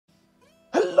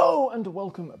Hello and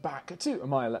welcome back to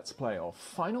my Let's Play of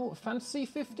Final Fantasy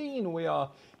XV. We are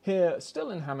here,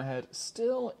 still in Hammerhead,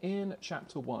 still in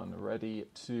Chapter 1, ready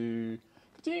to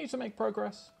continue to make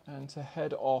progress and to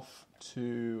head off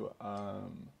to,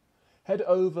 head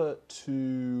over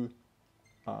to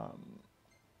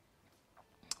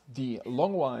the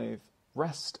Longwive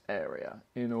rest area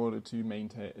in order to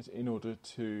maintain,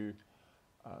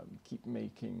 keep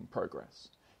making progress.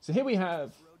 So here we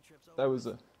have, there was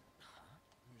a...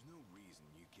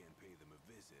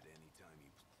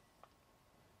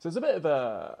 So there's a bit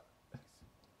of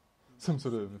some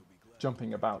sort of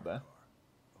jumping about there.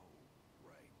 Oh,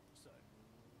 right. So,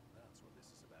 that's what this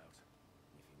is about.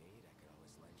 If you need, I could always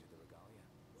lend you the regalia.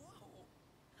 Whoa!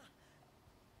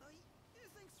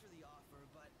 Thanks for the offer,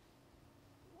 but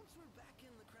once we're back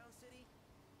in the Crown City,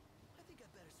 I think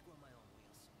I'd better score my own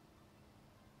wheels.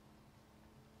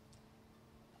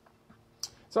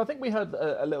 So I think we had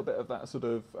a little bit of that sort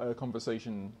of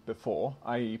conversation before,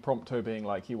 i.e. Prompto being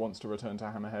like he wants to return to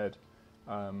Hammerhead,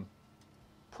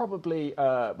 probably,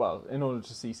 well, in order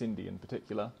to see Cindy in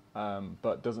particular,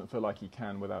 but doesn't feel like he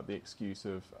can without the excuse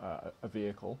of a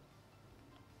vehicle.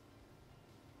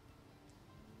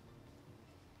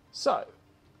 So,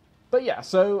 but yeah,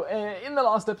 so in the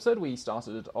last episode we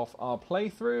started off our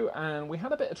playthrough and we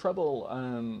had a bit of trouble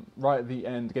right at the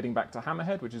end getting back to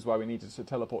Hammerhead, which is why we needed to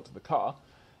teleport to the car.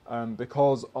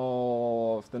 Because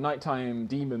of the nighttime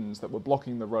demons that were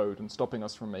blocking the road and stopping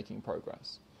us from making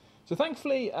progress. So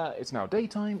thankfully, it's now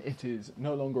daytime. It is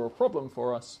no longer a problem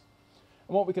for us.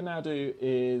 And what we can now do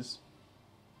is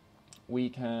we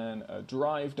can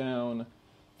drive down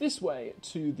this way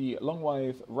to the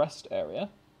Longwive rest area.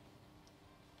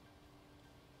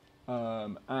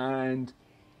 And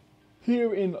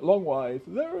here in Longwive,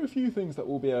 there are a few things that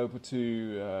we'll be able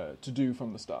to do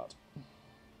from the start.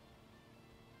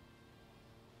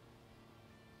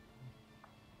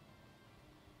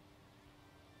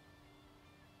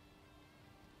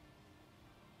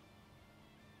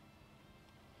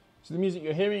 So the music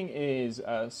you're hearing is,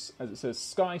 as it says,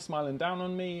 Sky Smiling Down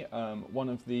on Me, one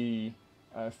of the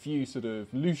few sort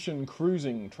of Lucian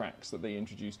cruising tracks that they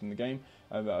introduced in the game,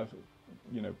 that are,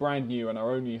 brand new and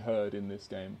are only heard in this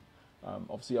game.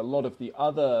 Obviously a lot of the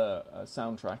other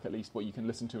soundtrack, at least what you can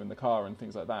listen to in the car and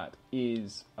things like that,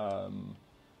 is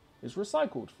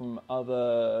recycled from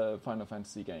other Final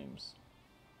Fantasy games.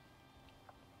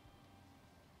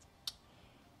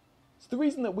 So the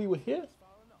reason that we were here...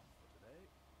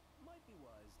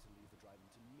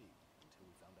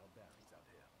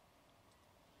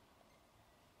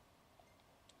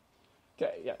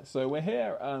 Okay, yeah, so we're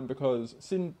here because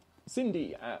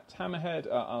Cindy at Hammerhead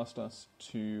asked us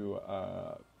to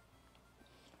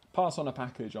pass on a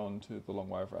package on to the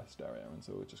Longwive rest area, and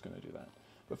so we're just going to do that.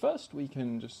 But first, we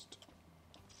can just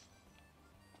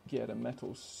get a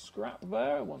metal scrap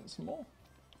there once more.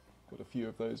 Got a few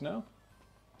of those now.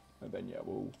 And then, yeah,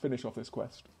 we'll finish off this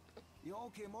quest. You all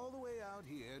came all the way out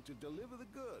here to deliver the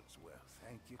goods. Well,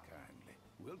 thank you kindly.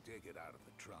 We'll take it out of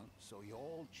the trunk, so you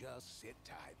all just sit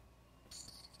tight.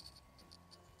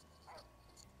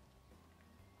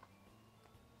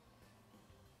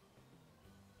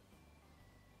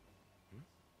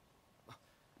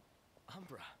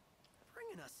 Umbra,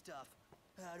 bringing us stuff.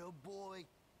 Attaboy.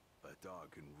 A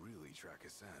dog can really track a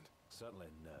scent. Certainly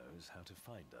knows how to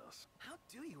find us. How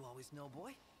do you always know,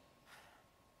 boy?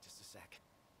 Just a sec.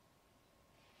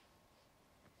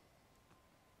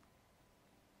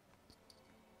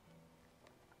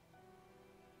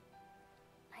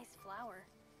 Nice flower.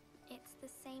 It's the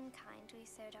same kind we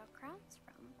sewed our crowns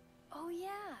from. Oh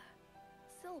yeah,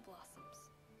 Sill blossoms.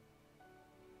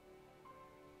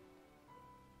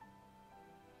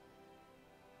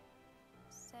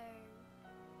 So,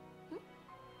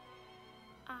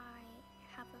 I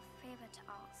have a favor to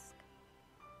ask.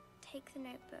 Take the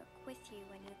notebook with you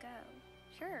when you go.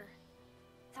 Sure,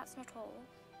 that's not all.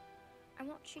 I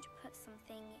want you to put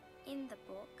something in the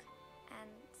book and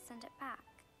send it back.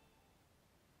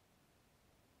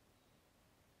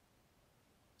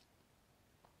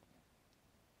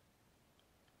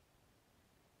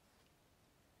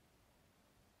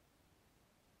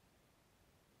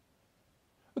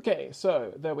 Okay,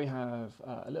 so there we have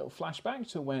a little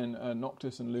flashback to when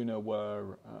Noctis and Luna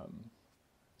were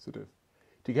sort of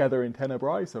together in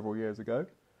Tenebrae several years ago.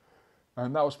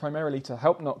 And that was primarily to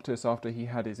help Noctis after he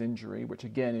had his injury, which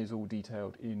again is all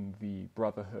detailed in the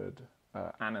Brotherhood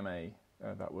anime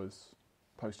that was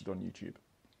posted on YouTube.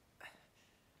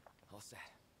 All set.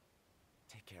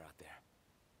 Take care out there.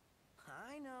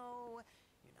 I know.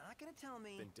 You're not gonna tell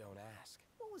me. Then don't ask.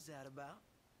 What was that about?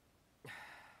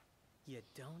 You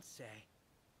don't say.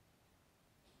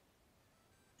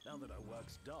 Now that our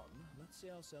work's done, let's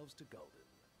see ourselves to Galdin.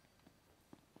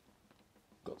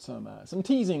 Got some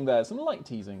teasing there, some light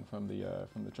teasing from the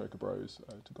Choker Bros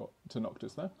to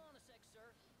Noctis there. Hold on a sec, sir.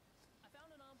 I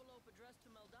found an envelope addressed to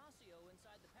Meldacio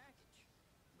inside the package.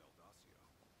 Meldacio.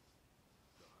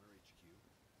 The Hunter HQ.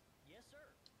 Yes, sir.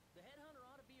 The headhunter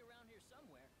ought to be around here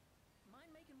somewhere.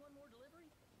 Mind making one more delivery?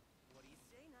 What do you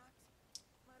say, Nox?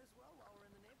 Might as well while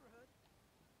we're in the neighborhood.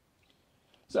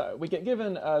 So we get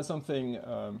given something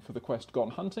for the quest Gone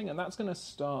Hunting, and that's going to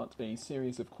start a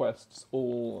series of quests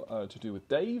all to do with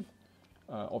Dave.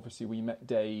 Obviously, we met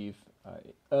Dave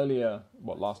earlier,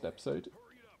 last episode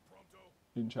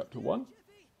in Chapter 1.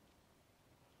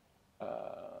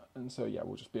 And so, yeah,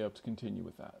 we'll just be able to continue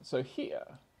with that. So here,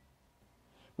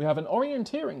 we have an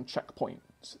orienteering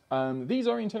checkpoint. These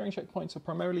orienteering checkpoints are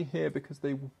primarily here because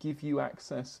they will give you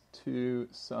access to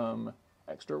some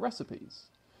extra recipes.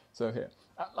 So here,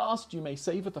 at last you may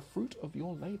savour the fruit of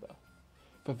your labour,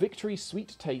 for victory's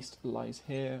sweet taste lies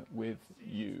here with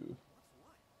you.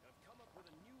 I've come up with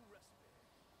a new recipe.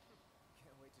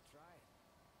 Can't wait to try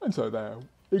it. And so there,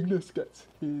 Ignis gets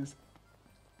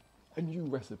a new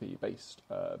recipe based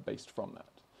from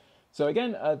that. So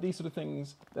again, these sort of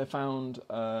things, they're found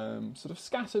sort of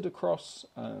scattered across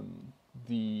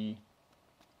the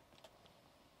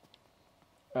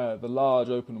large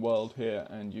open world here,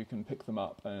 and you can pick them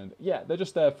up, and yeah, they're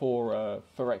just there for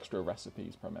extra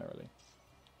recipes primarily.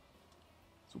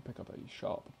 So we'll pick up a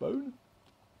sharp bone.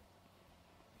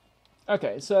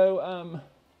 Okay, so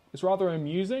it's rather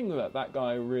amusing that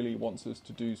guy really wants us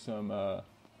to do some.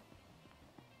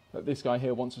 That this guy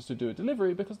here wants us to do a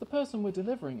delivery, because the person we're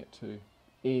delivering it to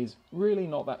is really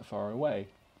not that far away.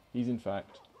 He's in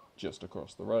fact just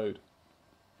across the road.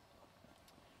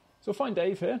 So we'll find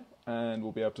Dave here, and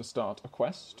we'll be able to start a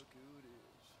quest. Look who it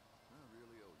is. I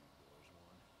really owe you boys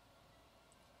one.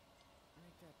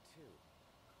 Make that two.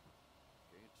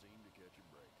 Can't seem to catch a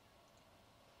break.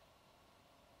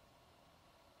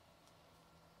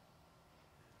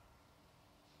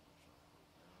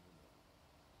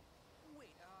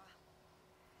 Wait,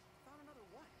 found another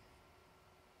what?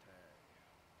 Tag.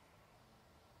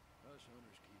 Us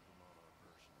hunters keep them on our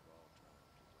person at all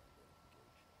times as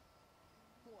identification.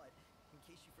 What? In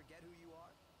case you forget who you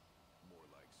are? More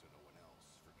like so no one else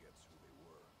forgets who they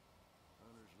were.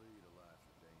 Hunters lead a life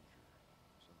of danger.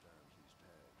 Sometimes these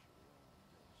tags are the only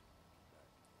things that make it back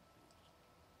in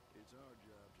peace. It's our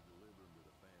job to deliver them to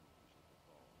the families of the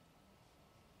fallen.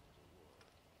 As it was,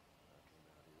 I came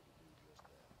out here to do just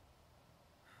that.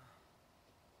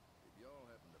 If y'all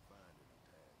happen to find any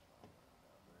tags lying around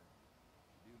out there,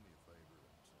 do me a favor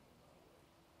and send them my way.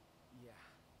 Yeah.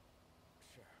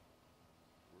 Sure.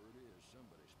 Word is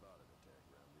somebody spotted a tag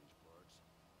around these parts.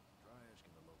 Try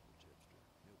asking the local tipster.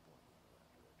 He'll point you in the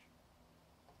right direction.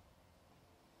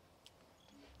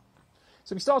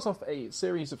 So we start off a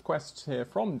series of quests here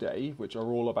from Dave, which are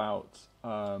all about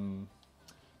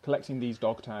collecting these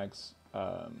dog tags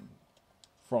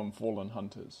from fallen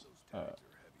hunters. Those tags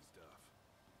are heavy stuff.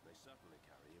 They certainly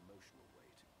carry emotional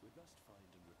weight. We must find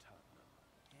and return them.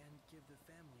 And give the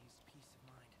families peace of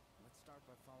mind. Let's start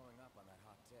by following up on that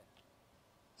hot tip.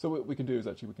 So what we can do is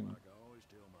actually we can. Like I always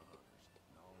tell my hunters,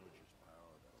 knowledge is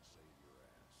power that'll save your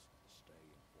ass. Stay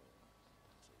informed.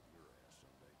 Save your ass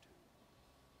someday too.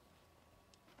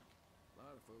 A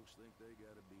lot of folks think they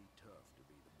gotta be tough to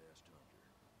be the best hunter.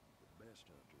 The best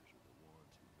hunters are the ones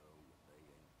who know when they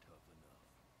ain't tough enough.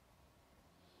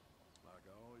 Like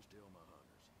I always tell my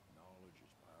hunters, knowledge is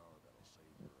power that'll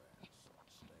save your ass.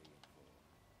 Stay informed.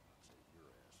 Save your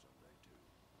ass someday too.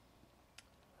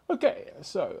 Okay,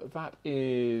 so that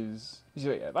is.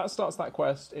 So yeah, that starts that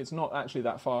quest. It's not actually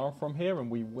that far from here,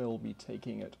 and we will be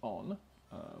taking it on,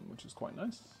 which is quite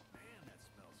nice. Man, that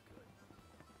smells good.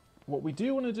 What we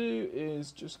do want to do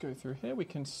is just go through here. We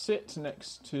can sit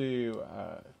next to.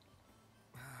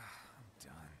 I'm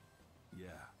done. Yeah,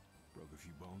 broke a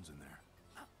few bones in there.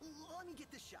 Let me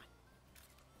get this shot.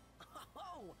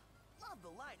 Oh, love the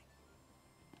lighting.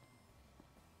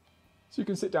 So you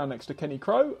can sit down next to Kenny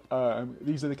Crow.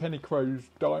 These are the Kenny Crow's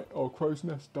Crow's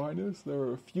Nest diners. There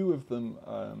are a few of them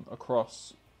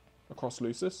across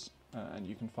Lucis, and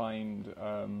you can find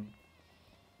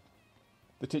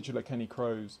the titular Kenny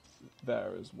Crows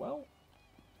there as well.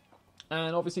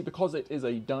 And obviously, because it is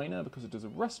a diner, because it is a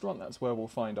restaurant, that's where we'll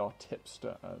find our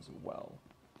tipster as well.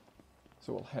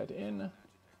 So we'll head in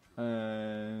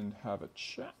and have a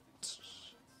chat.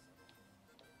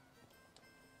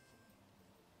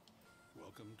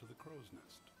 Welcome to the Crow's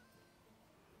Nest.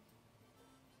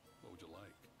 What would you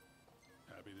like?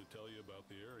 Happy to tell you about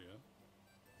the area.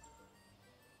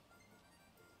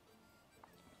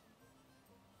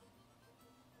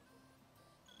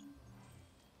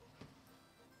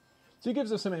 So he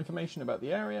gives us some information about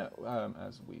the area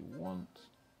as we want.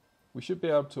 We should be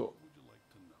able to Would you like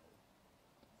to know?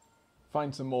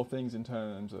 find some more things in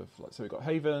terms of, like, so we've got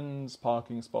havens,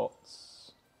 parking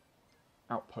spots,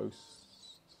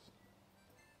 outposts,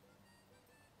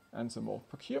 and some more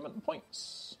procurement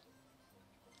points.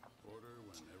 Order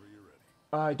whenever you're ready.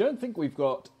 I don't think we've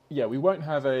got. Yeah, we won't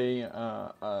have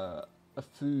a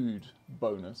food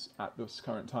bonus at this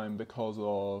current time because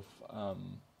of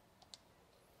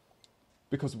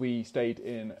because we stayed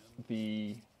in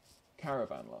the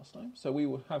caravan last time. So we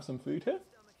will have some food here.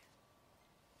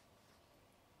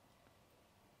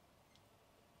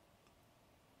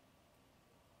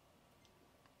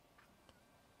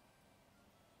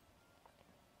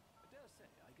 I dare say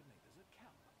I could make this a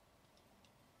camp.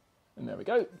 And there we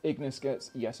go. Ignis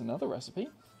gets yet another recipe.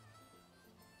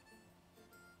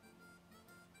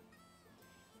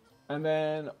 And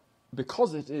then,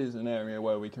 because it is an area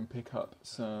where we can pick up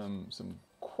some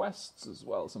quests as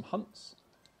well, some hunts.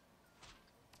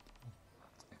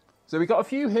 So we've got a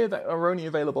few here that are only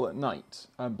available at night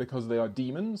because they are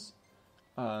demons.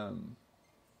 But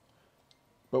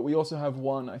we also have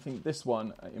one, I think this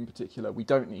one in particular, we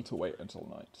don't need to wait until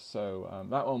night. So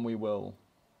that one we will...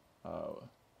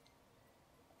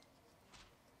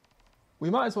 we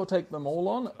might as well take them all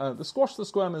on. The Squash the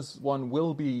Squirmers one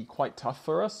will be quite tough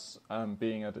for us,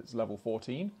 being at its level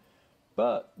 14.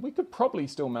 But we could probably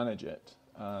still manage it.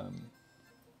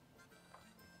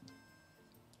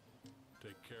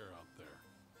 Take care out there.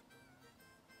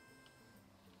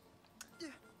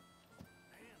 Man,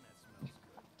 that smells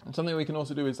good. And something we can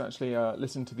also do is actually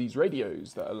listen to these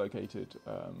radios that are located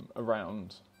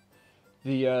around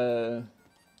the...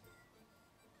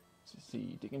 let's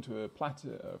see, dig into a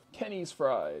platter of Kenny's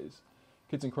fries.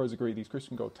 Kids and crows agree these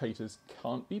Christian Gold taters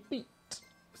can't be beat.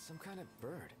 Some kind of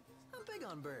bird. I'm big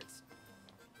on birds.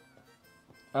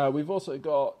 We've also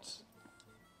got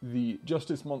the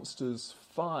Justice Monsters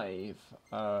 5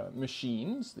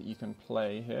 machines that you can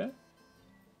play here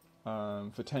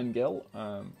for 10 gil,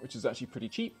 which is actually pretty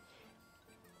cheap.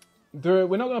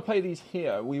 We're not going to play these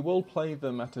here. We will play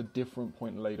them at a different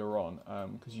point later on,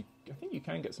 because I think you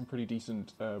can get some pretty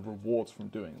decent rewards from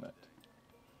doing that.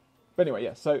 But anyway,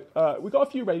 yeah, so we've got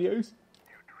a few radios.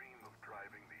 You dream of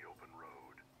driving the open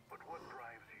road, but what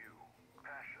drives you?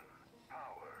 Passion,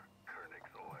 power,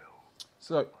 Koenig's oil.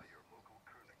 So, By your local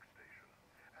Koenig station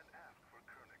and ask for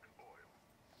Koenig's oil.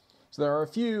 so there are a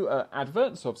few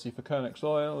adverts, obviously, for Koenig's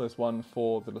Oil. There's one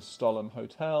for the Lestolum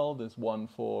Hotel. There's one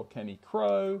for Kenny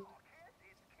Crow.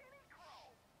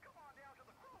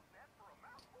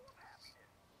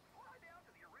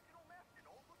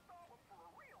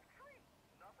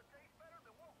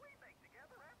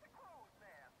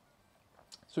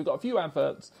 So we've got a few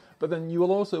adverts, but then you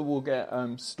will get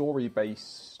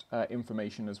story-based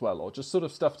information as well, or just sort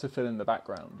of stuff to fill in the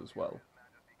background as well.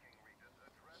 Majesty King Regis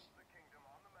addressed the kingdom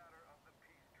on the matter of the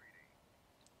peace treaty.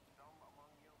 Some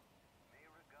among you may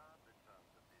regard the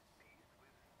terms of this peace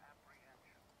with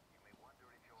apprehension. You may wonder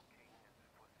if your king has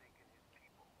forsaken his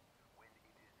people, when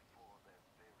it is for their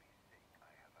very sake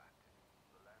I have acted.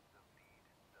 The lands of Mead,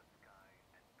 the sky,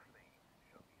 and claim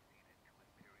shall be ceded to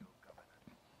Imperial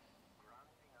governance,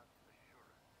 granting us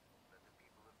assurance that the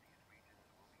people of these regions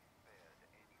will be spared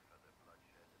any further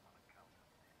bloodshed on account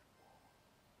of this war.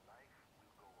 Life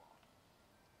will go on,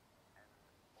 and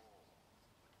all will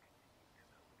continue to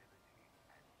know liberty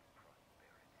and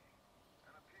prosperity.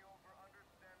 An appeal for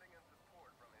understanding and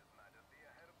support from His Majesty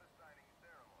ahead of the signing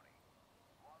ceremony.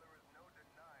 While there is no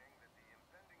denying that the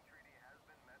impending treaty has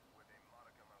been met with a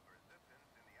modicum of resistance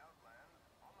in the Outlands,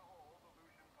 on the whole, the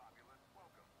Lucian populace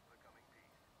welcomes the coming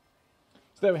peace.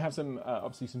 So there we have some,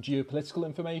 obviously, some geopolitical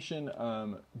information.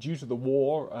 Due to the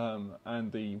war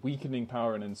and the weakening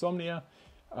power in Insomnia,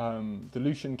 the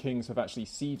Lucian kings have actually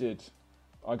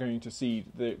are going to cede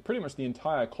pretty much the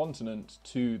entire continent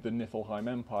to the Niflheim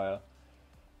Empire,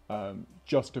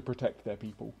 just to protect their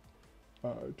people,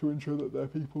 to ensure that their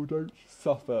people don't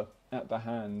suffer at the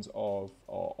hands of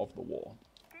the war.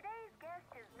 Today's guest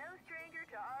is no stranger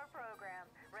to our program,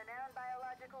 renowned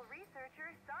biological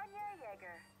researcher Sonia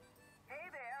Yeager. Hey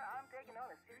there, I'm taking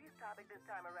on a serious topic this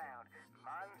time around.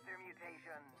 Monster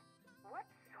mutation. What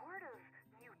sort of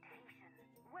mutation?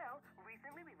 Well,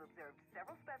 recently we've observed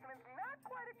several specimens not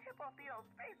quite a tip off the old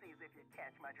species, if you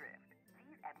catch my drift.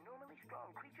 These abnormally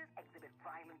strong creatures exhibit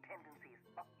violent tendencies.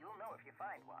 Oh, you'll know if you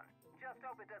find one. Just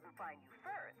hope it doesn't find you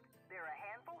first. They're a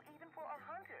handful even for our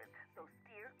hunters, so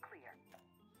steer clear.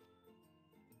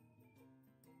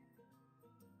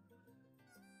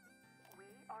 We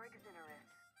are Exoneris.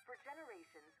 For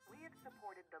generations, we have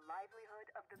supported the livelihood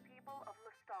of the people of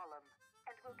Lestolum,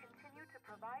 and will continue to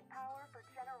provide power for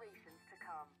generations to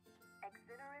come.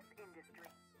 Exonerous Industry.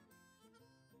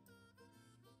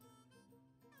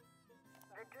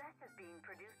 The dress is being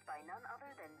produced by none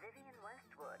other than Vivian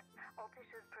Westwood,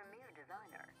 Altisha's premier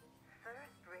designer.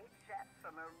 First-rate chefs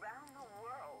from around the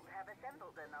world have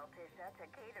assembled in Altisha to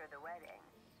cater the wedding.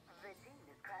 The team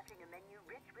is crafting a menu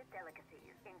rich with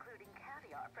delicacies, including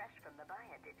caviar fresh from the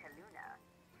Bahia de Chaluna.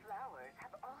 Flowers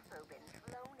have also been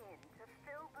flown in to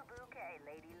fill the bouquet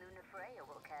Lady Lunafreya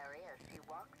will carry as she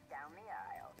walks down the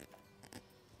aisle.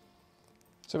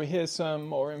 So we hear some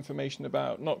more information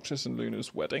about Noctis and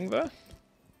Luna's wedding there.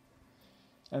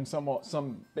 And somewhat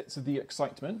some bits of the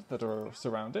excitement that are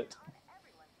surround it. On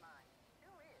everyone's mind,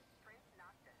 who is Prince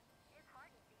Noctis? His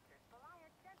hardy features belie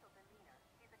a gentle demeanor.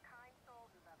 He's a kind soul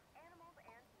who loves animals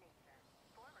and nature.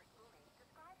 Former schoolmates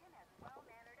describe him as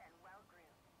well-mannered and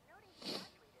well-groomed, noting he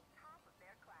graduated top of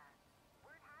their class.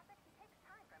 Word has it he takes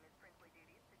time from his princely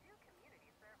duties to do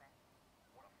community service.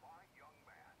 What a fine young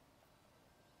man.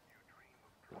 You dream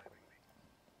of driving me.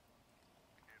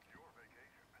 It's your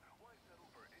vacation. Why settle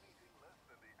for anything less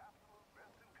than the absolute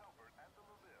best in comfort at the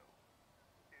LaVille?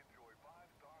 Enjoy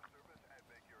 5-star service and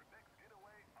make your next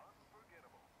getaway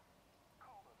unforgettable.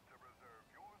 Call us to reserve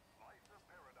your slice of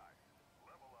paradise.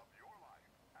 Level up your life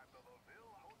at the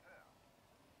LaVille Hotel.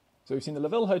 So we've seen the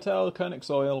LaVille Hotel,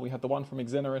 Koenig's Oil. We had the one from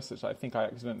Exonerous, which I think I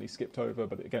accidentally skipped over,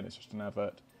 but again, it's just an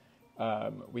advert.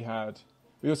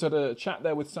 We also had a chat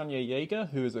there with Sonia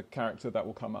Yeager, who is a character that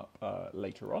will come up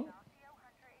later on. Nacio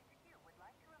Hunter HQ would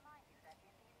like to remind you that in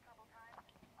these troubled times,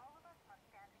 all of us must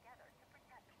stand together to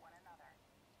protect one another.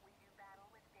 We do battle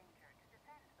with danger to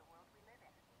defend the world we live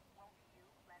in. Won't you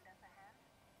lend us a hand?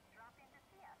 Drop in to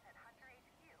see us at Hunter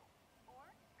HQ, or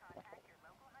contact your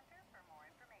local hunter for more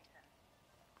information.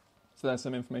 So there's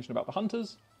some information about the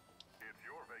hunters, It's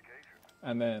your vacation.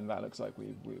 and then that looks like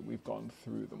we've gone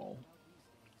through them all.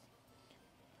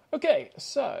 Okay,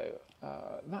 so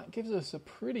that gives us a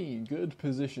pretty good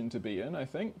position to be in, I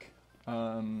think.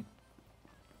 So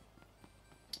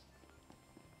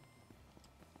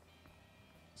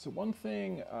one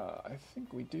thing I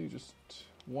think we do just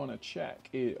want to check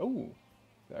is... Oh,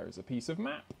 there is a piece of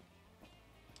map.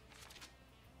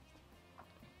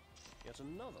 Yet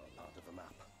another part of a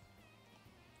map.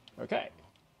 Okay.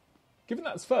 Given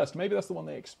that's first, maybe that's the one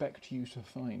they expect you to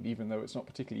find, even though it's not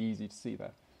particularly easy to see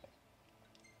there.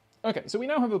 Okay, so we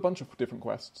now have a bunch of different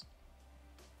quests.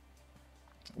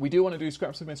 We do want to do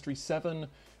Scraps of Mystery 7,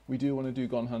 we do want to do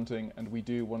Gone Hunting, and we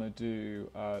do want to do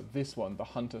this one, the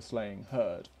Hunter Slaying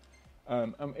Herd.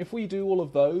 If we do all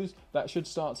of those, that should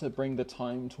start to bring the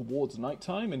time towards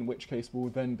nighttime, in which case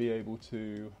we'll then be able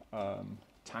to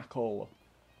tackle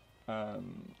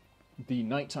the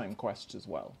nighttime quests as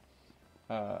well.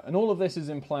 And all of this is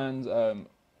in plans,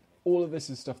 all of this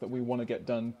is stuff that we want to get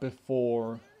done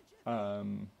before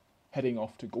heading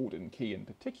off to Galdin Quay in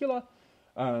particular,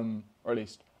 or at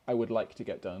least I would like to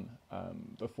get done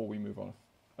before we move on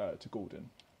to Galdin.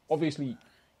 Obviously,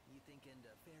 You thinking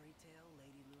the fairy tale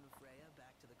Lady Lunafreya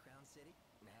back to the Crown City?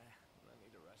 Nah, no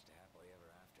need to rush to happily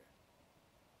ever after.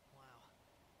 Wow.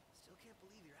 Still can't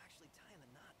believe you're actually tying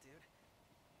the knot, dude.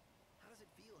 How does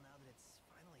it feel now that it's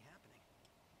finally happening?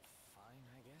 Fine,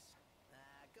 I guess.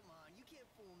 Ah, come on, you can't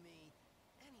fool me.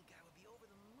 Any guy would be over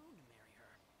the moon to marry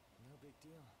her. No big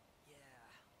deal. Yeah,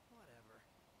 whatever.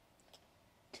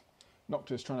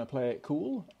 Noctis trying to play it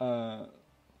cool.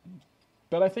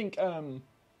 But I think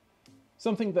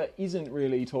something that isn't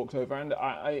really talked over, and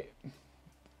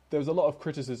there was a lot of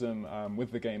criticism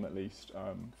with the game, at least,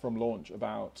 from launch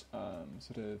about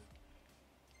sort of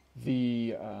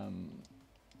the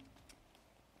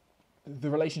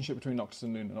relationship between Noctis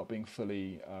and Luna not being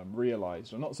fully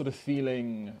realised, or not sort of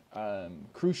feeling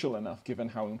crucial enough, given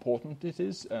how important it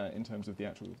is in terms of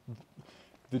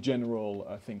the general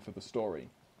thing for the story.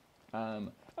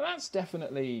 And that's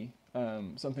definitely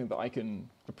something that I can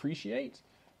appreciate.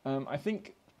 I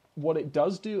think what it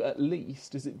does do, at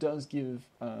least, is it does give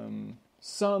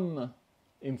some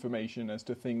information as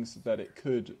to things that it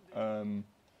could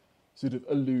sort of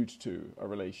allude to a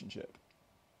relationship.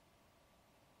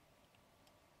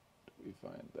 What do we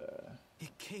find there?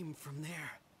 It came from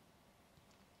there.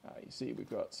 You see, we've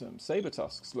got some saber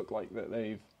tusks. Look like that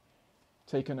they've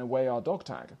taken away our dog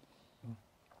tag.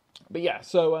 But yeah,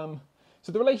 so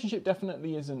the relationship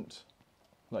definitely isn't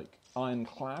like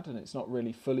ironclad, and it's not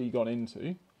really fully gone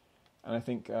into. And I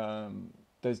think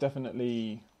there's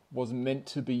definitely was meant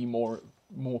to be more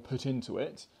put into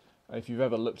it. If you've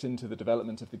ever looked into the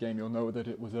development of the game, you'll know that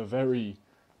it was a very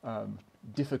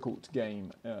difficult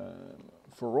game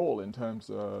for all in terms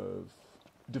of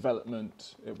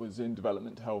development. It was in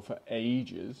development hell for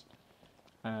ages.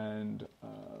 and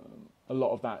a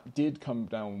lot of that did come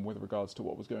down with regards to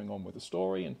what was going on with the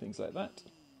story and things like that.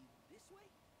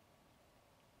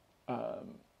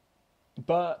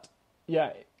 But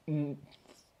yeah,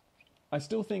 I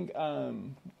still think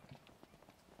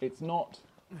it's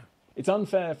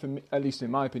unfair for me, at least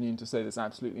in my opinion, to say there's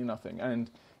absolutely nothing. And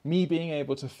me being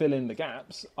able to fill in the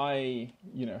gaps, I,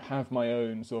 have my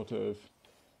own sort of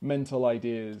mental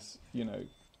ideas,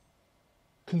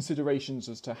 considerations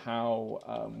as to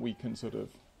how we can sort of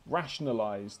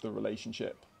rationalize the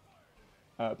relationship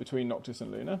between Noctis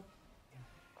and Luna,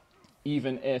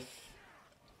 even if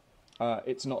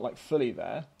it's not like fully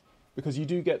there, because you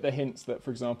do get the hints that, for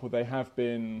example, they have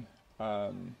been,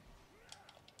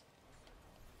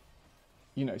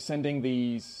 sending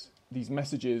these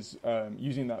messages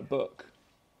using that book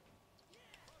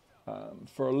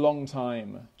for a long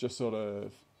time, just sort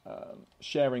of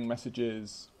sharing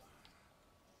messages,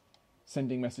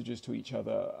 sending messages to each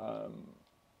other,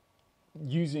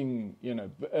 using,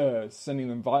 sending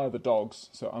them via the dogs,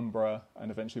 so Umbra, and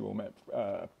eventually we'll meet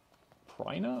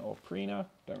Prina,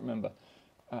 don't remember.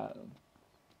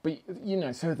 But,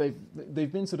 so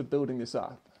they've been sort of building this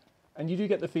up. And you do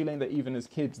get the feeling that even as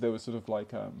kids, there was sort of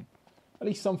like at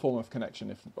least some form of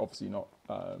connection, if obviously not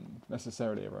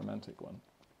necessarily a romantic one.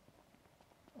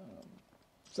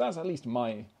 So that's at least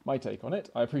my take on it.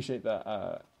 I appreciate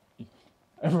that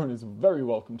everyone is very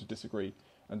welcome to disagree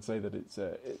and say that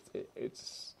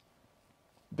it's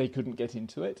they couldn't get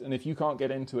into it. And if you can't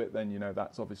get into it, then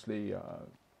that's obviously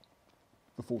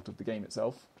the fault of the game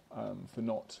itself for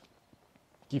not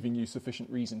giving you sufficient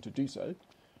reason to do so.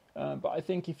 But I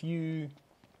think if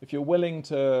you're willing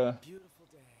to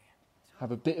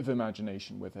have a bit of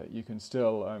imagination with it, you can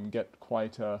still get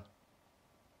quite a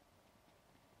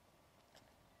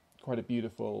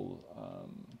beautiful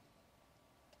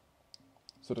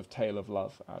sort of tale of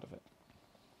love out of it.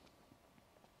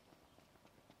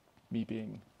 Me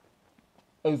being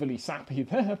overly sappy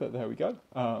there, but there we go.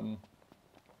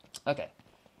 Okay.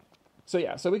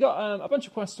 So we got a bunch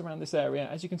of quests around this area.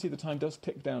 As you can see, the time does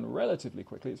tick down relatively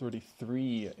quickly. It's already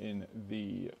 3 in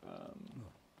the...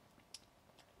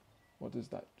 what does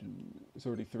that do? It's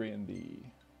already 3 in the...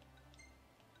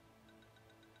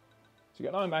 So you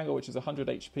got 9 Bangle, which is 100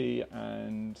 HP,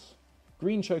 and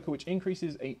Green Choker, which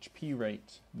increases HP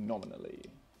rate nominally.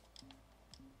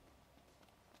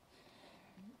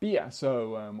 But yeah,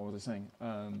 so what was I saying?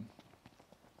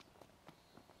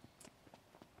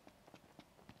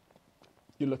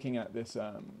 You're looking at this,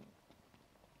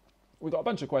 we've got a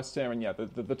bunch of quests here, and yeah,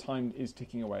 the time is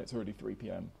ticking away. It's already 3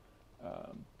 p.m.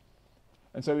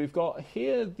 And so we've got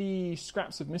here the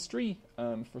Scraps of Mystery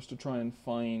for us to try and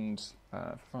find,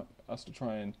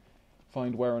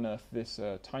 where on earth this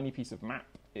tiny piece of map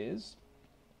is.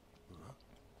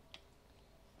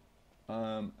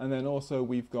 And then also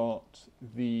we've got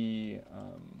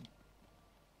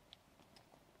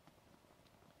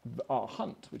our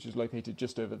hunt, which is located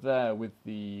just over there with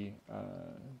the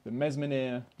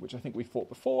Mesmenir, which I think we fought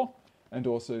before, and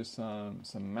also some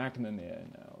Magnanir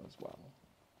now as well,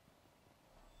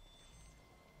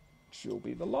 which will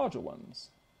be the larger ones.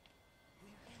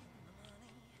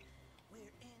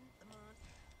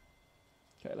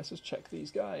 Okay, let's just check these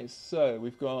guys. So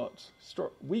we've got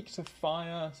weak to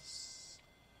fire,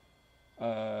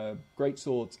 great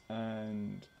swords,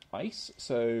 and ice.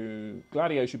 So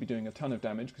Gladio should be doing a ton of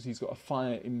damage because he's got a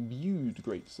fire-imbued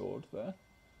greatsword there.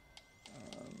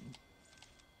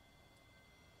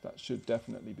 That should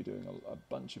definitely be doing a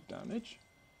bunch of damage.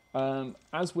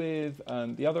 As with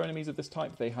the other enemies of this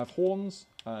type, they have horns.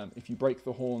 If you break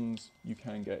the horns, you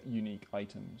can get unique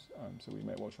items. So we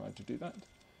may well try to do that.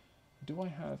 Do I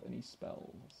have any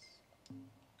spells?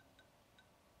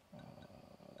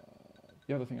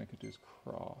 The other thing I could do is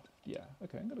craft. Yeah,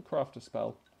 okay, I'm going to craft a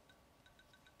spell.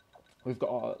 We've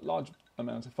got a large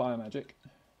amount of fire magic,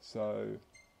 so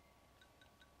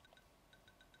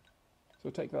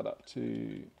we'll take that up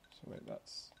to, so wait,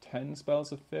 that's 10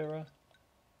 spells of Fira.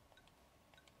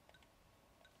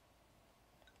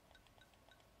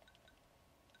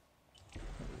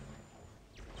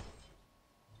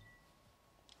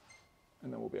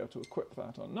 And then we'll be able to equip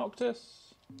that on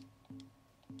Noctis.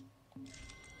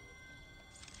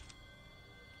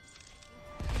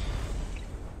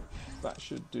 That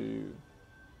should do,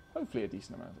 hopefully, a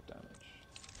decent amount of damage.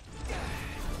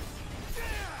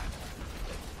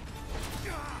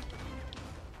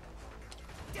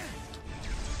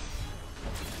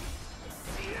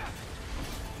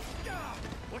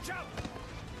 Watch out!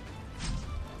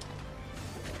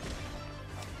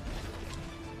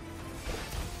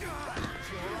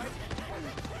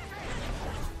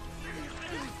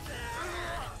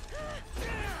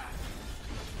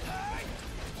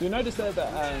 So you notice there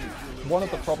that one of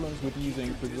the problems with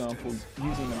using, for example,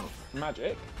 using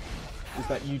magic is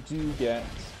that you do get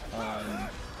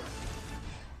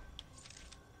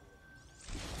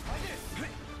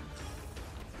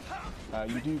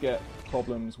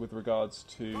problems with regards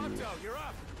to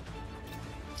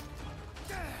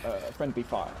friendly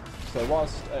fire. So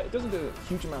whilst it doesn't do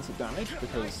huge amounts of damage,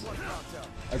 because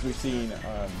as we've seen,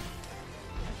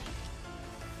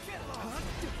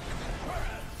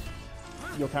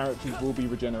 your characters will be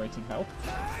regenerating health.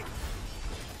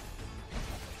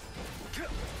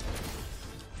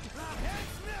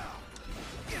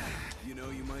 You know,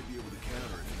 you might be able to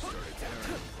counter if you started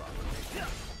tearing it properly.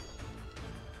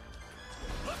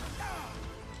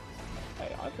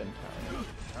 Hey, I've been carrying.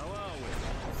 How are we?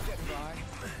 Getting by.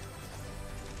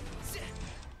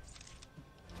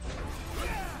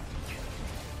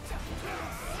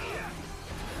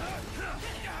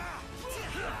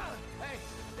 Hey,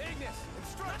 Ignis,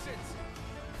 instructions.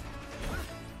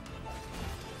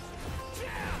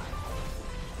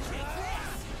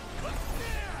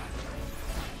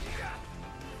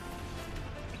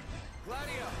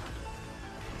 Gladio.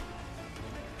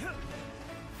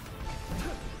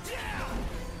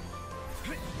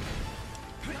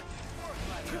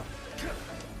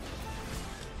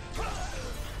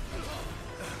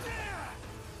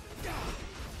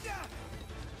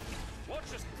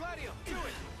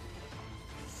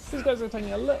 These guys are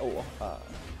taking a little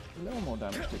more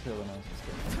damage to kill than I was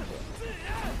expecting, but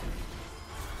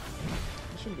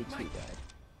it shouldn't be too bad.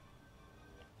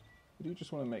 We do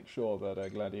just want to make sure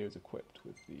that Gladio is equipped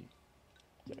with the...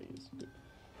 Yeah, he is. Good.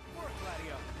 Work,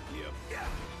 Gladio. Yep.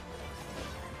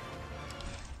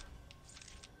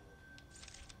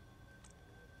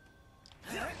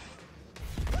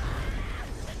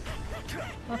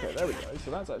 Okay, there we go.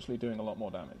 So that's actually doing a lot more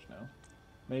damage now.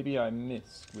 Maybe I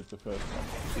missed with the first one.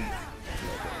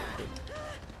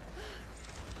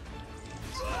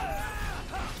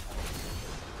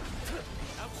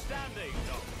 Outstanding,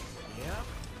 Doc. Yep.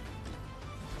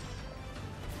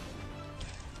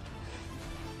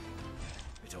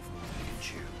 It's over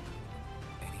with you.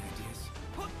 Any ideas?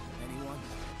 Anyone?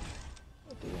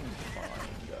 We're doing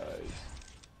fine, guys.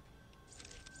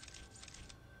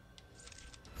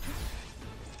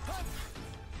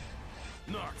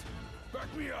 Knocked. Back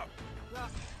me up.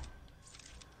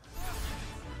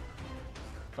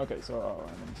 Okay, so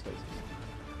I'm in stasis.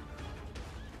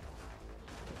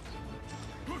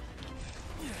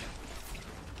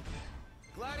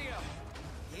 Gladio.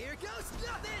 Here goes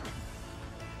nothing!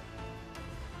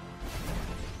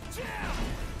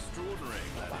 Extraordinary,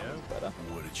 Gladio. Better.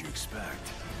 What did you expect?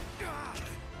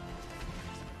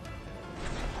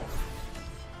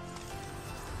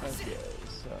 Okay,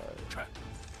 so...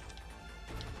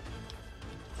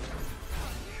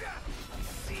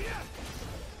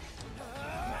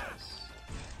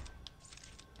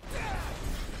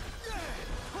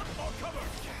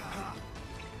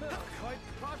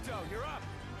 Pronto, you're up.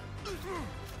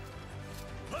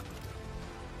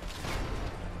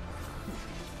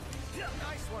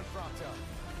 Nice one, Pronto.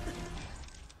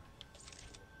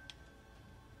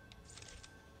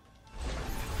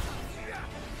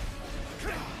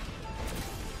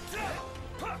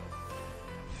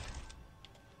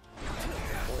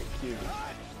 Boy, cute.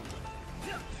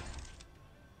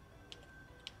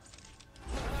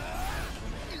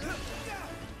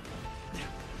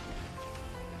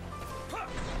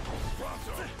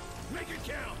 Make it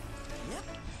count!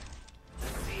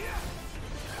 Yep.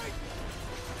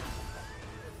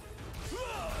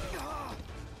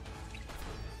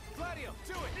 Gladio,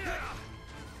 do it!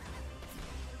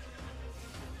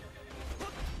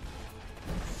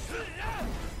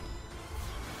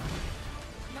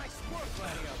 Nice work,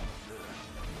 Gladio!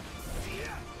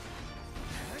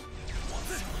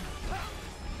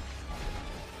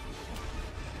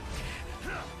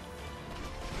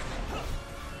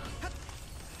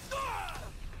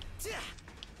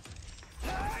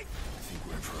 I think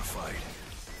we're in for a fight.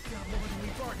 Got more than we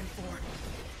bargained for.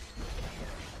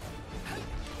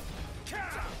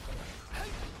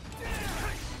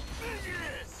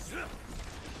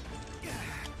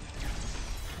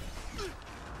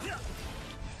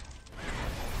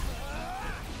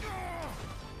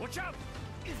 Watch out!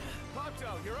 Pronto,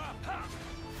 you're up!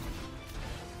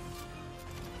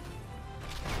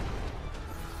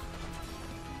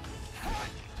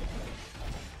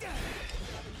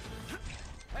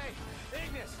 Hey,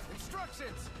 Ignis,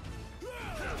 instructions!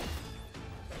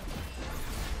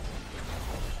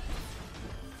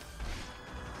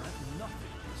 Let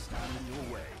nothing stand in your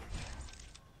way.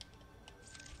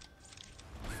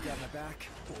 Got my back.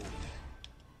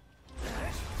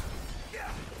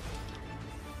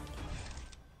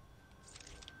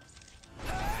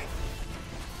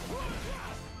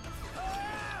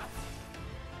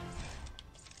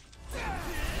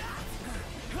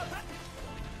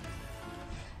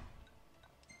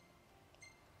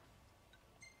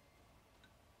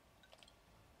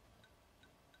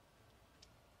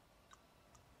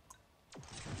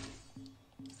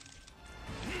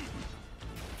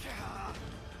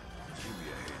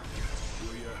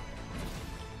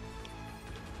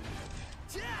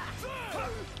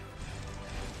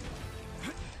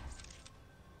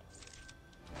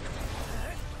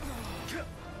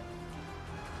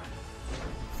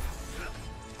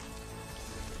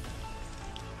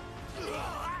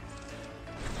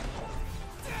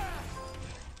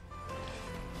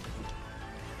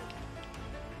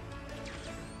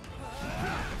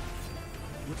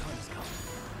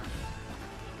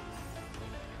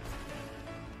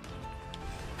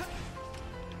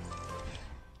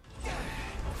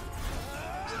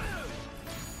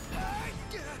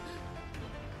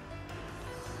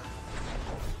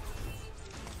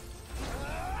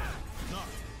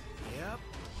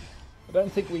 I don't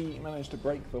think we managed to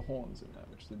break the horns in there,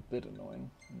 which is a bit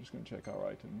annoying. I'm just going to check our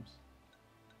items.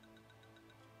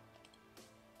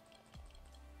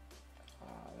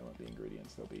 They won't be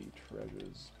ingredients, they'll be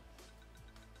treasures.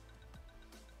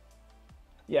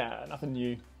 Yeah, nothing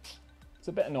new. It's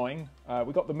a bit annoying.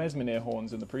 We got the Magnanir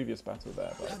horns in the previous battle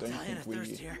there, but I don't think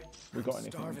we got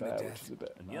anything there, which is a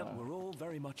bit. And yet we're all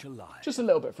very much alive. Just a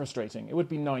little bit frustrating. It would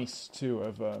be nice to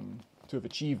have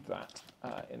achieved that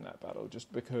in that battle,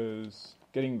 just because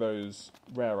getting those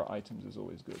rarer items is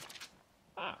always good.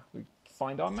 We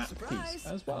find our map piece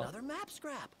as well. Another map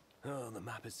scrap. Oh, the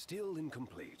map is still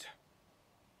incomplete.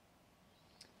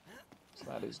 So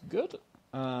that is good.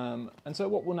 And so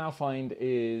what we'll now find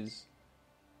is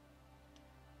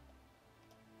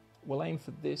we'll aim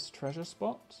for this treasure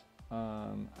spot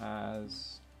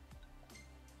as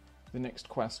the next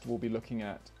quest we'll be looking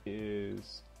at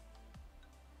is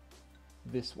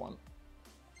this one.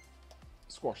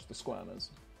 Squash the Squirmies.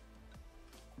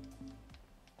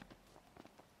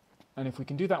 And if we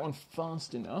can do that one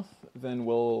fast enough, then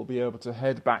we'll be able to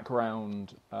head back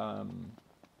around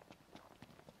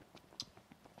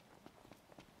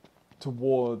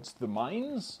towards the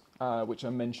mines, which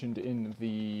are mentioned in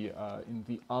the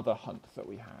other hunt that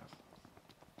we have.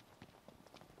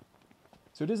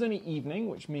 So it is only evening,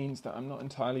 which means that I'm not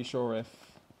entirely sure if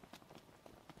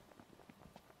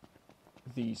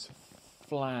these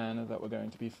Flan that we're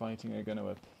going to be fighting are going to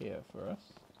appear for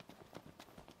us.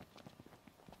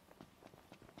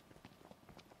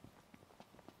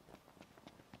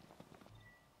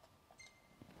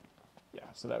 Yeah,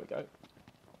 so there we go.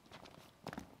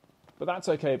 But that's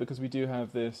okay because we do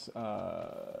have this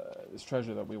this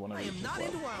treasure that we want to reach as well. I am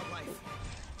not into wildlife.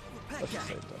 Let's just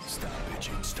save this. Stop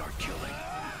bitching, start killing.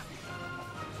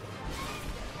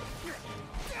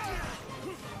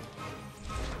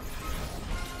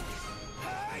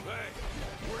 Hey,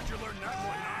 where'd you learn that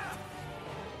one?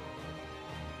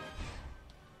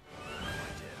 No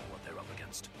idea what they're up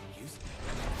against. Use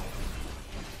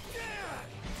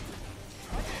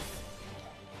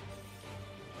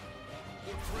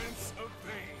the Prince of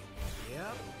Pain.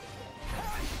 Yep.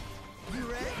 You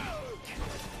ready?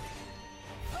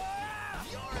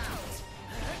 You're out.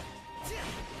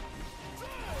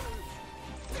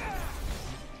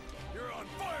 You're on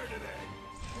fire today.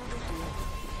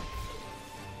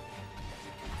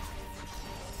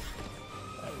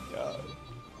 There we go.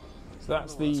 So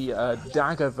that's the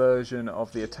dagger version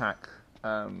of the attack,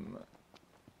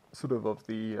 sort of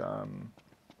the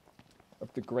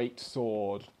great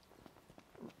sword,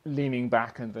 leaning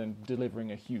back and then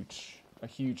delivering a huge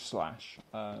slash.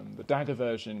 The dagger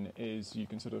version is you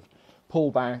can sort of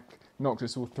pull back,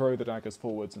 Noctis will throw the daggers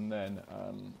forwards and then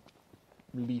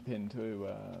leap in to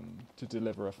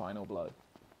deliver a final blow.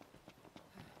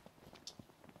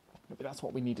 Maybe that's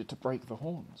what we needed to break the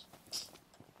horns.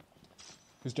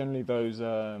 Because generally those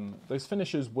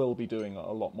finishers will be doing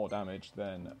a lot more damage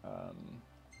than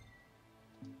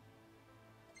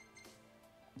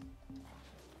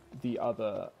the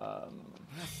other attack.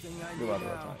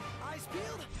 Eyes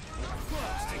peeled.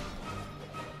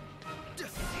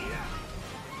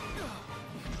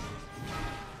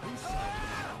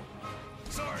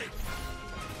 Sorry.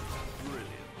 Brilliant.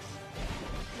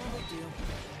 No big deal.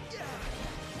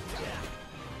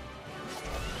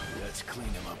 Let's clean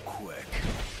him up quick.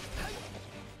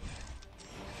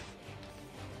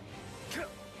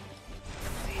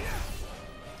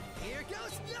 Here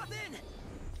goes nothing.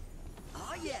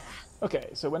 Oh yeah.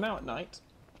 Okay, so we're now at night,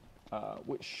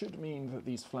 which should mean that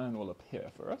these Flan will appear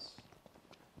for us.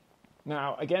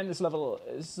 Now, again, this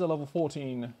is a level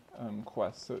 14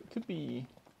 quest, so it could be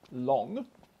long.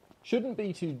 Shouldn't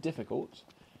be too difficult,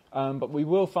 but we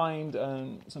will find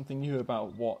something new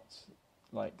about what,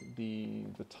 like, the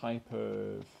type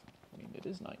of... I mean, it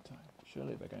is nighttime.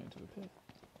 Surely they're going to appear.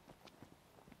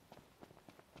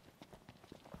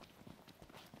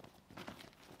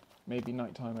 Maybe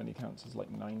nighttime only counts as like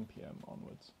 9 PM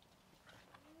onwards.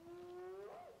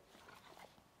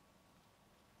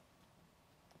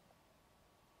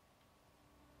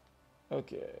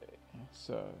 Okay,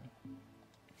 so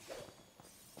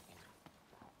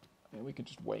we could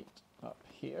just wait up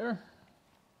here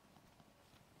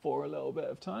for a little bit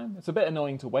of time. It's a bit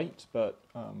annoying to wait, but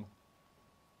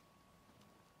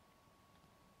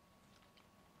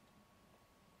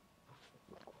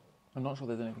I'm not sure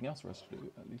there's anything else for us to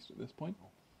do, at least at this point.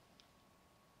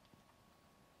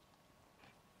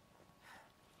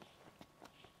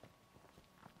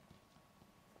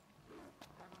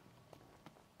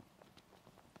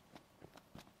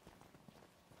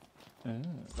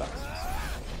 That's...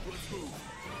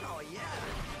 Oh yeah.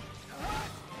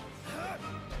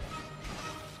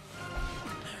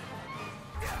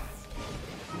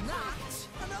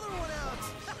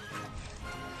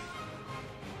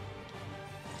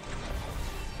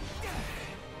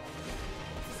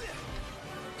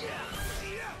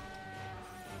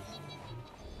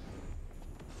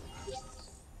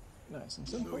 Nice and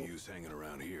No simple. use hanging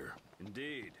around here.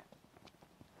 Indeed.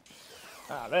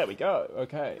 Ah, there we go.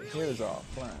 Okay, here's our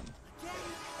Flan.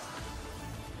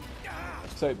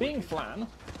 So being Flan,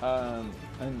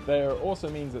 and there also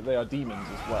means that they are demons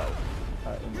as well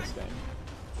in this game.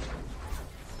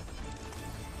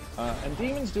 And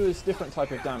demons do a different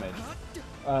type of damage.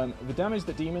 The damage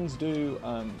that demons do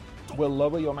will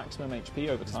lower your maximum HP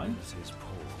over time.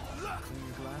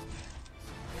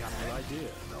 Got an idea,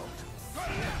 no?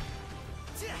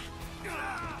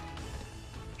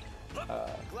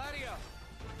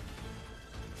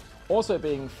 Also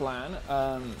being Flan,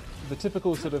 the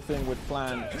typical sort of thing with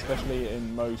Flan, especially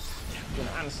in most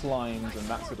and slimes and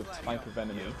that sort of type of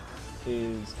enemy,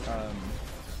 is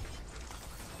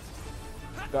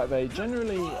that they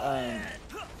generally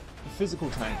physical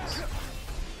tanks.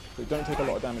 They don't take a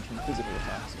lot of damage from physical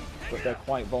attacks, but they're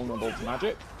quite vulnerable to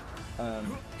magic.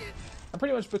 And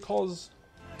pretty much because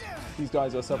these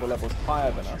guys are several levels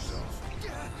higher than us,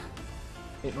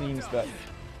 it means that...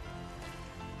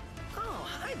 Oh,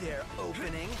 hi there,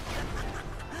 opening.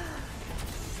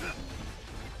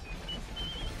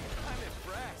 I'm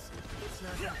impressed. It's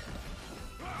not...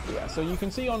 Yeah, so you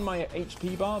can see on my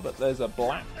HP bar that there's a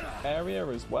black area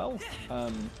as well.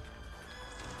 The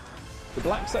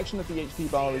black section of the HP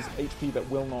bar is HP that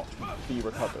will not be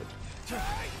recovered.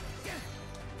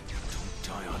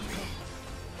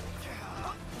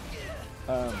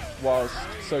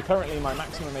 So currently my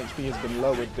maximum HP has been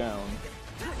lowered down.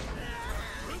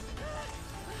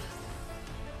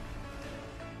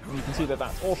 And you can see that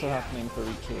that's also happening for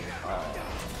each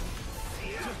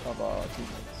of our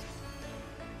teammates.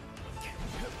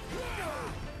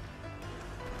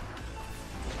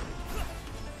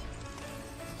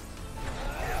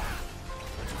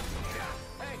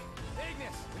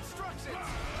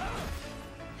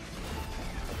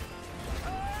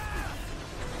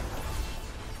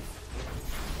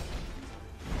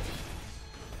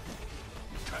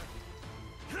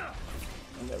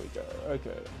 And there we go.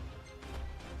 Okay.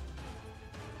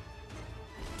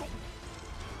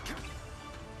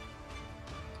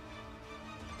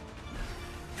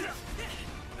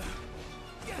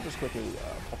 I'll just quickly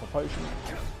pop a potion.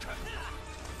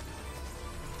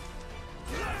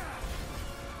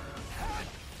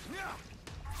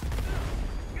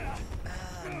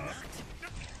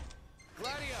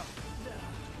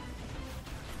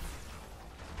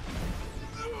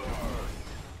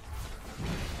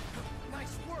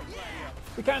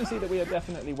 We can see that we are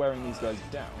definitely wearing these guys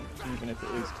down, even if it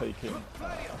is taking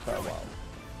a fair while.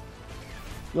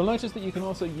 You'll notice that you can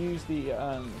also use the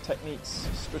techniques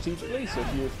strategically, so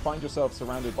if you find yourself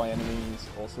surrounded by enemies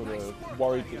or sort of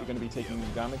worried that you're going to be taking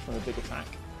damage from a big attack,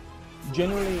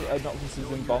 generally Noctis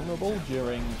is invulnerable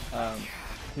during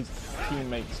his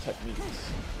teammates'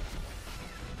 techniques.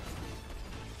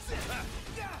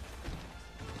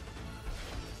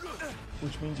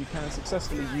 Which means you can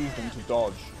successfully use them to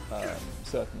dodge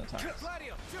certain attacks.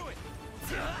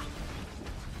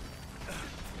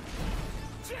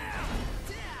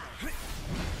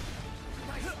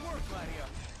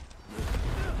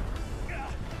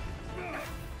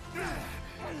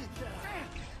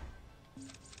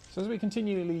 So as we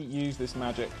continually use this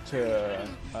magic to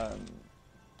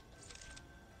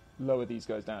lower these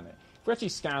guys down here, if we actually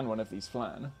scan one of these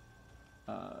Flan,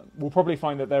 we'll probably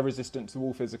find that they're resistant to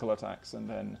all physical attacks, and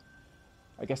then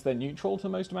I guess they're neutral to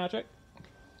most magic.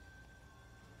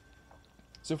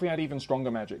 So if we had even stronger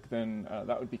magic, then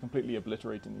that would be completely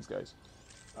obliterating these guys.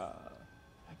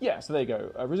 Yeah, so there you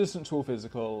go. Resistant to all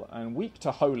physical and weak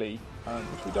to holy,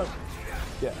 which we don't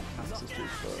get access to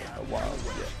for a while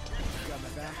yet.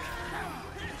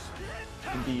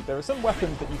 Indeed, there are some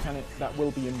weapons that that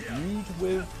will be imbued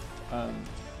with.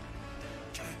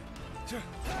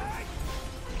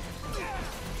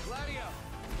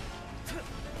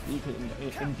 You can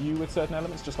imbue with certain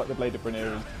elements, just like the Blade of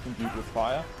Bangle is imbued with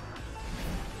fire.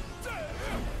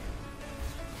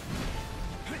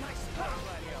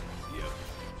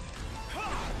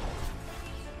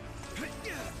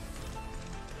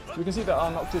 So we can see that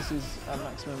our Noctis'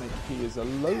 maximum HP is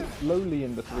lowly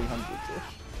in the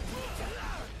 300s-ish.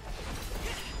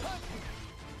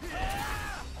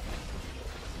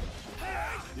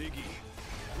 Diggy,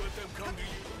 let them come to you.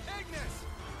 Ignis!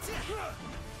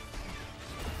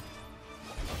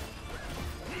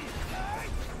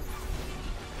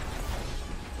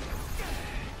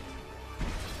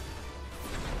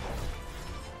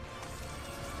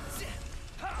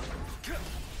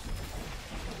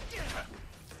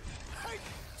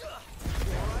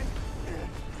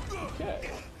 Okay.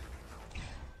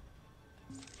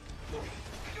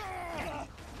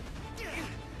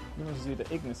 You can also see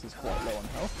that Ignis is quite low on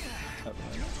health at the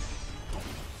moment.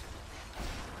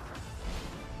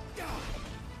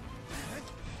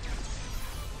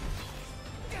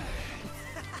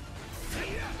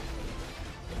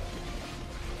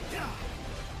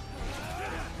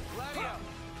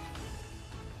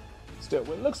 Still,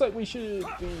 well, it looks like we should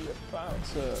be about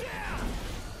to...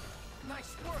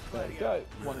 Nice work, There we go,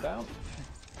 one down.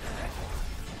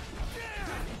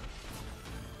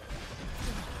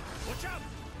 Watch out!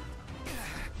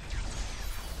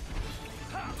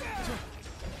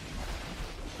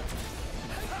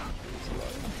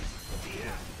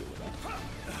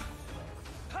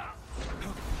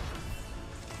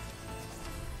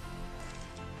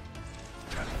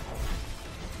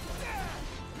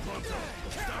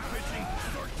 Stop pitching,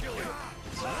 start killing.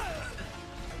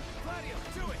 Gladio,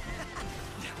 do it!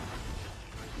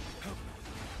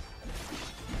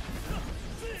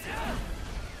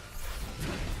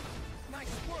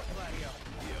 Nice work, Gladio.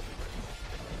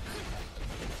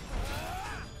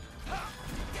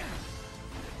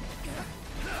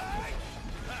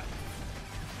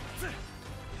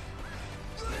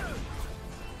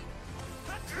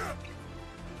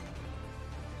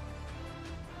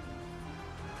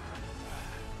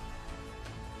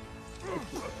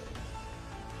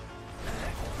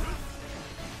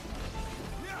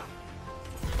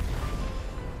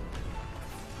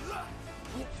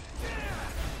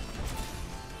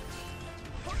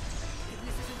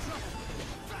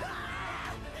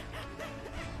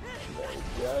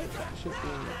 That should be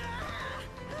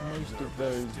most of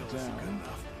those down.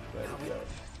 There we go.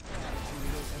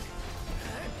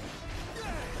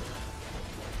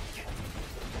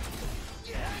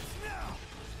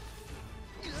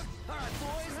 Alright,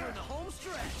 boys, we're in the home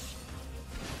stretch.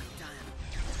 Damn.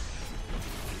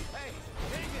 Hey,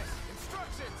 Vegas,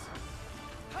 instructions!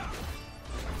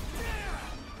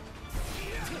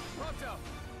 Pronto!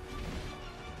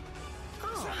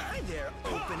 Oh, hi there,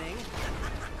 opening.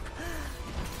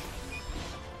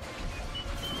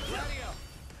 Gladio!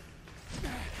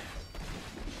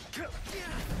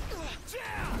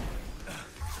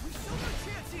 We still have a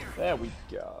chance here! There we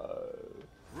go.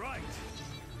 Right.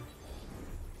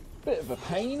 Bit of a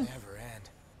pain. Never end.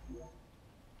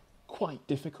 Quite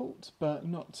difficult, but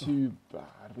not too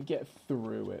bad. We get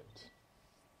through it.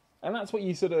 And that's what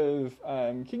you sort of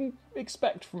can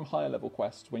expect from higher level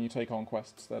quests when you take on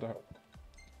quests that are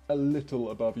a little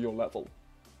above your level.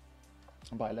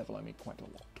 And by level, I mean quite a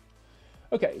lot.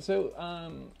 Okay, so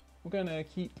we're going to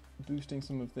keep boosting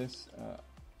some of this,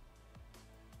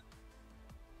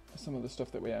 some of the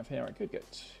stuff that we have here. I could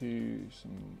get to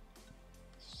some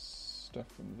stuff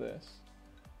from this.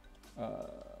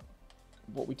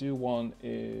 What we do want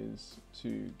is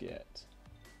to get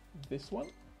this one,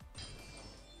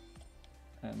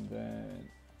 and then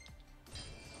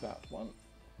that one.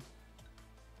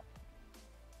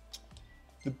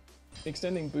 The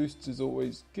extending boosts is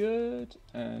always good,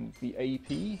 and the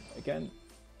AP again.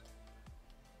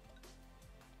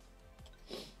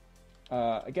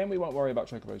 Again, we won't worry about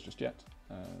chocobos just yet.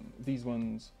 These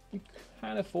ones you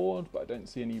can afford, but I don't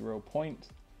see any real point.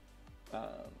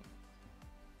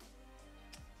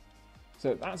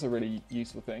 So that's a really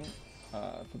useful thing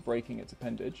for breaking its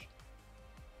appendage.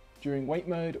 During wait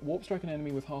mode, warp strike an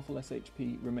enemy with half or less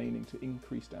HP remaining to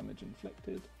increase damage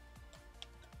inflicted.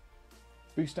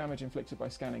 Boost damage inflicted by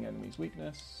scanning enemy's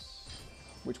weakness,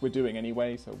 which we're doing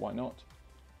anyway, so why not?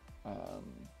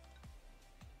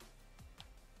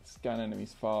 Scan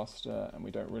enemies faster, and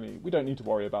we don't need to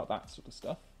worry about that sort of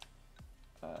stuff.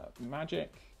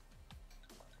 Magic.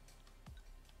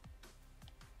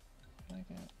 What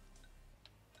can I get?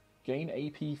 Gain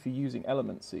AP for using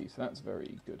Element C, so that's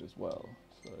very good as well.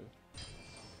 So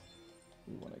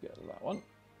we want to get that one.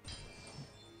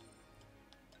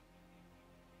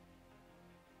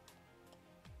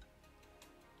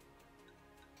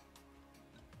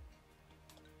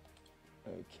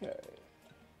 Okay.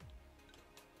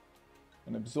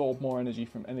 And absorb more energy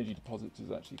from energy deposits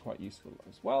is actually quite useful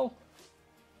as well.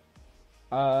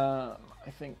 I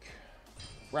think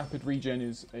rapid regen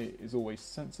is always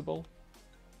sensible.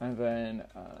 And then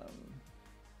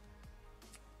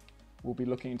we'll be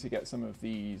looking to get some of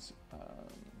these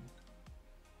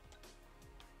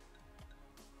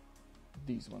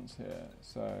ones here.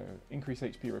 So increase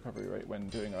HP recovery rate when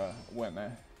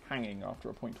they're hanging after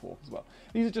a point walk as well.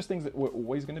 These are just things that we're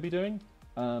always going to be doing.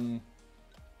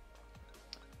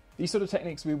 These sort of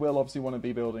techniques we will obviously want to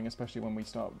be building, especially when we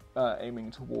start aiming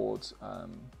towards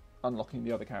unlocking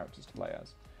the other characters to play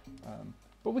as.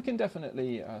 But we can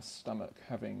definitely stomach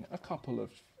having a couple of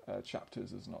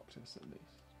chapters as Noctis at least.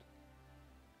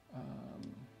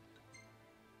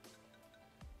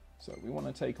 So we want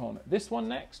to take on this one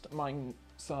next,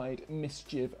 side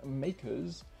Mischief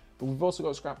makers, but we've also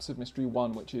got Scraps of Mystery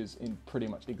 1, which is in pretty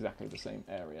much exactly the same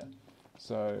area.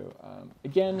 So,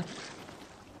 again,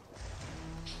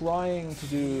 trying to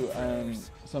do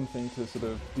something to sort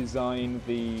of design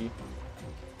the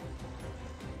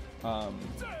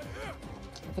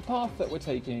path that we're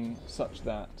taking such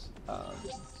that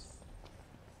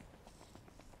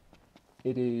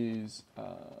it is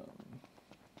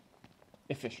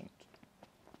efficient.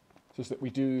 Just that we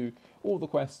do all the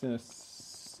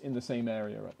quests in the same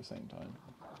area at the same time.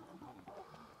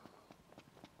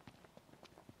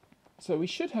 So we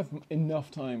should have enough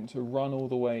time to run all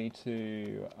the way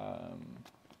to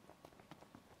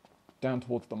down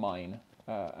towards the mine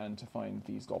and to find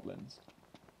these goblins.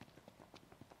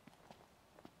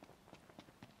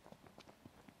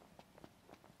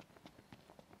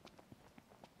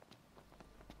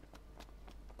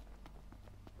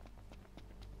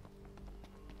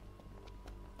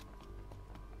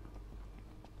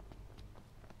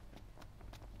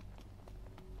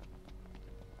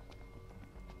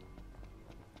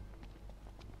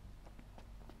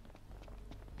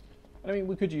 I mean,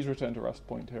 we could use Return to Rust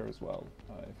Point here as well,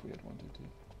 if we had wanted to.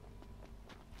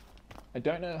 I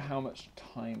don't know how much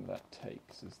time that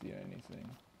takes, is the only thing.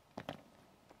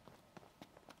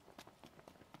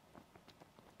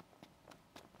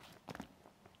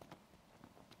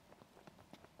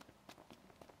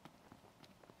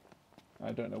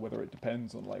 I don't know whether it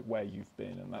depends on, like, where you've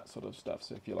been and that sort of stuff.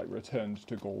 So if you, like, returned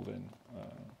to Galdin,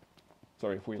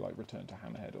 sorry, if we, like, returned to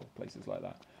Hammerhead or places like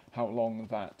that, how long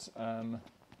that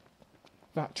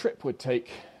that trip would take,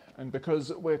 and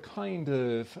because we're kind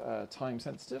of time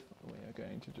sensitive, we are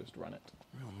going to just run it.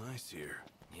 Real nice here.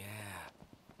 Yeah.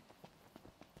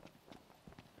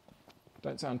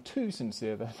 Don't sound too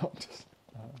sincere there, not just...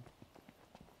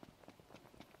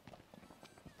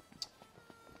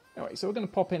 Anyway, so we're going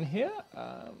to pop in here.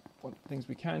 One of the things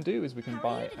we can do is we can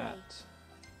buy at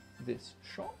this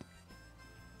shop.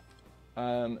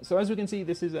 So as we can see,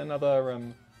 this is another...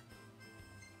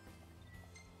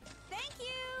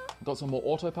 got some more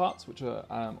auto parts, which are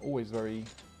always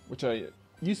which are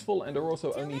useful and are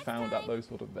also only found at those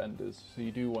sort of vendors. So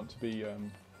you do want to be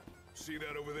See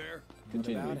that over there?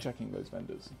 continually checking those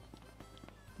vendors.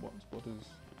 What has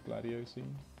Gladio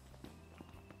seen?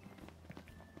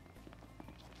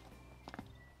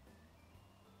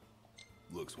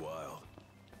 Looks wild.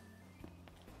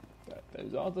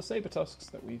 Those are the saber tusks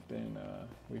that we've been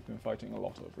fighting a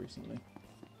lot of recently.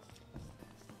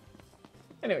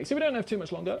 Anyway, so we don't have too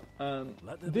much longer.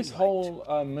 This whole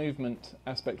movement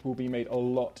aspect will be made a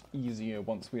lot easier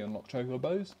once we unlock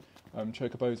chocobos.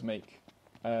 Chocobos make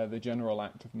the general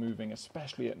act of moving,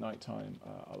 especially at night time,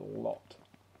 a lot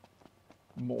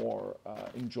more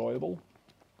enjoyable,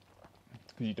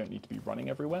 because you don't need to be running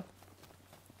everywhere.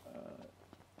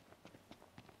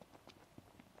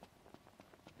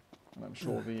 And I'm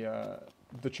sure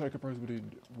the chocobos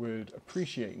would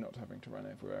appreciate not having to run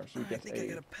everywhere. So we get I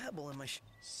got a pebble in my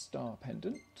star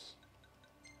pendant,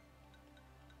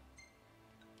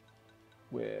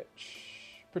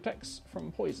 which protects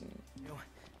from poison. Yo,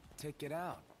 take it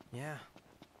out. Yeah.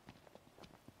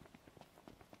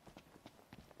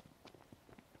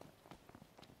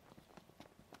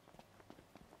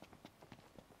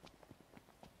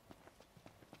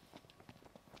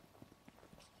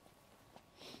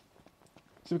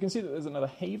 So we can see that there's another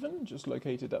haven just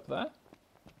located up there.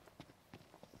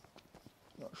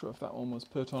 Not sure if that one was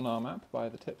put on our map by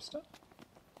the tipster.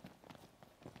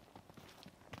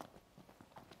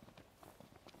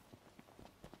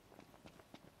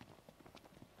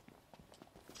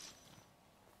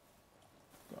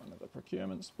 Got another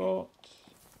procurement spot,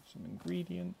 some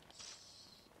ingredients.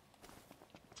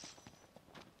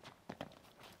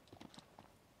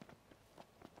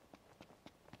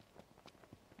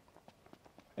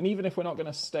 And even if we're not going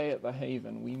to stay at the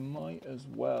haven, we might as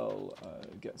well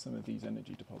get some of these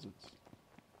energy deposits.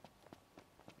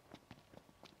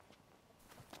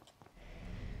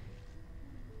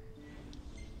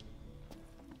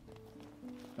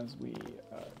 As we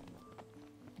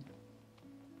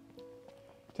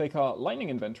take our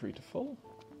lightning inventory to full.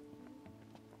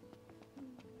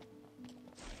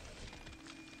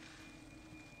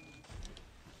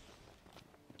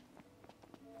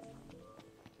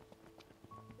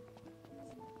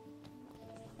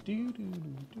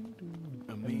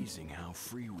 Amazing how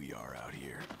free we are out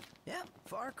here. Yeah,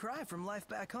 far cry from life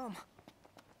back home.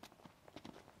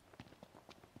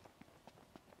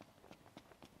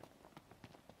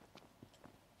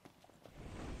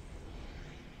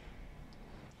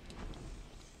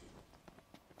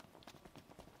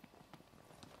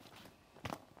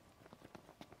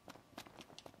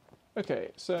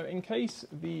 Okay, so in case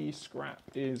the scrap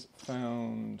is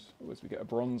found, as we get a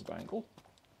bronze bangle.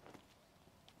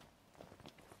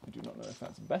 I do not know if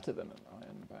that's better than an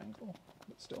iron bangle,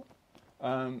 but still.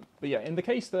 But yeah, in the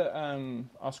case that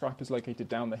our scrap is located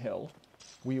down the hill,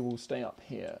 we will stay up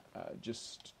here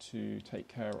just to take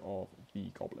care of the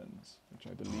goblins, which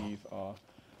I believe are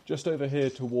just over here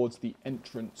towards the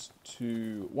entrance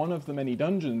to one of the many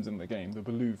dungeons in the game, the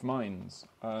Belouve Mines.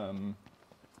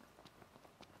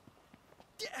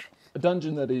 A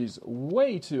dungeon that is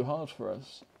way too hard for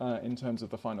us in terms of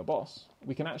the final boss.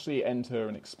 We can actually enter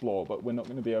and explore, but we're not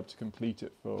going to be able to complete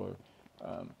it for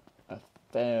a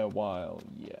fair while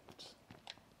yet.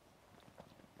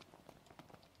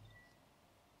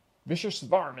 Vicious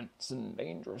varmints and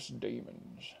dangerous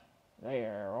demons. They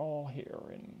are all here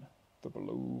in the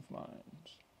Belouve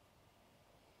Mines.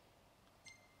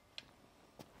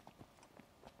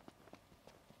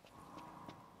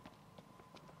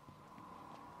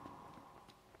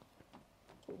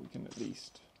 But we can at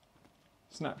least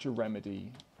snatch a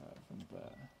remedy from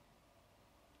there.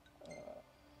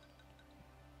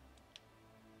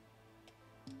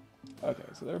 Okay,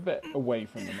 so they're a bit away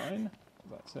from the mine.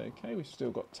 That's okay, we've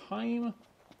still got time.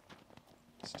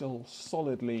 Still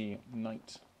solidly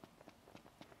night.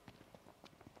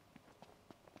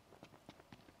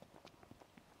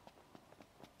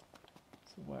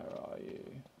 So where are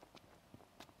you?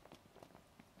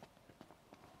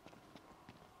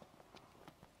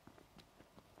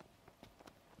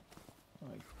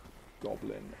 My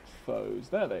goblin foes.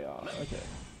 There they are, okay.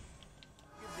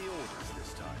 Give the orders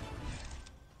this time.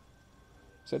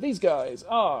 So these guys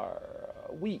are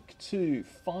weak to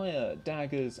fire,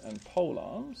 daggers, and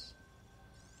polearms.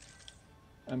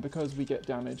 And because we get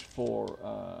damage for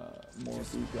more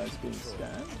of these guys being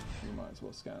scanned, we might as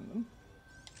well scan them.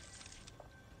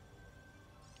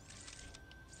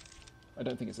 I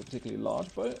don't think it's a particularly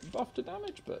large buff to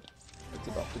damage, but it's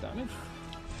a buff to damage.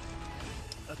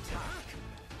 Attack!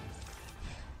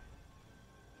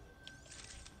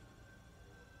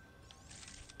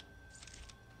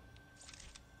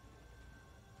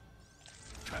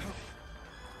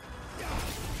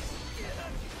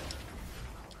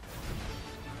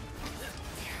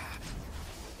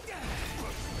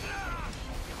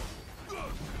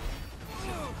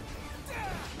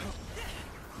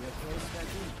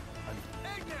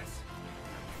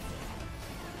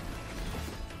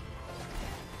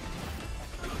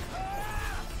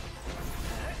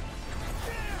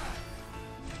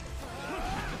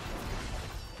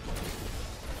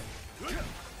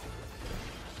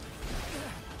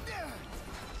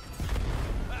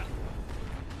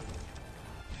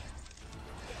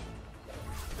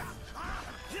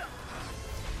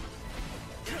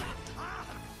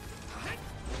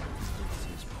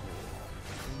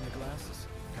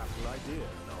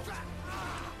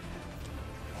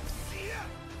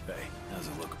 Hey, how's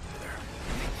it look over there?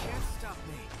 You can't stop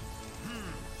me.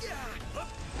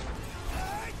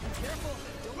 Careful!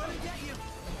 Don't let it get you!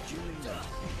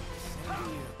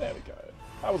 There we go.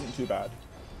 That wasn't too bad.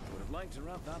 Would have liked to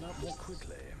wrap that up more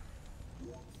quickly.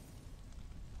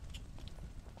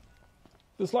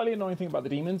 The slightly annoying thing about the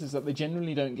demons is that they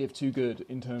generally don't give too good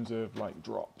in terms of like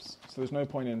drops. So there's no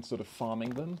point in sort of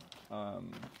farming them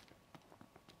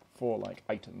for like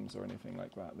items or anything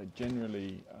like that. They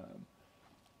generally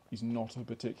is not a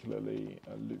particularly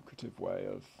lucrative way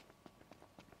of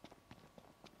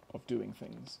doing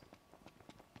things.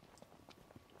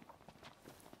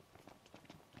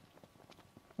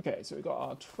 Okay, so we've got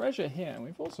our treasure here, and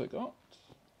we've also got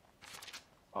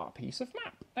our piece of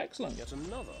map. Excellent. Yet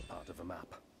another part of a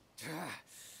map.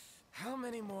 How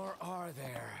many more are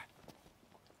there?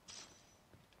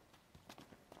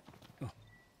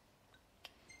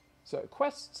 So,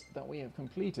 quests that we have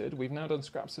completed. We've now done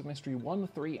Scraps of Mystery 1,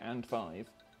 3, and 5.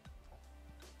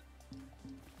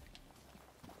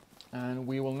 And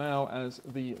we will now, as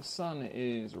the sun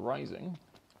is rising,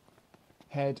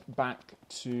 head back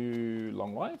to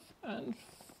Long Life and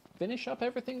finish up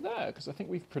everything there, because I think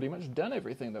we've pretty much done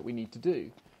everything that we need to do.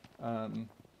 I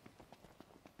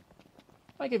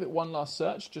give it one last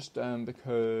search, just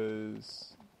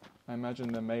because I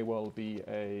imagine there may well be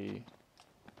a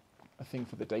thing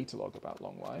for the Datalog about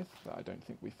Long Life that I don't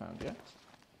think we found yet.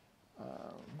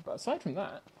 But aside from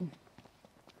that,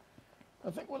 I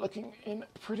think we're looking in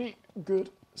pretty good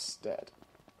stead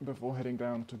before heading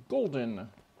down to Galdin.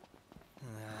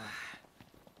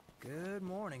 Good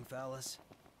morning, fellas.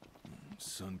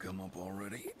 Sun come up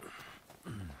already?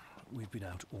 We've been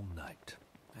out all night.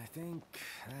 I think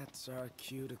that's our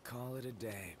cue to call it a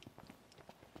day.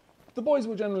 The boys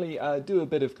will generally do a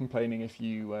bit of complaining if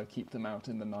you keep them out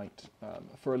in the night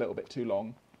for a little bit too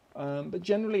long. But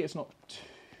generally it's not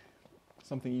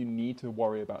something you need to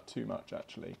worry about too much,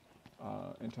 actually,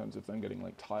 in terms of them getting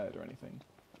like tired or anything.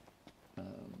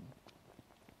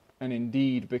 And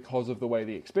indeed, because of the way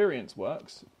the experience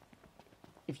works,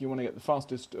 if you want to get the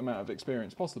fastest amount of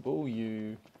experience possible,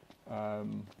 you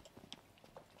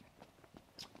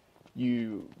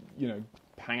know,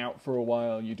 hang out for a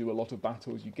while, you do a lot of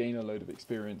battles, you gain a load of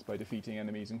experience by defeating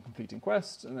enemies and completing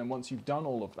quests, and then once you've done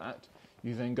all of that,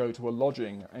 you then go to a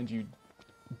lodging and you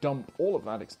dump all of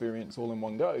that experience all in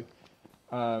one go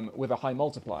with a high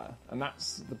multiplier. And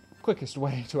that's the quickest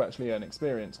way to actually earn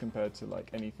experience compared to like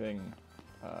anything,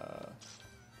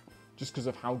 just because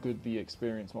of how good the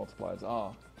experience multipliers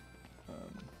are.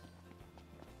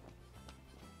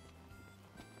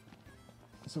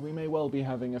 So we may well be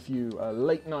having a few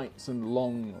late nights and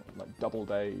long like double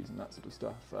days and that sort of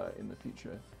stuff in the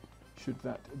future, should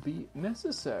that be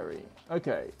necessary.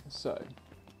 Okay, so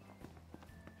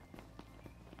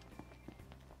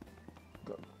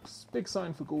got a big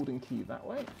sign for Galdin Quay that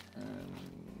way,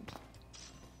 and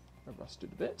a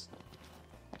rusted bit.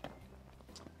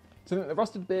 So the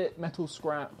rusted bit, metal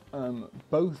scrap,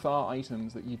 both are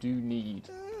items that you do need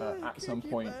at some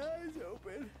point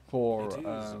for It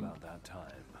is about that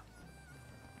time.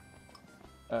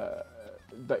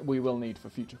 that we will need for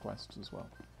future quests as well.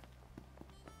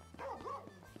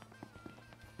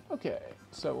 Okay,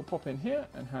 so we'll pop in here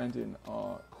and hand in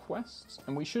our quests,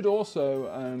 and we should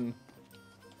also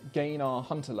gain our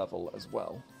hunter level as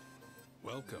well.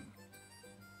 Welcome.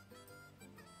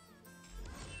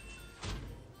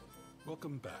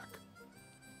 Welcome back.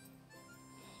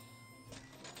 So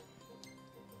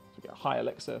we get a high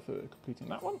elixir for completing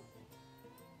that one.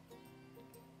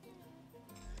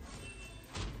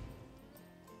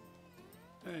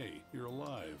 Hey, you're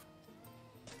alive.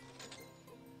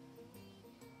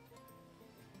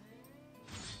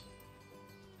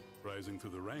 Rising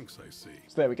through the ranks, I see.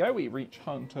 So there we go, we reach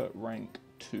Hunter rank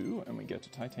 2, and we get a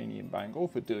Titanium Bangle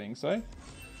for doing so.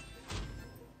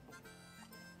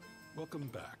 Welcome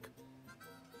back.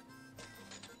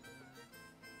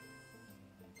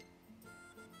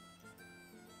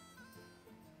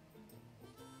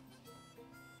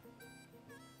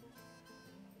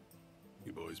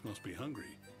 You boys must be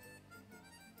hungry.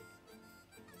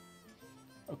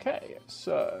 Okay,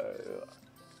 so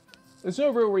there's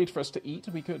no real need for us to eat.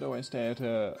 We could always stay at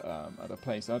a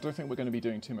place. I don't think we're going to be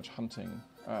doing too much hunting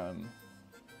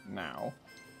now.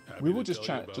 Happy We will to just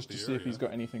tell you chat about just to the see if he's area.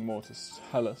 got anything more to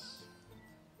tell us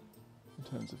in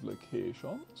terms of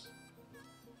locations.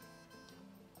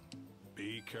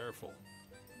 Be careful.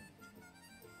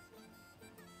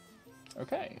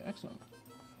 Okay, excellent.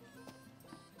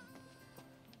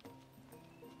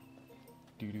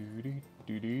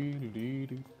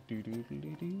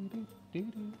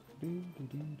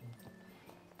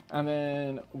 And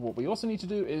then what we also need to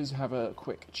do is have a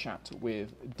quick chat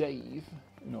with Dave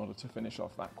in order to finish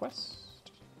off that quest.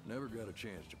 Never got a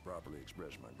chance to properly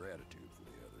express my gratitude for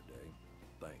the other day.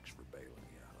 Thanks for bailing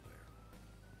me out of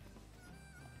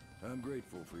there. I'm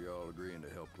grateful for y'all agreeing to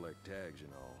help collect tags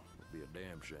and all. It'd be a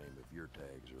damn shame if your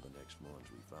tags are the next ones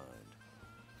we find.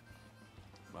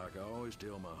 Like I always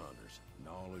tell my hunters,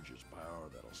 knowledge is power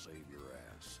that'll save your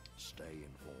ass. Stay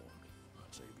informed.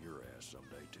 I'd save your ass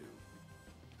someday too.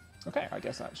 Okay, I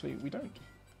guess actually we don't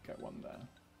get one there.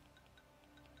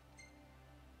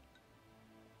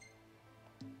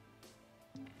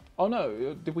 Oh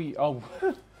no, did we? Oh,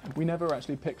 we never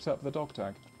actually picked up the dog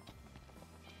tag.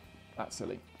 That's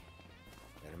silly.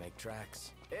 Better make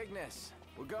tracks. Ignis,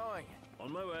 we're going. On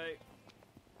my way.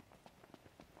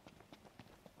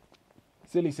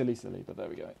 Silly, silly, silly, but there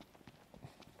we go.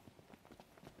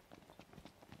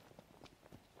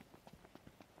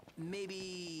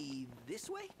 Maybe this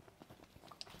way?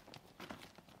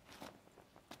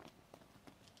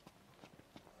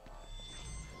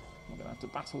 I'm gonna have to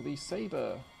battle these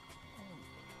saber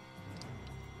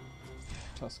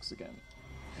tusks again.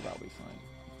 That'll be fine.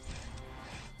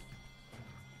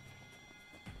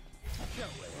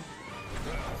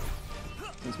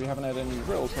 Since we haven't had any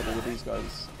real trouble with these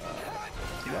guys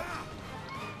yet.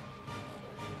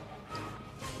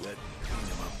 Let clean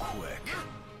them up quick.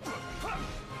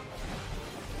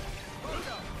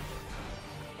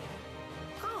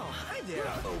 Oh, hi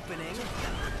there, opening.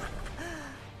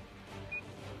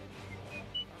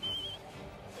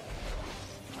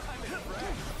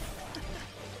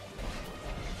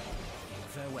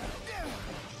 Farewell.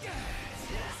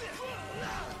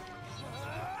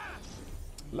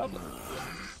 Lovely.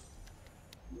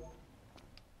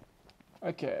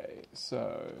 Okay,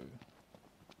 so...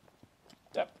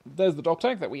 Yep, there's the dog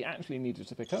tag that we actually needed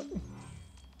to pick up.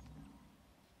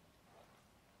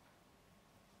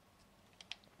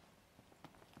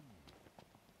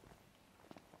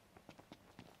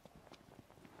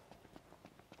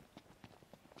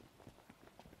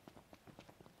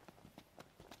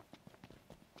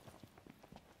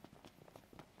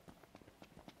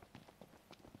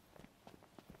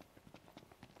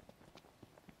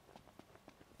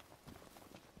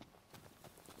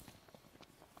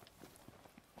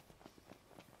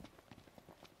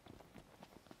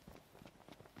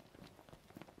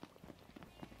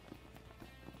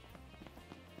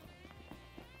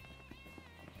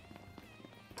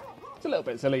 It's a little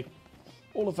bit silly.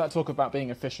 All of that talk about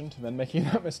being efficient and then making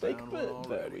that mistake, Found one but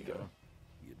there already, we go. huh?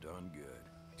 You done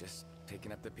good. Just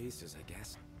picking up the pieces, I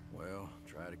guess. Well,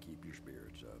 try to keep your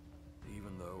spirits up.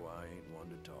 Even though I ain't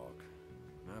one to talk,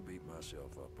 I beat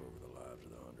myself up over the lives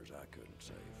of the hunters I couldn't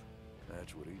save.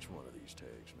 That's what each one of these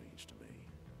tags means to me.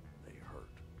 They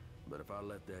hurt. But if I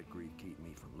let that grief keep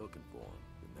me from looking for them,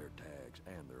 then their tags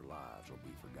and their lives will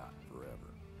be forgotten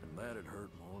forever. And that'd hurt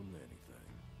more than anything.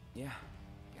 Yeah,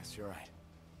 guess you're right.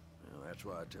 Well, that's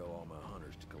why I tell all my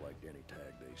hunters to collect any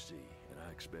tag they see, and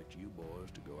I expect you boys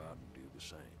to go out and do the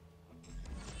same.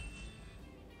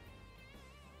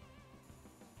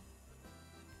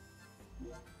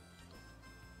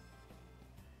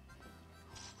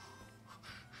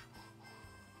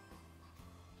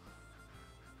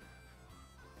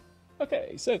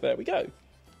 Okay, so there we go.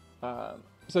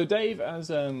 So Dave, as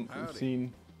we've Howdy.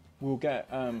 seen, we'll get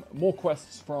more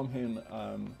quests from him.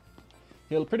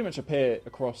 He'll pretty much appear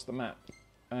across the map.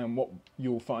 And what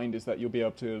you'll find is that you'll be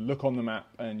able to look on the map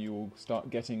and you'll start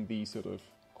getting these sort of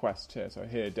quests here. So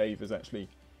here, Dave is actually...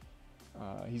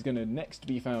 he's going to next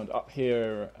be found up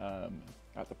here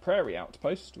at the Prairie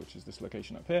Outpost, which is this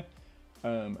location up here.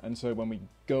 And so when we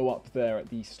go up there at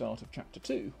the start of Chapter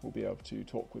 2, we'll be able to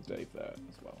talk with Dave there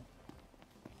as well.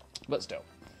 But still,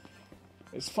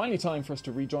 it's finally time for us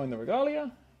to rejoin the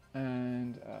Regalia,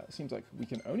 and it seems like we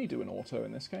can only do an auto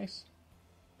in this case.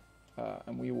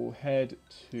 And we will head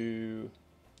to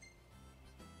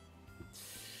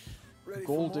Ready for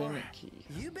Galdin more? Quay.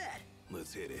 You bet.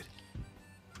 Let's hit it.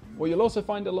 What you'll also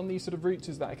find along these sort of routes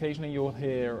is that occasionally you'll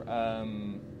hear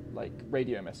like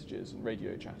radio messages and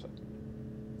radio chatter.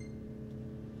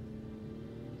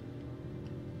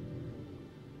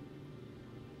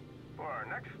 For our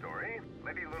next story,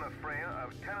 Lady Lunafreya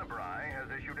of Tenebrae has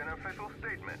issued an official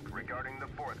statement regarding the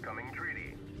forthcoming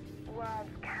treaty.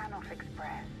 Words cannot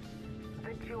express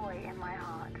the joy in my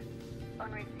heart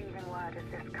on receiving word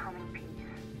of this coming peace,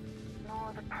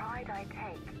 nor the pride I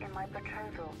take in my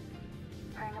betrothal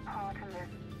playing a part in this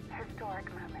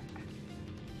historic moment.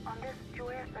 On this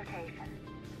joyous occasion,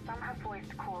 some have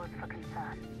voiced cause for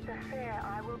concern. The fear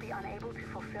I will be unable to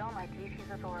fulfill my duties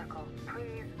as Oracle.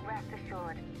 Please rest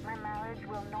assured, my marriage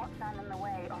will not stand in the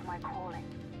way of my calling.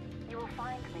 You will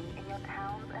find me in your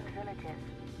towns and villages,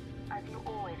 as you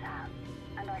always have,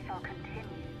 and I shall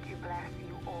continue to bless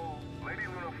you all. Lady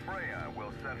Lunafreya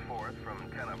will set forth from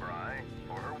Tenebrae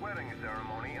for her wedding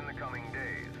ceremony in the coming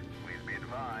days. Please be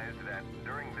advised that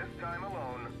during this time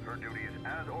alone, her duties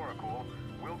as Oracle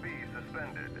will be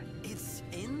suspended. It's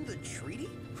in the treaty?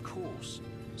 Of course.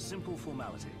 Simple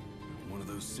formality. One of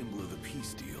those symbol of the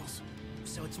peace deals.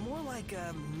 So it's more like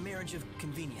a marriage of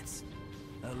convenience.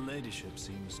 Her ladyship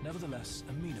seems nevertheless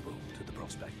amenable to the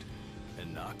prospect.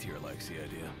 And Noctier likes the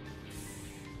idea.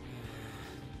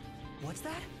 What's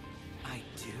that? I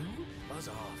do? Buzz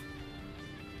off.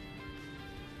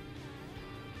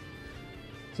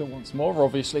 So once more,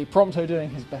 obviously, Prompto doing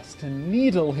his best to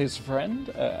needle his friend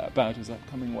about his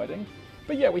upcoming wedding.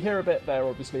 But yeah, we hear a bit there,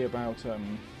 obviously, about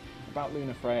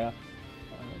Lunafreya,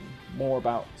 more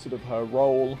about sort of her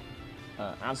role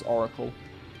as Oracle.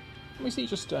 And we see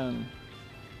just a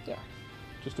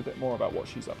bit more about what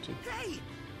she's up to. Hey!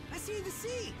 I see the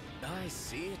sea! I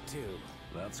see it too.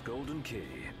 That's Galdin Quay.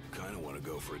 Kinda wanna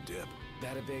go for a dip.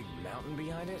 That a big mountain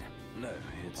behind it? No,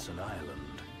 it's an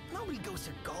island. Nobody goes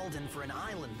to Galdin for an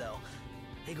island, though.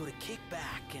 They go to kick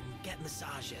back and get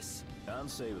massages. And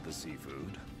savor the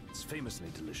seafood. It's famously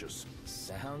delicious.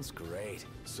 Sounds great.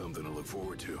 Something to look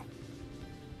forward to.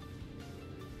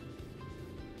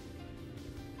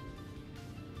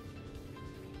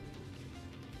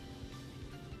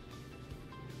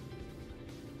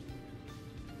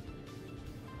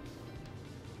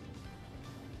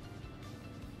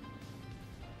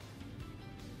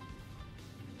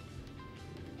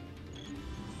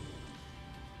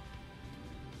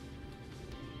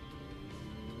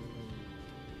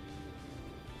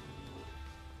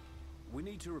 We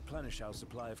need to replenish our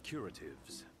supply of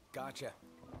curatives. Gotcha.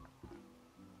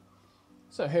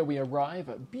 So here we arrive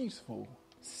at beautiful,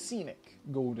 scenic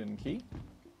Galdin Quay.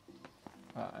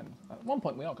 And at one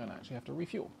point we are going to actually have to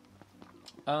refuel.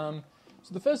 So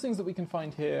the first things that we can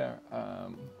find here,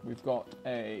 we've got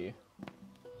a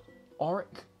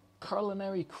Auric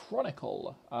Culinary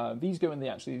Chronicle. These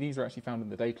are actually found in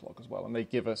the Datalog as well, and they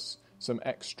give us some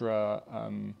extra.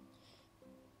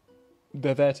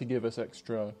 They're there to give us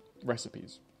extra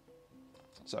recipes.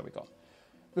 So we got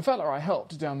the fella I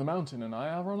helped down the mountain and I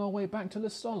are on our way back to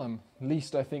Listolum.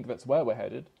 Least I think that's where we're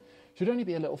headed. Should only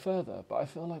be a little further, but I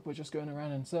feel like we're just going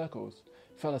around in circles.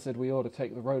 Fella said we ought to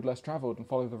take the road less travelled and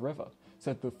follow the river.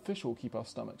 Said the fish will keep our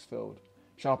stomachs filled.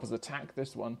 Sharp as a tack,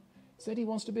 this one. Said he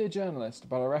wants to be a journalist,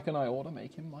 but I reckon I ought to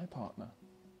make him my partner.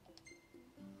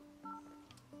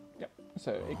 Yep,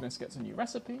 so Ignis gets a new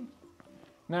recipe.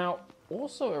 Now,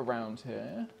 also around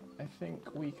here, I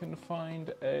think we can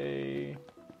find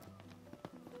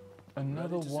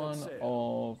another one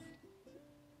of...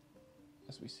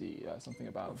 As we see, something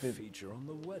about a feature on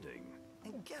the wedding.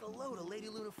 And get a load of Lady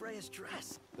Lunafreya's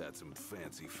dress. That's some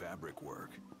fancy fabric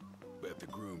work. Bet the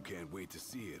groom can't wait to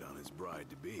see it on his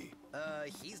bride-to-be.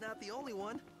 He's not the only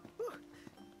one. Whew.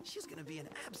 She's gonna be an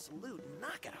absolute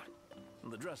knockout.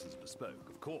 The dress is bespoke,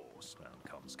 of course, and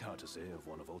comes courtesy of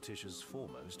one of Alticia's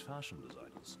foremost fashion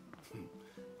designers.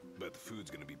 Bet the food's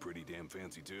gonna be pretty damn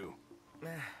fancy, too.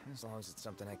 As long as it's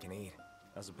something I can eat.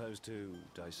 As opposed to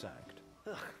dissect.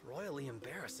 Ugh, royally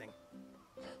embarrassing.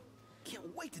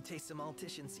 Can't wait to taste some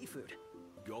Altician seafood.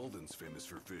 Galdin's famous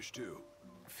for fish, too.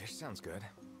 Fish sounds good.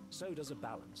 So does a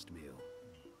balanced meal.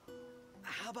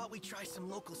 How about we try some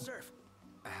local surf?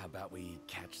 How about we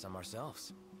catch some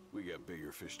ourselves? We got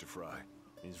bigger fish to fry.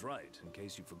 He's right. In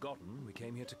case you've forgotten, we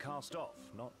came here to cast off,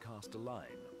 not cast a line.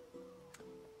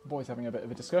 Boys having a bit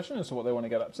of a discussion as to what they want to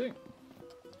get up to.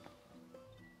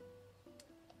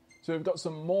 So we've got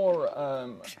some more,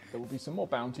 there will be some more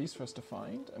bounties for us to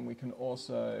find, and we can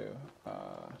also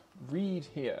read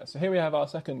here. So here we have our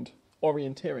second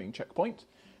orienteering checkpoint.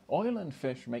 Oil and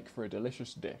fish make for a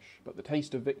delicious dish, but the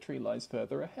taste of victory lies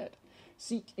further ahead.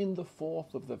 Seek in the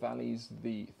fourth of the valleys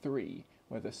the three,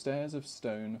 where the stairs of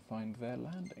stone find their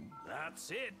landing. That's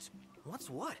it! What's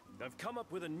what? I've come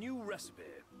up with a new recipe.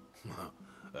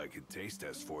 I can taste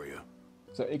test for you.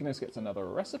 So Ignis gets another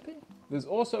recipe. There's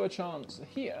also a chance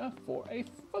here for a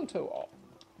photo op.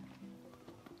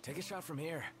 Take a shot from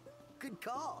here. Good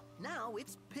call. Now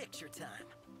it's picture time.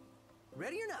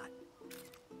 Ready or not?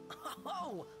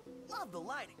 Oh, love the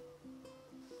lighting.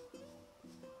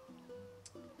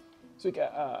 So we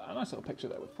get a nice little picture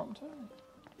there with Prompto.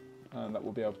 And that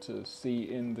we'll be able to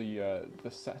see in the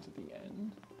set at the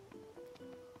end.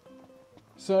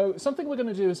 So something we're going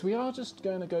to do is we are just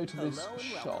going to go to this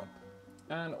shop.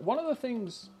 And one of the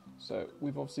things, so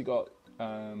we've obviously got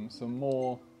some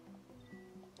more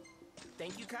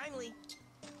Thank you kindly.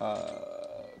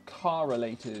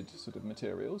 car-related sort of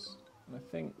materials. And I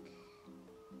think,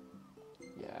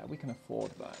 yeah, we can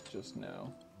afford that just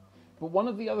now. But one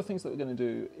of the other things that we're going to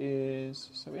do is,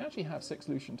 so we actually have 6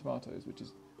 Lucian tomatoes, which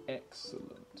is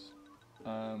excellent.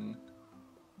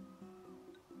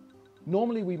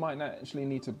 Normally we might actually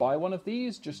need to buy one of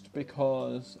these just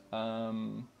because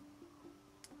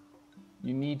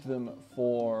you need them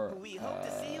for We hope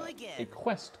to see you again. a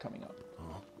quest coming up.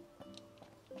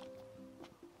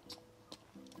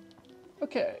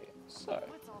 Okay, so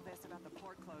What's all this about the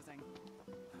port closing?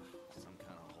 Some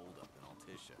kind of holdup in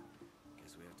Alticia.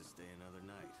 Guess we have to stay another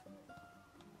night.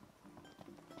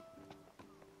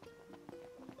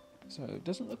 So it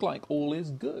doesn't look like all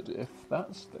is good, if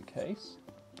that's the case.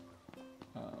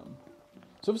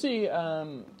 So obviously,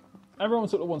 everyone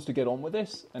sort of wants to get on with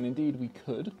this, and indeed we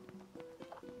could.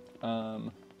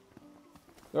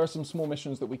 There are some small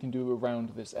missions that we can do around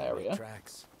this area.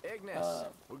 Tracks. Ignis,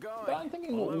 we're going. But I'm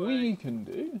thinking what we can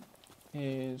do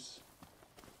is...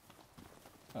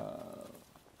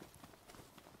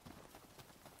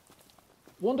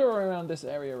 wander around this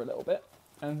area a little bit,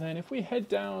 and then if we head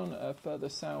down further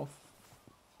south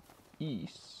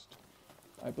east,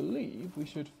 I believe we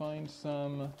should find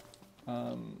some...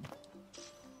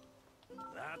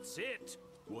 That's it!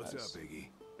 What's up, Iggy?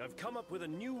 I've come up with a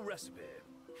new recipe.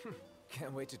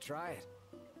 Can't wait to try it.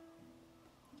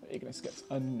 Ignis gets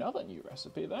another new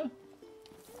recipe there.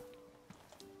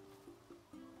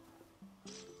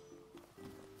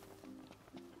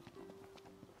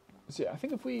 So yeah, I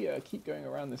think if we keep going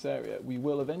around this area, we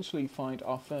will eventually find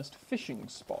our first fishing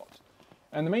spot.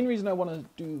 And the main reason I want to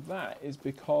do that is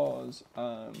because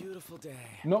Beautiful day.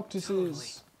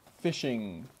 Noctis's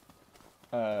fishing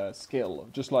skill,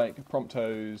 just like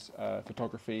Prompto's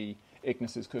photography,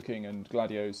 Ignis's cooking, and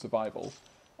Gladio's survival,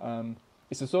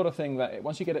 it's the sort of thing that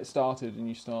once you get it started and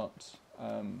you start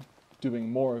doing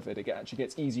more of it, it actually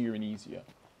gets easier and easier.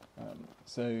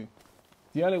 So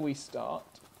the earlier we start,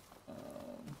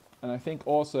 and I think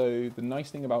also the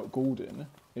nice thing about Galdin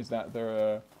is that there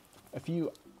are a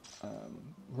few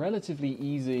relatively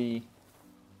easy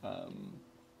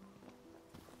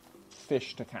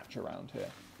fish to catch around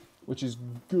here, which is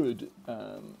good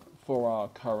for our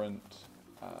current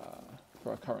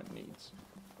needs.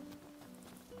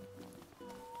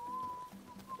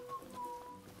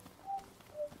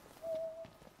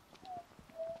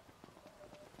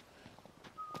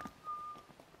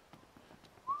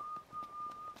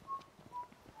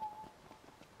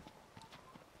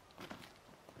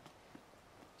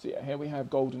 So yeah, here we have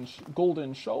golden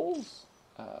shoals.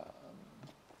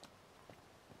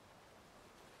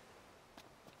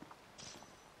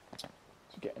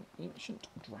 To get an ancient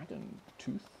dragon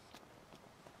tooth.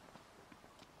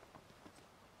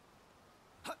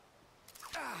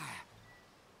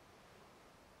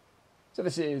 So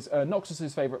this is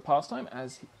Noxus's favourite pastime,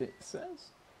 as it says.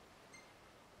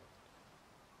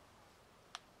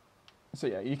 So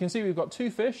yeah, you can see we've got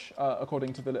 2 fish,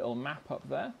 according to the little map up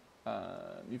there.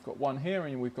 You've got one here,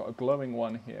 and we've got a glowing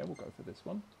one here. We'll go for this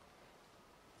one.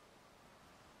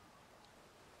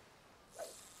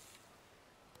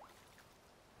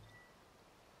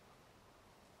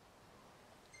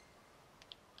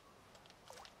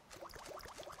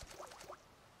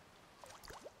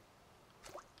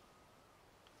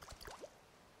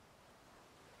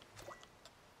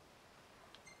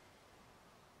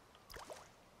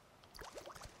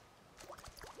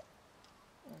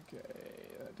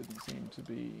 To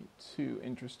be too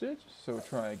interested, so we'll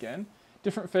try again.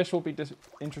 Different fish will be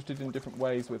interested in different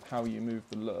ways with how you move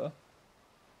the lure.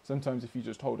 Sometimes if you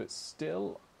just hold it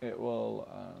still, it will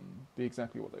be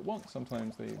exactly what they want.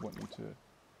 Sometimes they want you to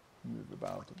move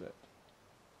about a bit.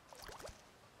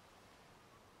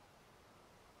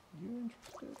 You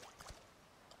interested?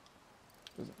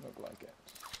 Doesn't look like it.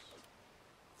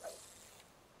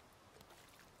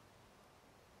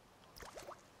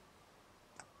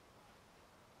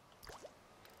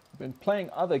 Been playing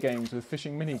other games with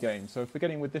fishing mini games, so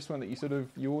forgetting with this one that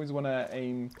you always want to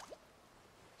aim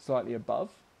slightly above.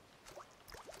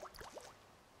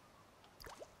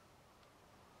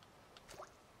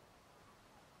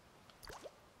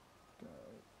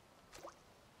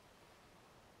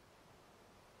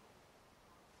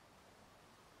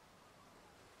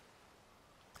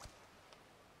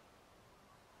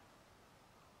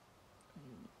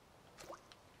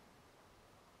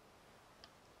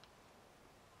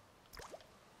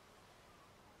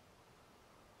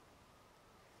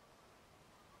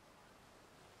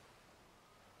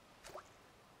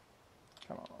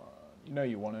 Come on, you know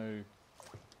you want to.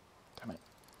 Damn it.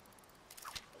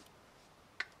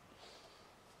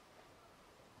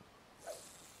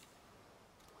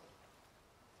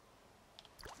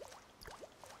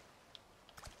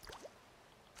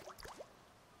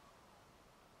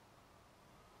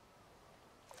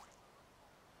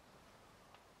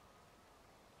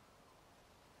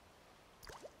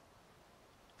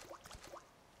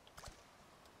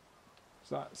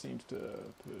 So that seems to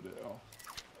put it off.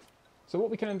 So what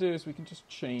we can do is we can just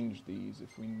change these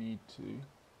if we need to.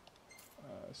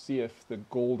 See if we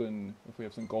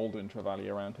have some Galdin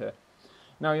Trevally around here.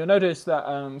 Now you'll notice that,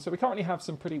 so we currently have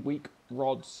some pretty weak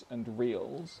rods and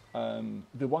reels.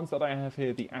 The ones that I have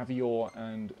here, the Avior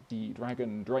and the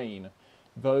Dragon Drain,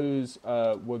 those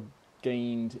were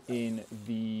gained in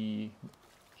the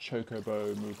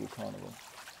Chocobo Moogle Carnival.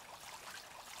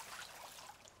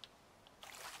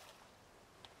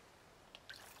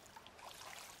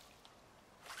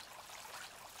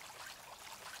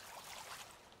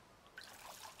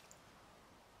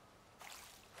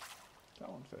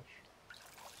 Fish.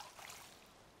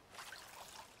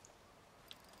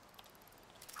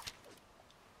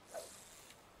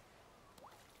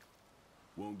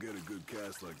 Won't get a good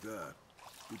cast like that.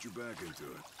 Put your back into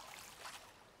it.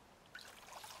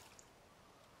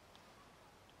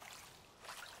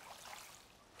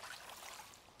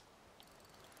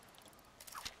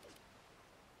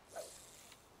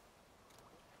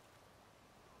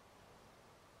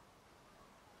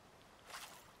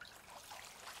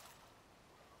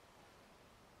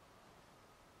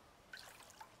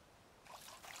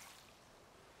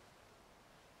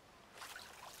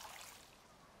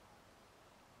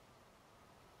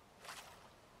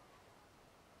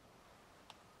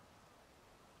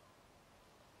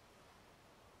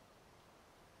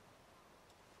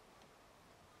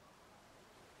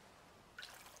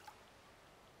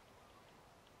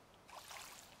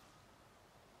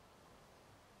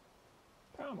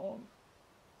 Come on.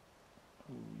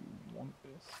 Oh, you want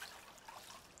this.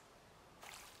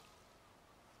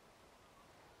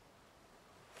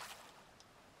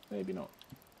 Maybe not.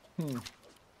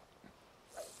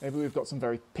 Maybe we've got some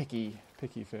very picky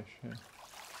fish here.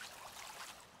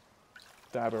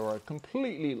 Dabber, I've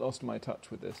completely lost my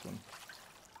touch with this one.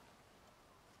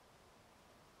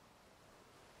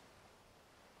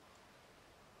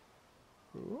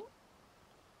 Ooh.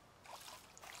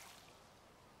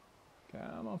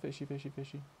 Come on, fishy, fishy,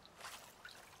 fishy.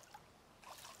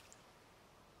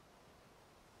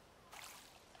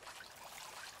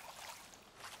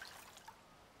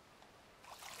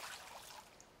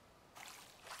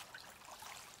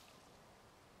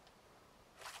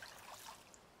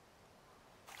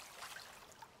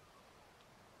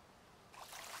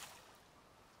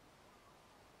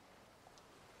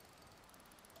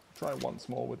 try once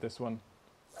more with this one.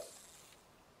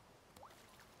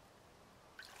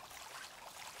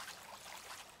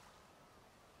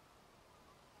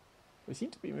 They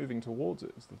seem to be moving towards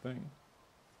it, is the thing.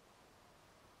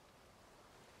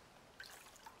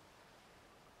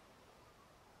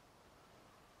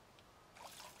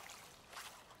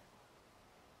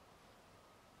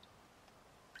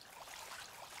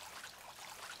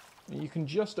 You can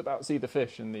just about see the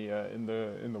fish in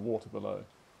the water below.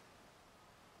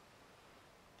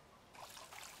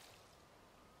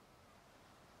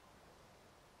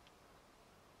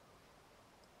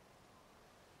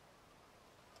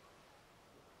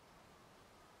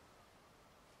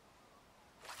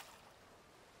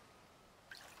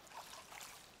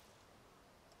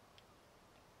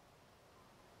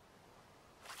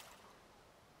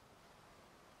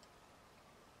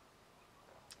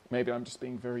 Maybe I'm just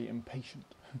being very impatient.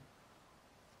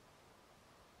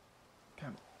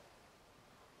 Camp.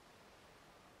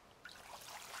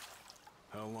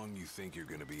 How long you think you're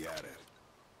gonna be at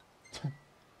it?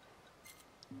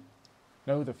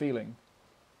 Know the feeling.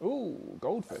 Ooh,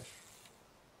 goldfish.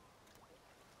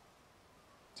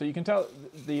 So you can tell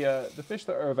the fish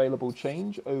that are available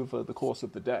change over the course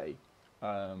of the day.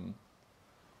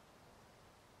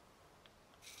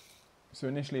 So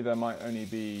initially there might only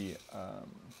be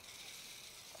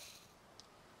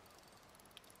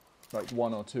like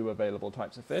 1 or 2 available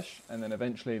types of fish, and then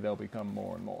eventually they'll become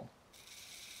more and more.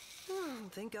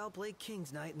 Think I'll play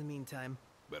King's Knight in the meantime.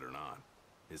 Better not.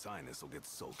 His Highness will get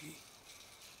sulky.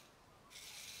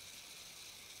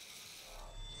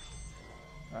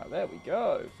 Ah, there we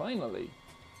go, finally.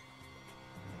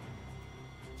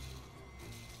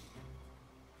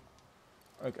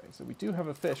 Okay, so we do have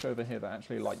a fish over here that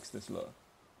actually likes this lure.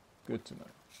 Good to know.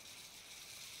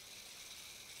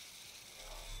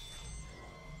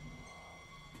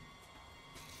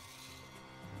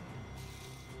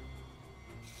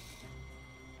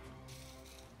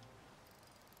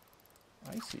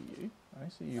 I see you. I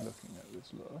see you looking at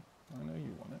this lure. I know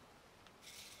you want it.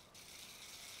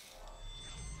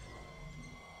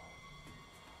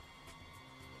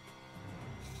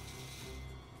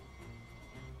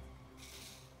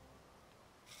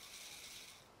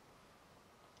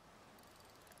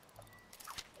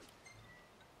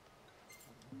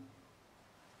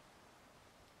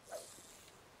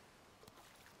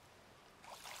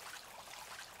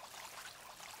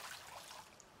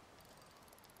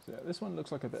 So yeah, this one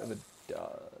looks like a bit of a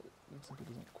dud. Looks like it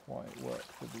doesn't quite work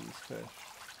for these fish.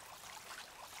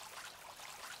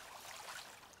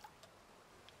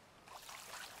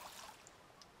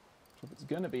 So if it's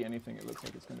going to be anything, it looks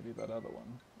like it's going to be that other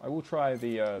one. I will try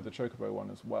the chocobo one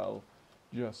as well,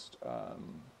 just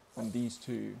on these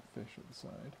 2 fish at the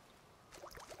side.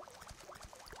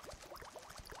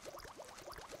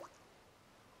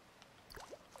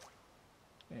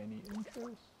 Any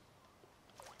interest?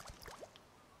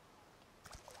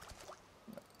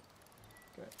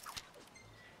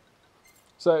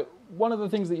 So one of the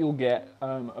things that you'll get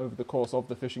over the course of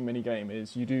the fishing minigame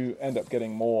is you do end up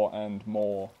getting more and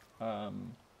more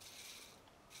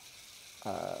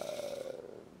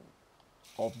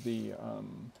of these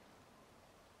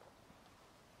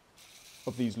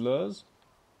lures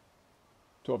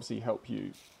to obviously help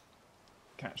you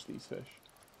catch these fish.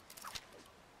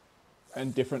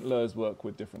 And different lures work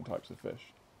with different types of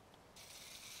fish.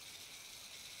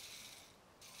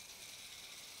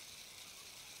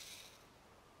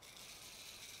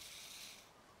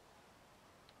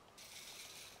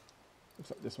 Looks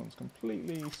like this one's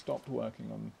completely stopped working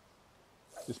on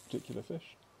this particular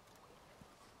fish.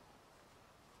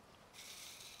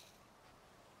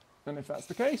 And if that's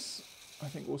the case, I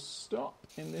think we'll stop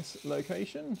in this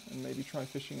location and maybe try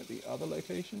fishing at the other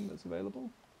location that's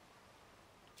available.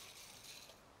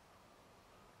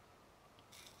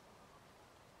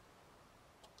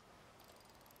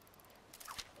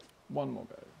 One more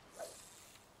go.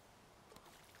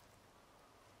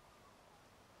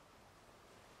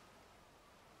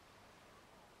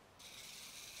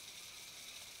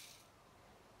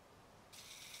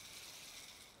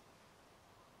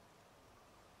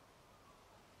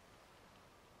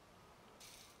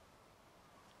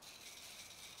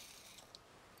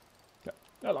 Okay,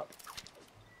 no luck.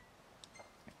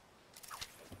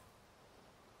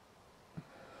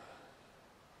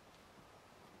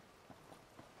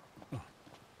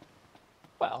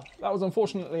 Well, that was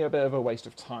unfortunately a bit of a waste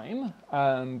of time,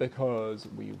 because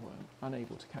we weren't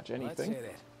unable to catch anything. Let's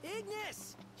hit it.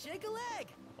 Ignis! Shake a leg!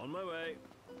 On my way.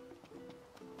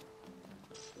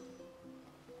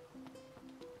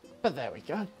 But there we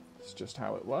go. It's just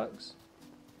how it works.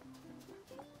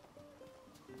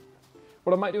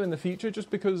 what I might do in the future, just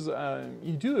because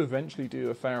you do eventually do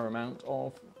a fair amount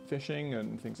of fishing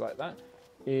and things like that,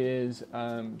 is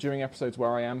during episodes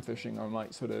where I am fishing, I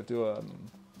might sort of do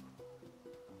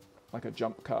like a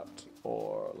jump cut,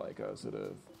 or like a sort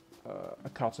of a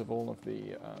cut of all of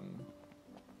the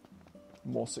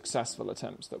more successful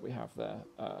attempts that we have there.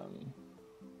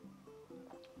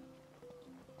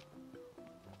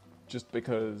 Just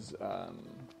because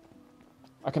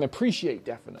I can appreciate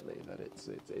definitely that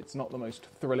it's not the most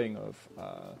thrilling of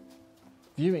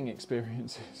viewing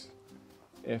experiences,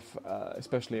 if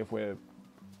especially if we're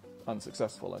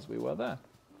unsuccessful as we were there.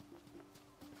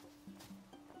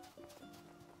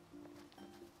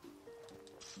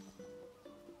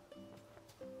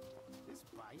 This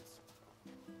bites.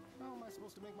 How am I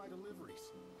supposed to make my deliveries?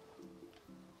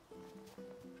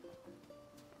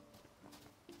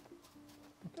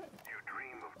 Okay. You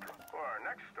dream of... For our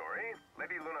next story,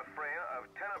 Lady Luna Freya of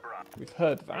Tenebra. We've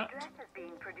heard that. The dress is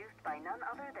being produced by none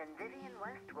other than Vivian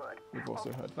Westwood. We've also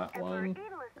heard that Emperor one.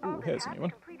 Aeolus Ooh, here's a new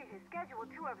one. completed his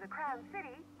scheduled tour of the Crown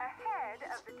City ahead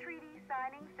of the treaty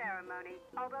signing ceremony.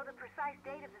 Although the precise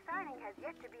date of the signing has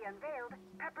yet to be unveiled,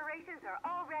 preparations are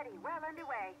already well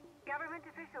underway. Government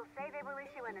officials say they will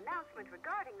issue an announcement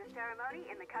regarding the ceremony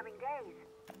in the coming days.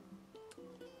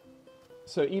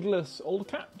 So Aeolus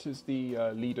Oldcat is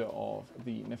the leader of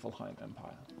the Niflheim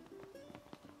Empire.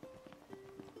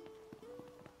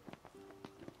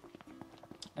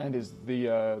 And is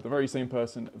the very same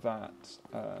person that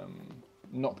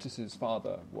Noctis's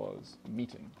father was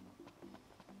meeting.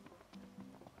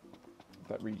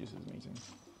 That Regis is meeting.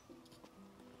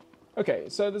 Okay,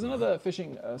 so there's another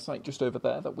fishing site just over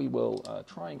there that we will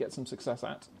try and get some success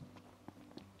at.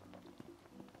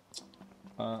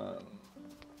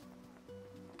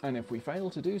 And if we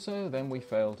fail to do so, then we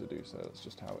fail to do so. That's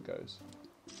just how it goes.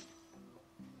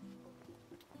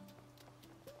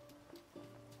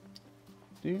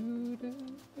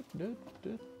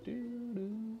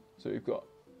 So we've got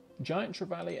Giant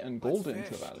Trevally and Galdin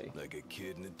Trevally. Like a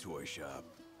kid in a toy shop.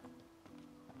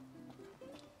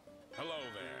 Hello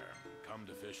there. Come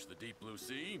to fish the deep blue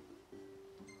sea?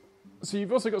 So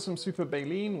you've also got some Super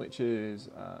Baleen, which is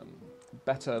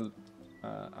better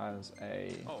as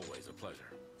a... Always a pleasure.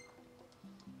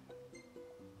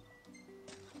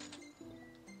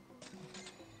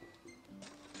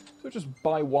 So just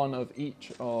buy one of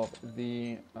each of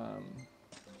the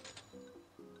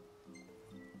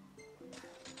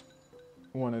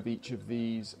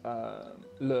these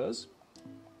lures.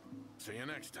 See you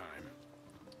next time.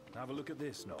 Have a look at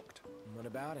this, Noct. What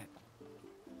about it?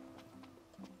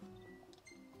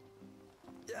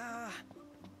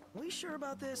 We sure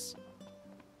about this?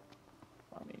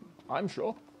 I mean, I'm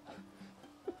sure.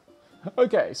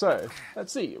 Okay, so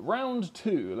let's see. Round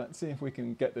 2. Let's see if we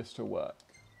can get this to work.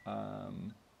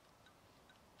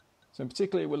 So in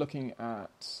particular, we're looking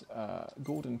at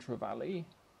Galdin Trevally,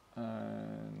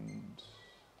 and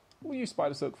we'll use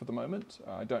Spider Silk for the moment.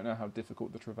 I don't know how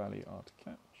difficult the Trevally are to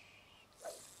catch.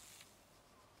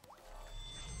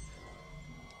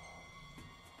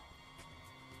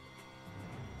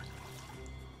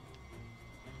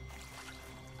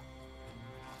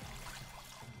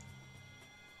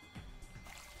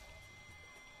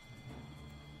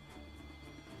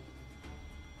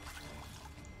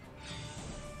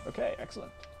 Okay,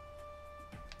 excellent.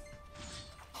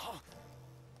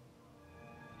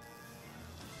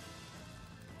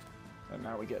 And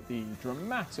now we get the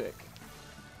dramatic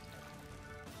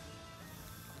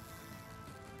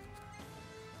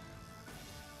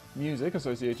music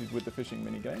associated with the fishing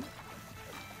minigame.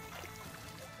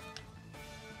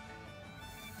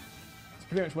 So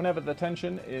pretty much whenever the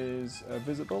tension is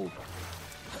visible,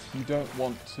 you don't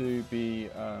want to be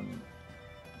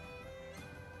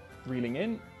reeling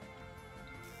in,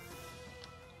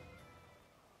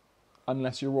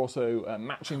 unless you're also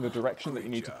matching the direction that you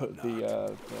need to put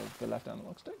the left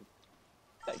analog stick.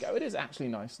 There you go. It is actually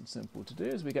nice and simple to do.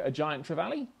 As we get a giant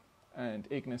Trevally, and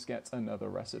Ignis gets another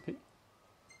recipe.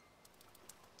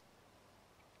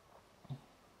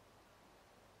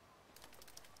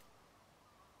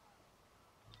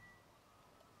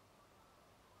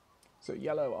 So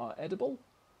yellow are edible.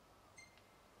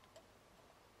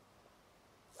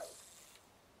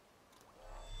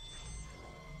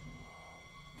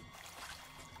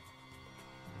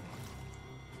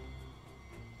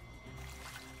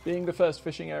 Being the first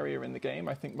fishing area in the game,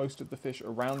 I think most of the fish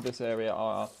around this area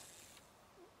are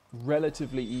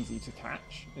relatively easy to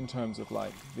catch in terms of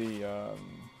like the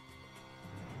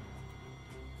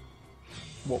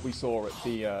what we saw at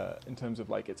the in terms of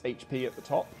like its HP at the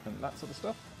top and that sort of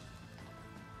stuff.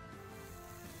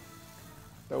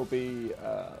 There will be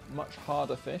much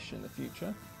harder fish in the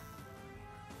future.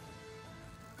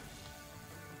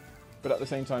 But at the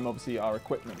same time, obviously, our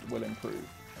equipment will improve.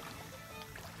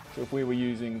 So if we were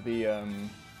using the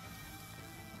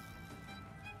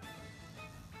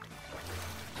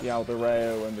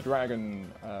Aldoreo and the Dragon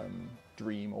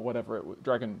Dream, or whatever it was,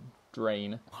 Dragon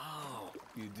Drain. Wow,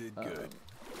 you did good.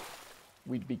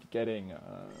 We'd be getting...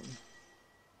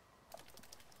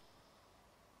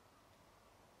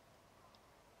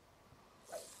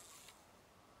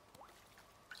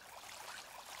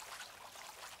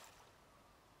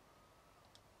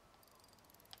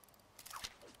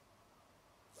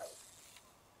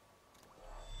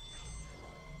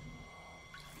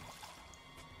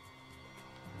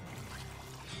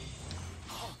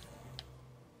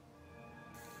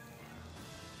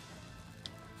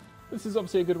 This is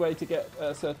obviously a good way to get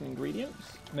certain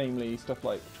ingredients, namely stuff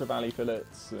like Trevally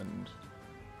fillets and...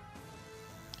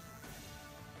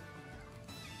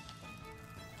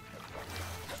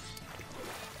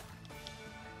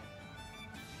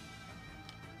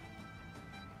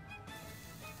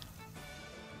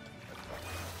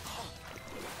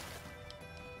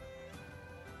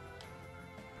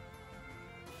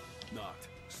 Knocked.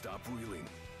 Stop reeling.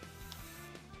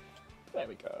 There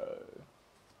we go.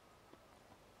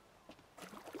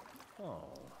 Oh.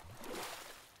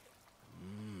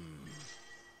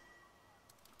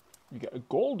 You get a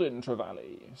Galdin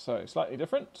Trevally, so slightly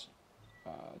different,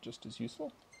 just as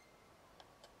useful.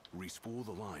 Respool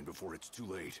the line before it's too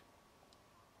late.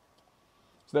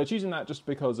 So they're choosing that just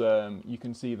because you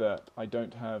can see that I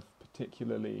don't have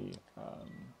particularly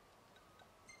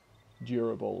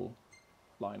durable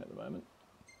line at the moment.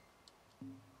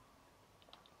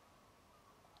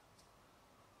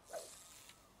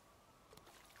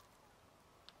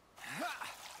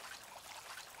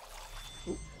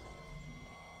 Ooh.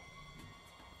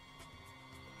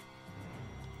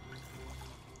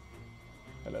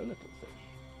 Hello, little fish.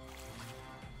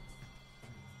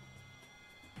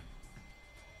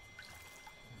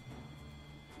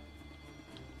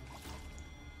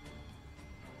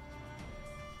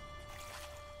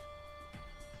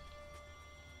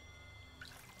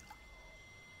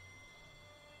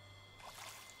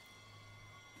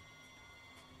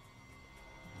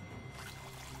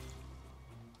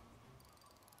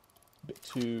 Bit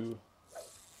too...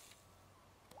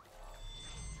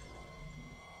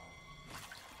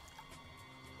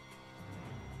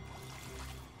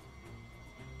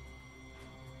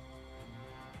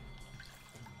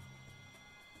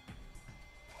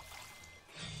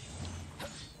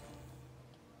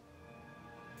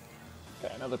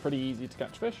 Okay, another pretty easy to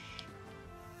catch fish.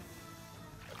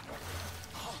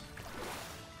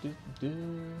 You did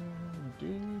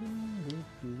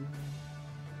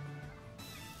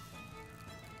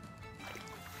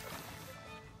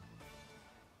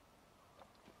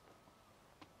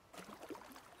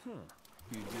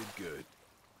good.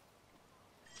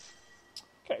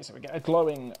 Okay, so we get a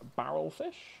glowing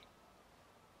barrelfish.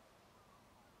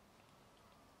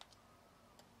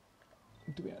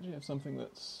 Do we actually have something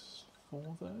that's for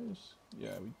those?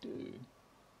 Yeah, we do.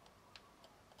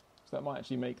 So that might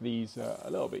actually make these a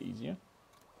little bit easier.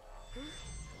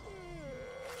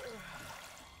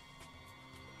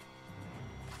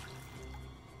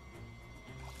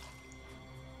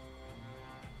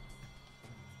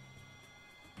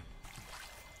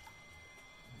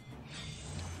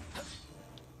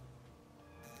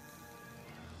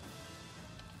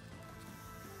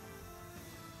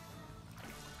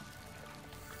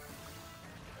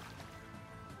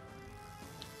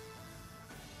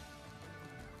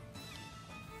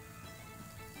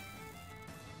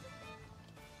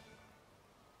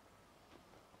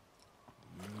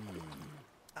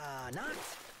 Not.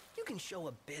 You can show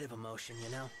a bit of emotion, you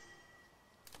know.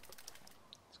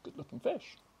 It's a good-looking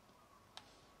fish.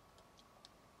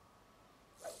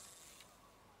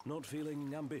 Not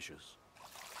feeling ambitious?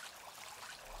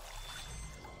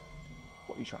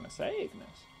 What are you trying to say, Ignis?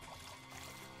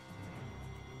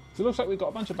 So it looks like we've got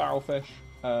a bunch of barrelfish.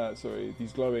 Sorry,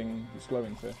 these glowing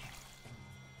fish.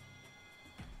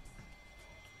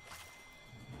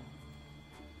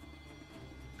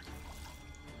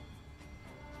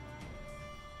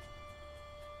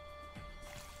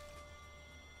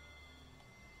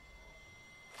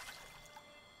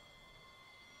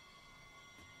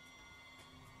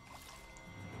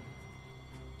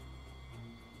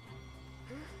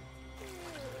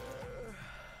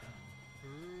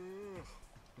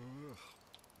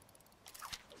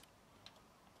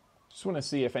 Just want to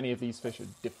see if any of these fish are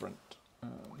different.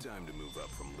 Time to move up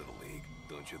from Little League,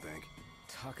 don't you think?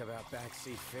 Talk about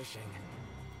backseat fishing.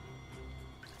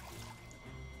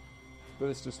 But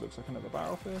this just looks like another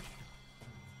barrelfish.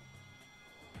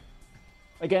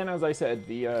 Again, as I said,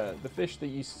 the fish that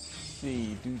you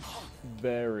see do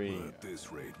vary. But at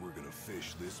this rate, we're gonna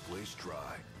fish this place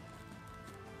dry.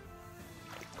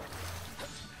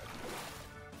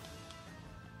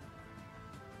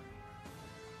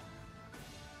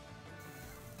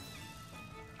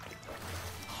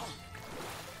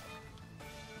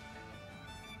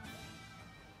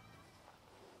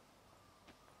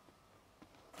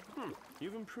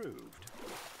 You've improved.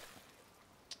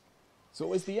 So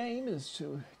always the aim is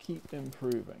to keep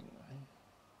improving.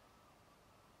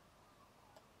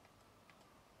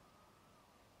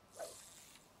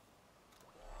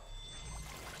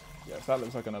 Yes, that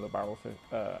looks like another barrelfish,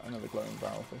 another glowing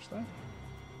barrelfish there.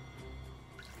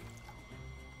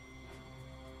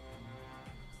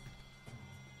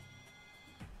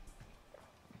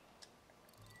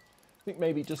 I think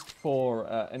maybe just for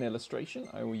an illustration,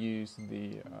 I will use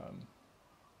the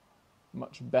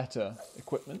much better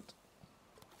equipment.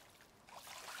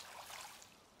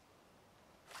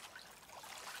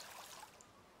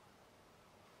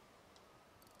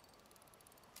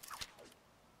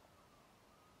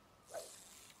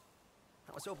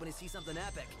 I was hoping to see something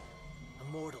epic. A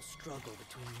mortal struggle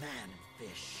between man and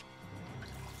fish.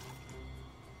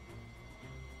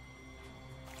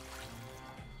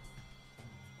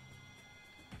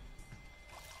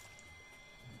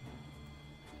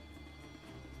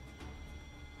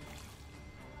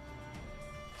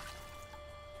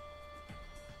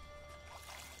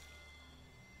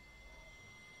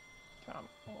 Come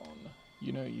on.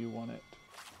 You know you want it.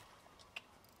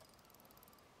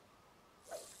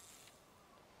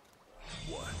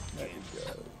 What? There you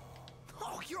go.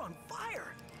 Oh, you're on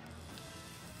fire!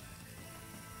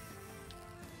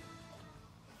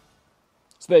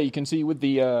 So there you can see with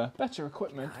the better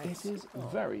equipment, it is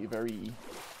very, very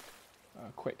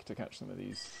quick to catch some of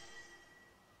these.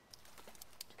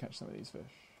 Fish.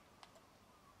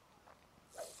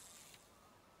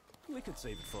 We could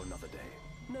save it for another day.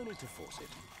 No need to force it.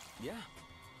 Yeah.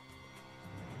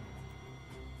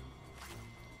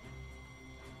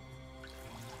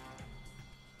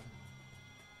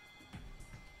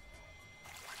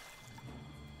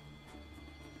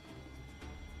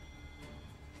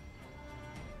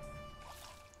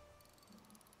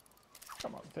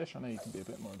 Come on, fish. I know you can be a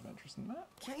bit more adventurous than that.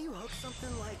 Can't you hook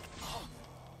something like...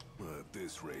 Well, at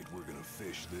this rate, we're gonna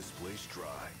fish this place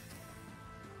dry.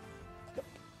 Yep.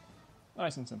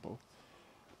 Nice and simple.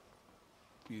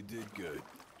 You did good.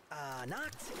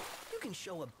 Noct, you can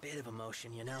show a bit of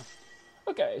emotion, you know?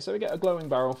 Okay, so we get a glowing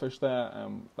barrelfish there,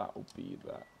 and that will be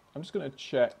that. I'm just going to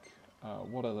check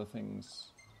what other things.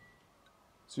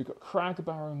 So we've got Crag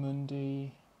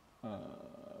Barramundi,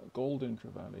 Galdin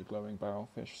Trevally, glowing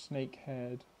barrelfish,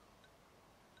 snakehead,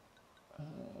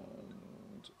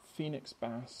 and Phoenix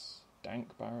bass, dank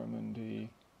barramundi,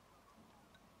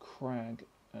 crag,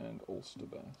 and oyster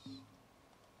bass.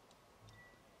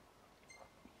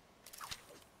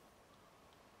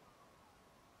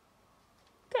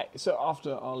 Okay, so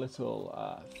after our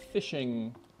little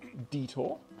fishing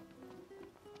detour,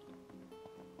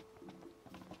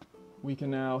 we can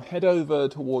now head over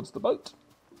towards the boat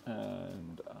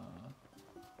and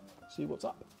see what's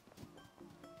up.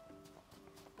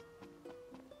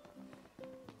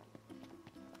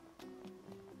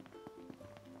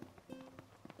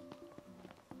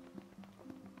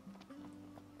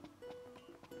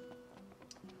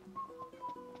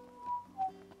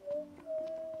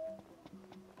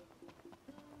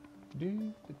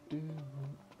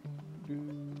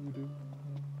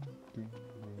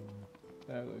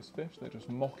 There are those fish, they're just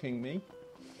mocking me.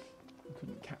 I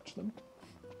couldn't catch them.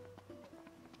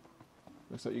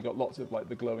 Looks like you got lots of like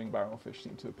the glowing barrelfish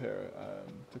seem to appear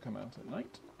to come out at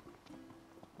night.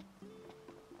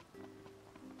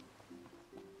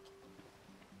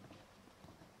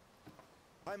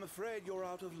 I'm afraid you're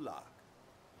out of luck.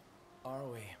 Are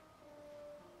we?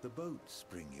 The boats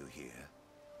bring you here.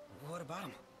 What about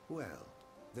them? Well,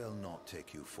 they'll not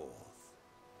take you forth.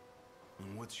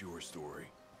 And what's your story?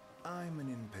 I'm an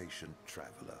impatient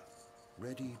traveler,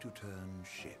 ready to turn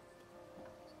ship.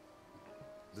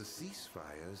 The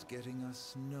ceasefire's getting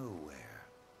us nowhere.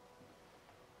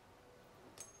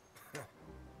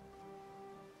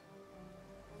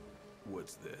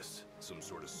 What's this? Some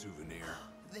sort of souvenir?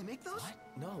 They make those? What?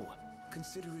 No.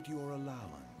 Consider it your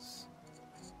allowance.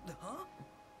 Huh?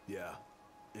 Yeah.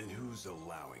 And who's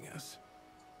allowing us?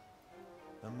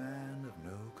 A man of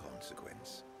no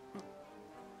consequence.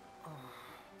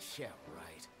 Yeah,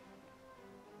 right.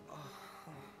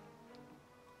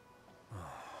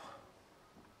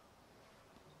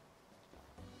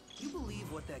 You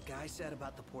believe what that guy said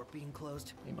about the port being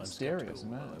closed? A mysterious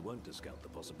man. I won't discount the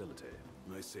possibility.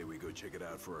 I say we go check it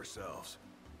out for ourselves.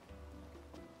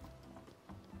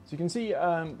 So you can see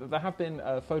there have been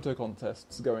photo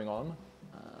contests going on.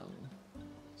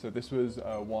 So this was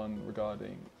one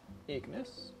regarding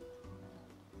Ignis.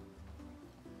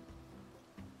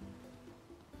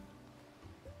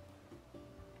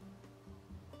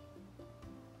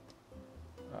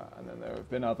 And then there have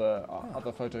been other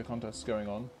photo contests going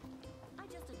on. I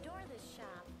just adore this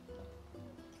shop.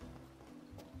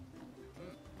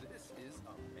 This is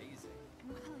amazing.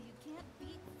 Well, you can't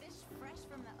beat fish fresh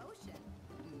from the ocean.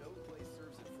 No place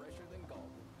serves it fresher than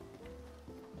Galdin.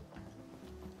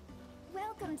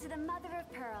 Welcome to the Mother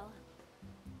of Pearl.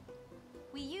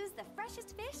 We use the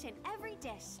freshest fish in every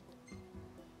dish.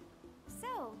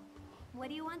 So, what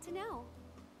do you want to know?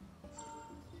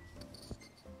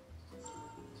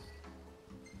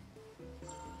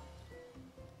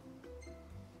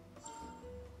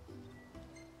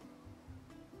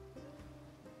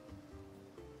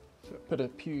 So put a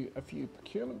few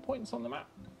procurement points on the map.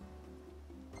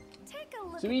 Take a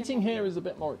look So at eating the here is a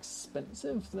bit more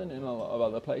expensive than in a lot of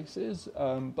other places,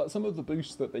 but some of the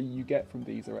boosts that you get from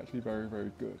these are actually very,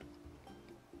 very good.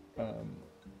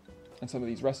 And some of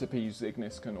these recipes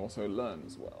Ignis can also learn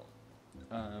as well.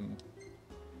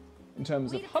 In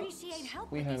terms of hunts,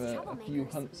 we have a few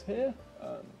hunts here.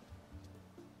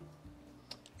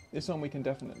 This one we can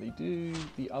definitely do.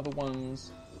 The other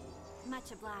ones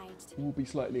Much obliged. will be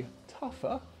slightly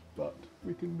tougher, but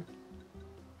we can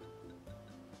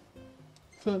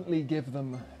certainly give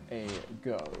them a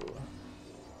go.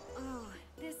 Oh,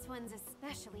 this one's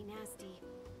especially nasty.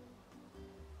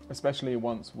 Especially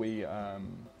once we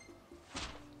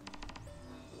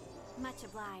Much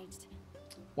obliged.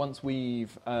 once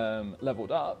we've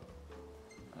leveled up,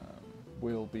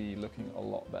 we'll be looking a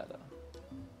lot better.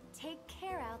 Take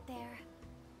care out there.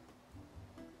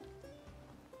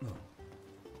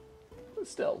 But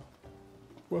still,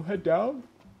 we'll head down.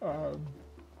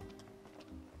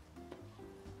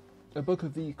 A book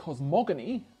of the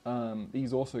Cosmogony.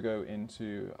 These also go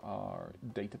into our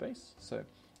database. So,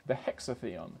 the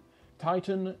Hexatheon,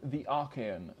 Titan the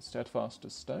Archaean, steadfast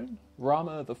as stone,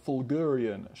 Rama the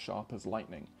Fulgurian, sharp as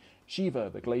lightning,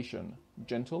 Shiva the Glacian,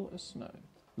 gentle as snow,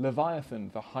 Leviathan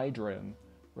the Hydraean,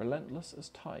 relentless as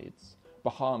tides,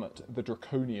 Bahamut the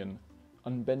Draconian,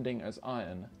 unbending as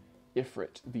iron,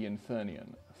 Ifrit the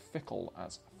Infernian, fickle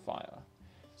as fire.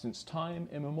 Since time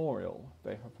immemorial,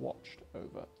 they have watched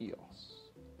over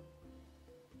Eos.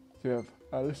 So we have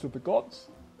a list of the gods.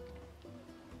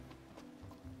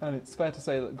 And it's fair to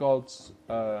say that gods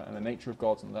and the nature of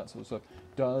gods and that sort of stuff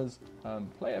does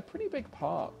play a pretty big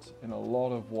part in a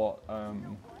lot of what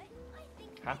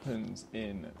happens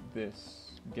in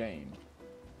this game.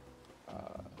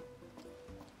 So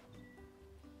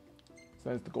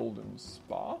there's the Golden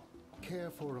Spa.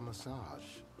 Care for a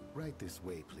massage? Right this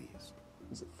way, please.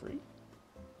 Is it free?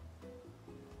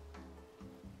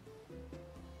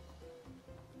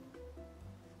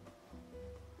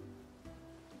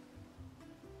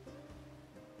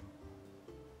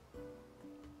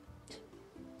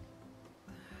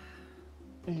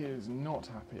 He is not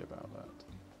happy about that.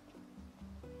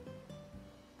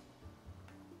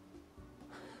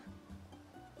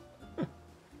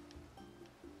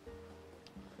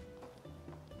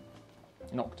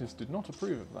 Noctis did not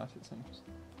approve of that, it seems.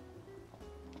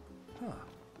 Huh.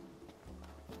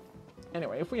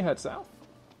 Anyway, if we head south.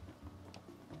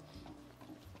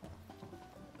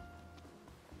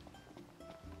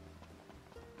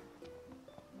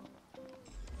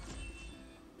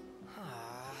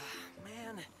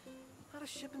 Man, not a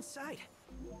ship in sight.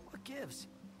 What gives?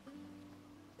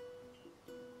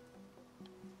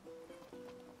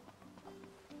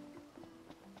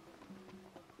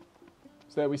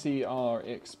 So there we see our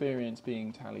experience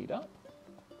being tallied up.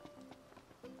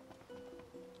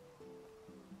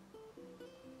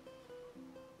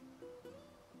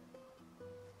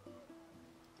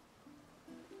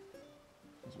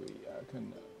 As we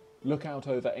can look out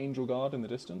over Angel Guard in the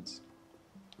distance.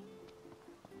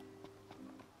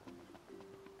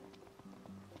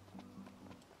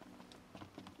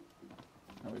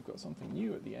 Now we've got something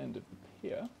new at the end of the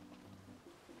pier.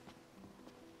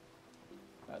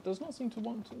 That does not seem to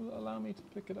want to allow me to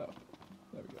pick it up.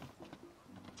 There we go.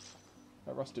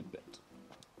 A rusted bit.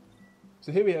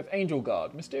 So here we have Angel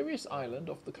Guard, mysterious island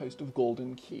off the coast of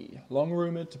Galdin Quay, long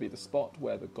rumoured to be the spot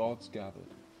where the gods gathered.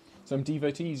 Some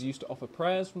devotees used to offer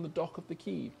prayers from the dock of the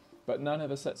quay, but none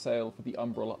ever set sail for the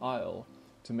Umbrella Isle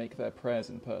to make their prayers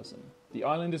in person. The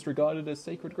island is regarded as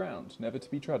sacred ground, never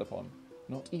to be tread upon.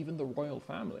 Not even the royal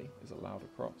family is allowed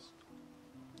across.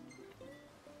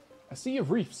 A sea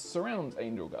of reefs surrounds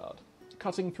Angelgard,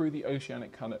 cutting through the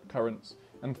oceanic currents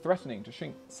and threatening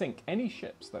to sink any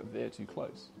ships that veer too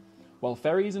close. While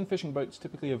ferries and fishing boats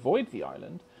typically avoid the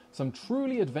island, some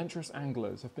truly adventurous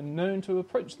anglers have been known to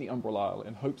approach the Umbral Isle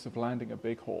in hopes of landing a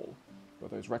big haul,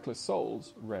 but those reckless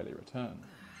souls rarely return.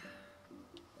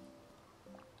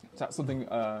 So that's something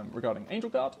regarding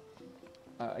Angelgard.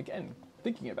 Again,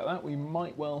 thinking about that, we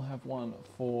might well have one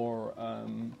for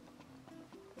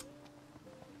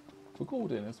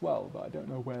Galdin as well, but I don't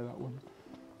know where that one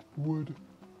would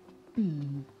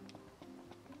be.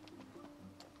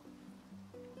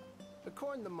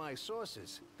 According to my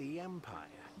sources, the Empire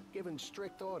given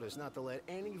strict orders not to let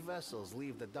any vessels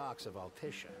leave the docks of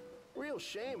Altissia. Real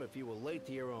shame if you were late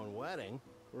to your own wedding,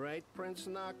 right, Prince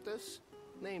Noctis?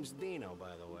 Name's Dino,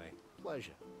 by the way.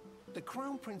 Pleasure. The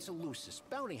Crown Prince elusive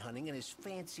bounty hunting in his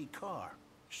fancy car.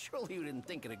 Surely you didn't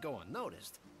think it'd go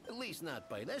unnoticed. At least not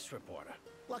by this reporter.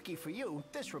 Lucky for you,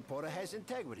 this reporter has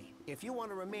integrity. If you want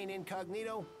to remain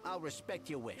incognito, I'll respect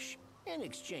your wish. In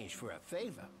exchange for a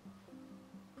favor.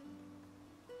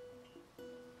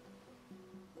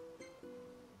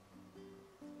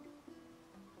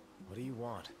 What do you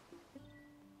want?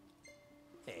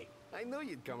 Hey, I knew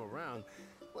you'd come around.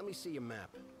 Let me see your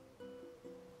map.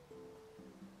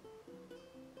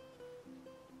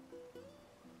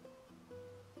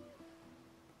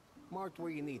 Marked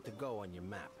where you need to go on your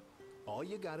map. All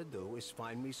you gotta do is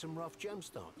find me some rough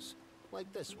gemstones,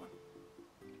 like this one.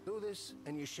 Do this,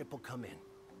 and your ship will come in.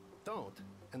 Don't,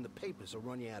 and the papers will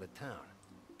run you out of town.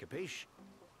 Capiche?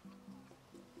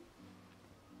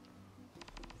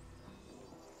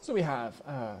 So we have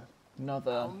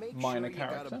another minor you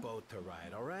character. got a boat to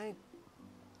ride, all right?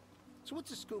 So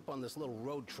what's the scoop on this little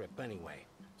road trip anyway?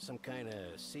 Some kind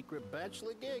of secret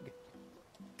bachelor gig?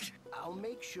 I'll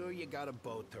make sure you got a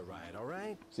boat to ride, all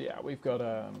right? So yeah, we've got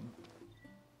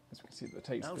as we can see, the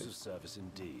taste Out is of service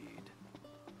indeed.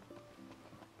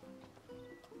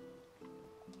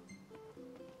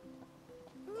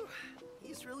 Ooh,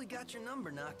 he's really got your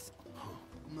number, Nox.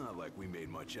 Not like we made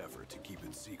much effort to keep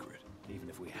it secret. Even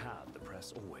if we had, the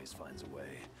press always finds a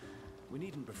way. We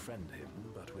needn't befriend him,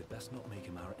 but we'd best not make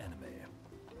him our enemy.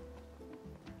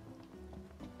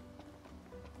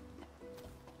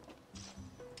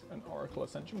 an Oracle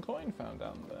Ascension coin found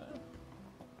down there.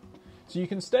 So you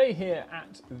can stay here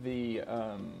at the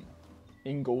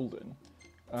in Galdin.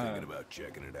 Thinking about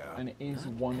checking it out. And it is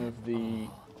one of the...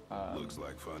 Looks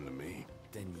like fun to me.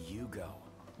 Then you go.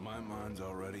 My mind's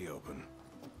already open.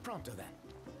 Pronto then.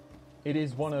 It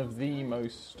is one of the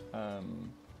most...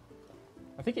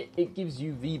 I think it gives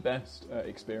you the best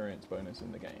experience bonus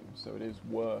in the game, so it is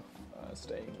worth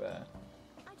staying there.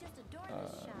 I just adore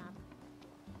this shop.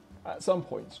 At some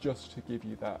points, just to give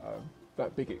you that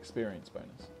that big experience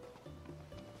bonus.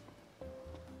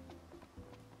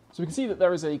 So we can see that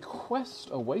there is a quest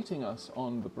awaiting us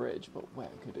on the bridge, but where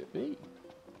could it be?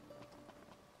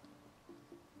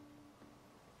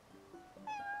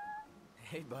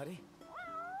 Hey, buddy.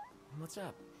 What's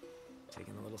up?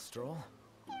 Taking a little stroll?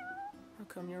 How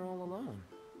come you're all alone?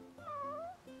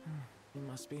 You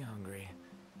must be hungry.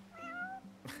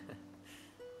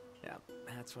 Yeah,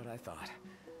 that's what I thought.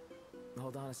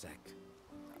 Hold on a sec.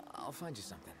 I'll find you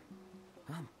something.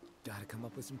 Gotta come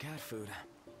up with some cat food.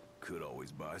 Could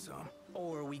always buy some.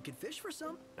 Or we could fish for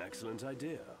some. Excellent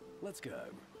idea. Let's go.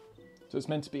 So it's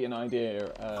meant to be an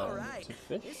idea All right. to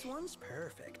fish. This one's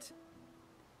perfect.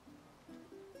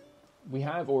 We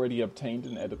have already obtained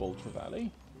an edible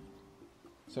Trevally.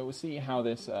 So we'll see how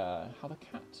this, how the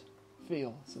cat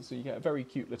feels. So you get a very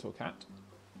cute little cat.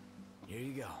 Here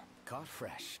you go. Caught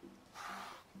fresh.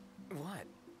 What?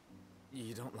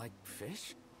 You don't like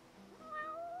fish?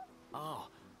 Oh,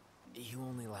 you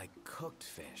only like cooked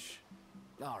fish.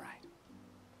 All right.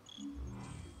 You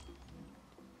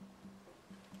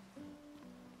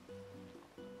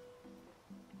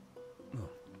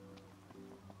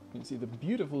can see the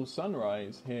beautiful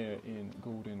sunrise here in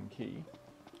Galdin Quay.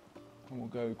 And we'll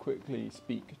go quickly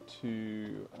speak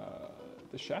to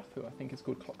the chef, who I think is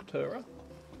called Clocktura.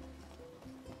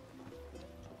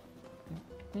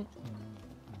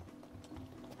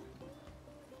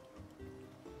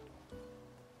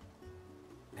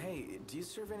 Hey, do you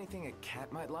serve anything a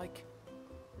cat might like?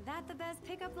 That the best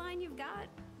pickup line you've got?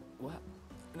 What?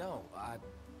 No,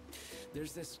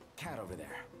 there's this cat over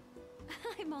there.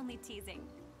 I'm only teasing.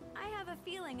 I have a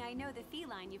feeling I know the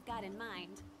feline you've got in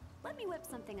mind. Let me whip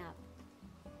something up.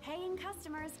 Paying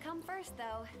customers come first,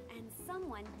 though, and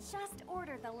someone just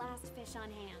ordered the last fish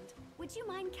on hand. Would you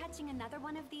mind catching another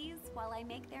one of these while I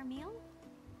make their meal?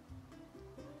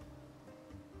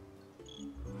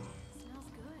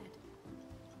 Smells good.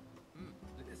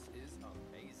 This is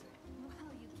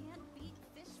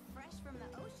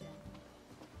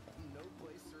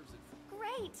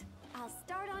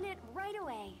it right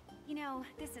away. You know,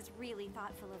 this is really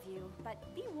thoughtful of you, but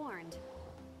be warned.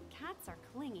 Cats are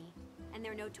clingy, and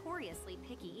they're notoriously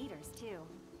picky eaters, too.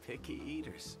 Picky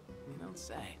eaters? You don't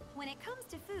say. When it comes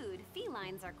to food,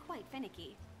 felines are quite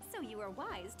finicky, so you are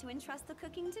wise to entrust the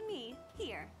cooking to me.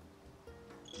 Here.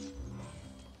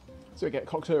 So we get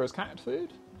Cocktail's cat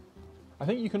food. I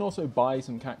think you can also buy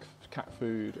some cat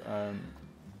food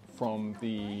from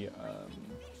the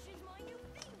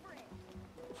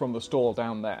stall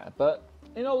down there, but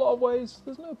in a lot of ways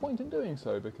there's no point in doing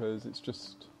so because it's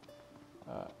just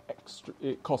extra.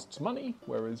 It costs money,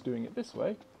 whereas doing it this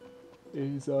way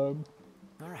is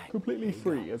completely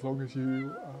free as long as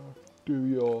you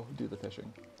do the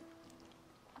fishing.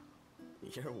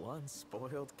 You're one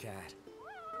spoiled cat.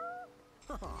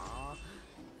 Aww,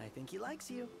 I think he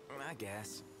likes you. I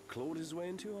guess. Clawed his way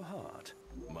into a heart.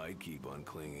 Might keep on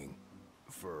clinging.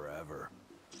 Forever.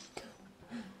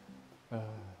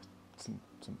 Some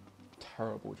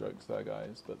terrible jokes there,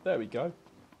 guys, but there we go.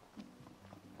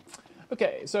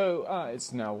 Okay, so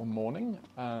it's now morning,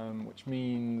 which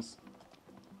means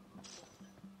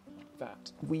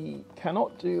that we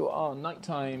cannot do our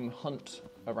nighttime hunt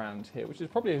around here, which is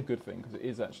probably a good thing because it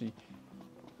is actually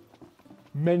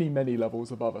many, many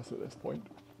levels above us at this point.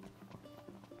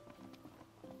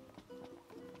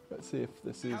 Let's see if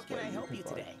this is where you can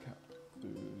buy cat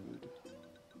food.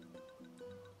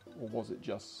 Or was it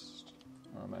just...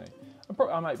 I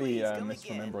might be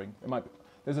misremembering. It might be,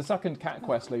 there's a second cat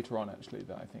quest later on, actually,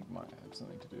 that I think might have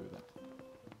something to do with it.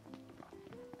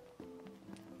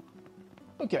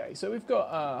 Okay, so we've got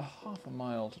half a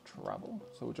mile to travel,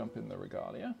 so we'll jump in the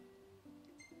regalia.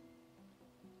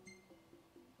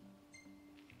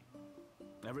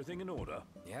 Everything in order?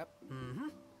 Yep. Mm-hmm.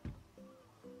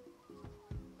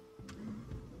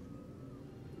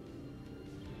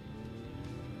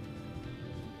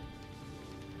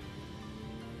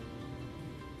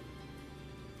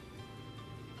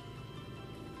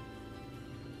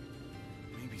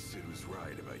 Maybe Sid was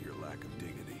right about your lack of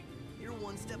dignity. You're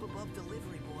one step above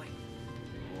delivery boy.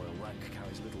 Royal rank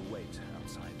carries little weight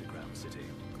outside the Crown City.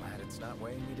 Glad it's not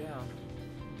weighing me down.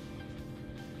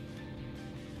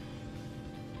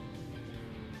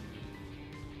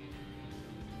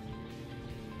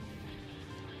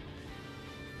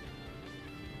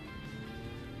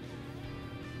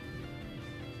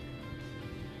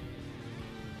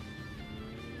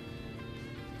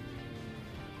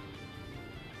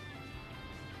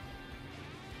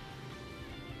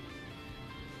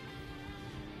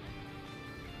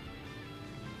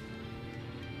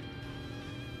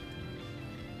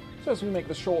 So as we make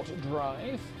the short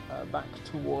drive back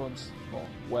towards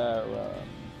where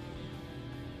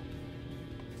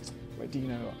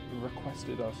Dino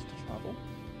requested us to travel.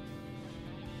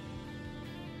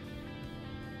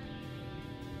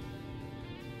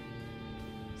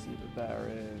 See that there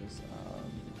is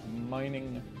a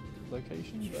mining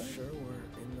location You there. sure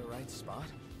we're in the right spot?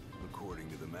 According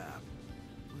to the map.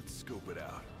 Let's scope it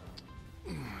out.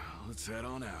 Let's head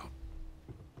on out.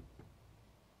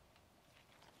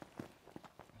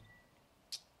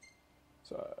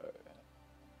 So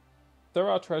there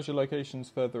are treasure locations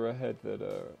further ahead that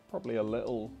are probably a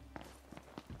little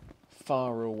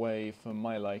far away for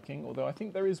my liking, although I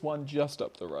think there is one just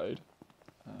up the road.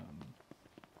 And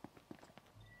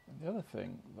the other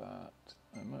thing that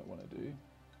I might want to do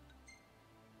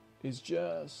is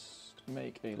just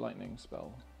make a lightning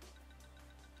spell.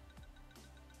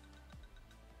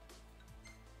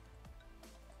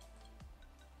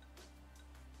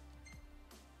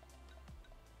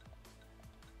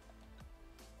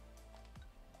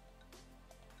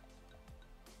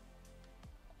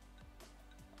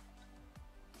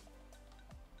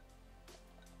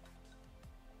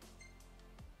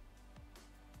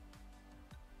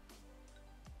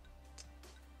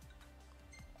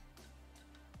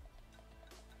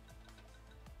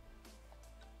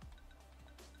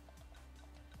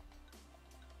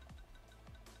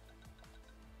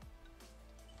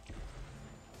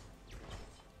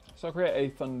 So I'll create a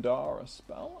Thundara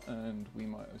spell, and we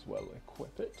might as well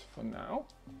equip it for now.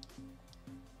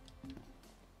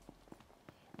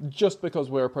 Just because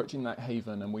we're approaching that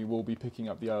haven, and we will be picking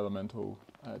up the elemental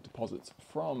deposits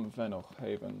from Vannath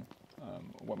Haven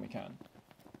when we can.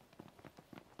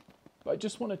 But I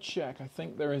just want to check, I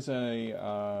think there is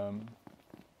a...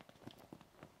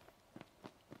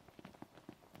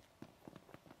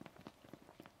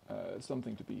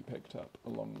 something to be picked up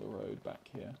along the road back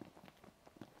here.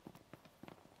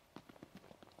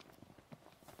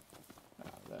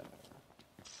 There.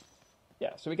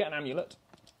 Yeah, so we get an amulet.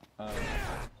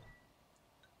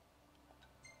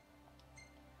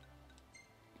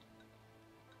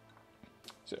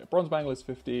 So bronze bangle is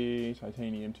 50,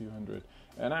 titanium 200.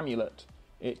 An amulet.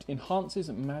 It enhances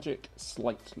magic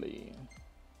slightly. So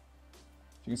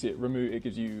you can see it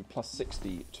gives you plus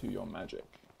 60 to your magic.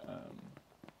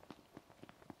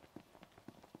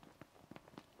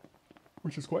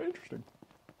 Which is quite interesting.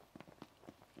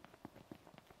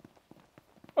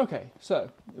 Okay, so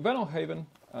Vanal Haven,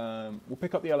 we'll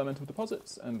pick up the elemental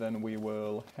deposits and then we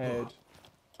will head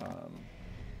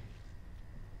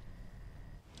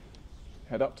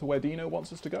up to where Dino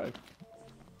wants us to go.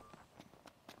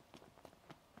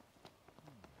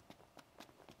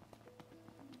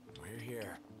 We're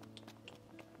here.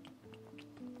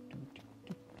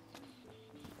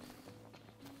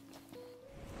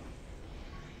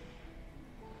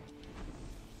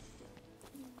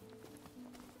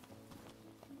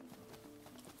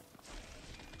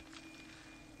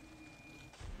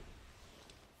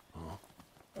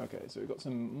 Okay, so we've got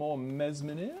some more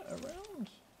Magnanir around.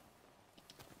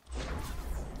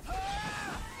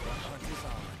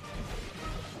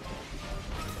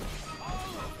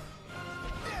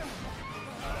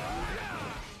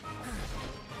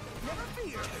 Never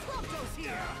fear, Prompto's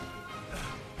here!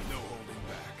 No holding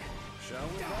back. Shall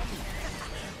we then?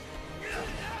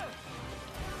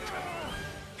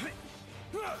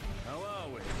 How are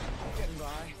we? Getting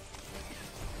by.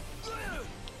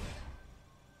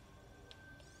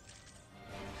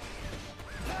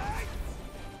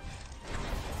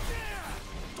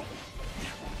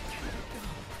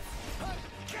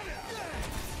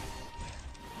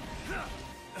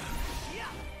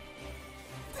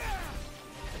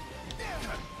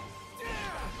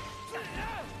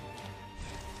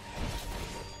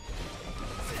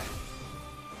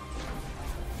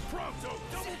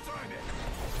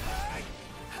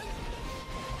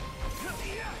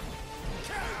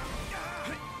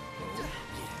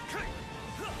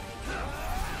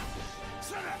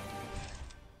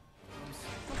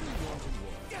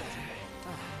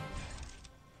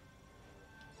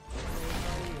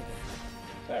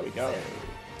 There we go.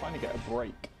 Finally get a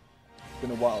break. It's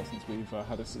been a while since we've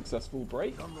had a successful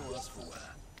break. But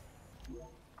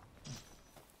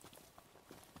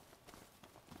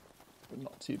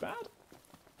not too bad.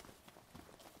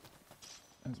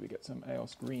 As we get some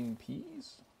Eos green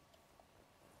peas.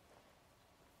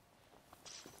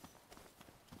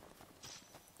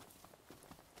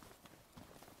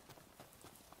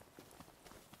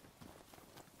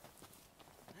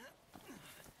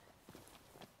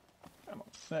 Come on,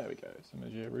 there we go, some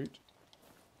Azure root.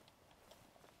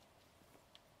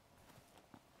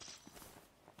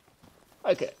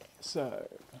 Okay, so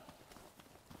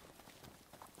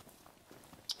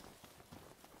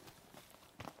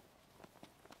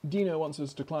Dino wants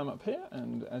us to climb up here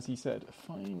and, as he said,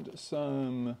 find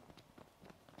some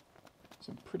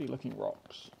pretty looking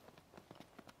rocks.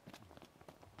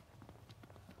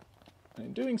 And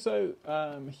in doing so,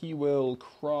 he will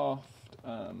craft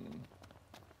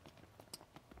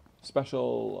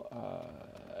special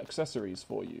accessories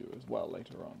for you as well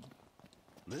later on.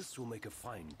 This will make a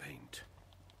fine paint.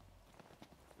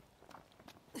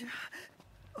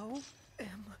 OMG.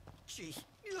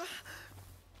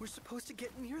 We're supposed to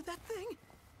get near that thing?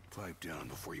 Pipe down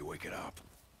before you wake it up.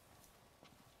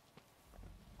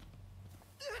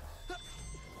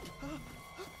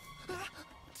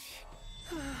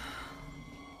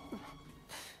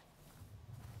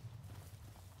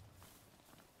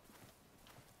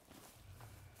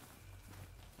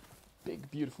 Big,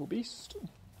 beautiful beast.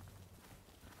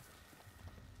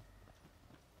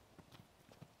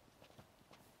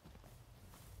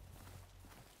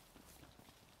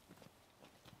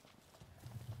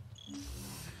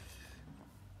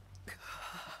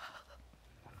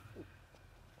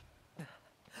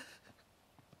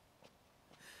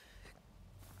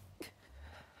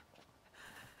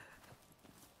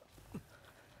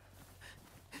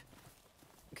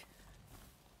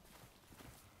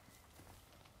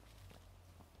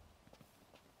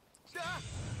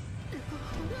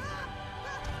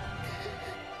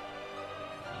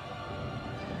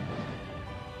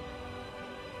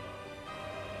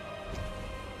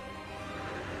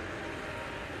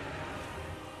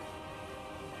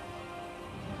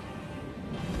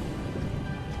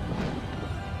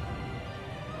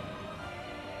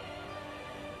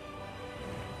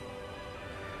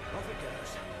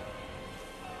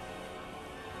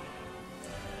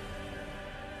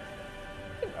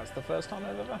 I think that's the first time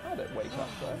I've ever had it wake up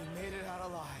there. We made it out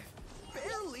alive.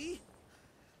 Barely!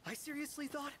 I seriously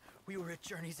thought we were at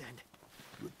Journey's End.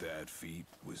 With that feat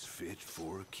was fit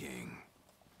for a king.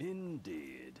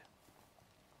 Indeed.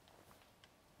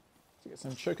 So get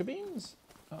some choker beans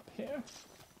up here.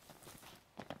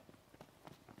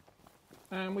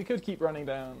 And we could keep running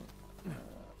down.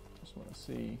 Just want to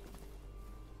see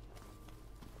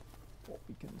what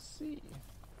we can see.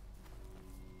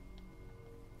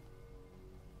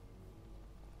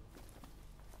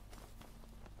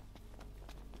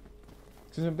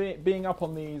 Because being up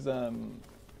on these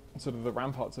sort of the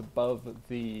ramparts above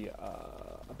the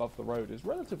road is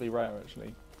relatively rare,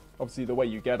 actually. Obviously, the way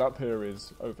you get up here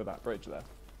is over that bridge there,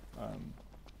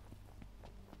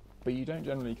 but you don't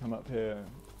generally come up here.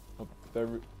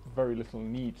 There's very little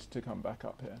need to come back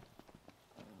up here.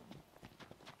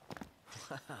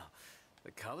 Wow,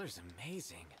 the color's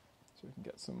amazing. So we can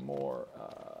get some more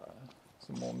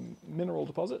mineral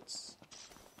deposits.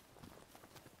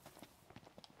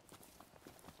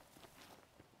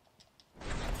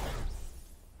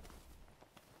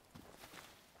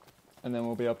 And then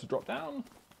we'll be able to drop down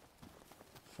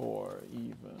for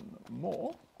even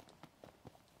more.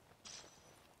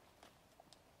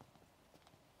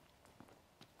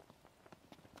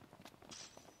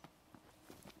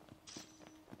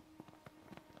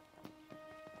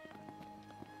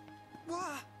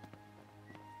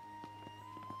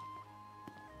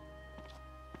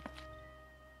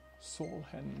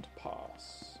 Solhend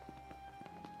Pass.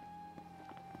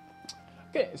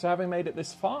 Okay, so having made it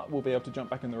this far, we'll be able to jump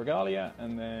back in the Regalia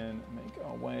and then make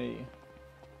our way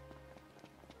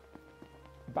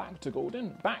back to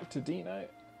Galdin, back to Dino,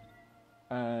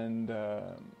 and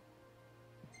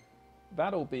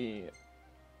that'll be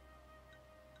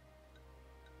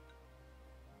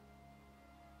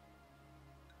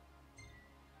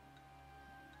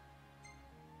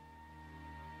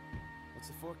What's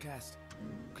the forecast?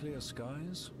 Clear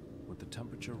skies with the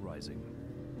temperature rising.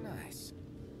 Nice.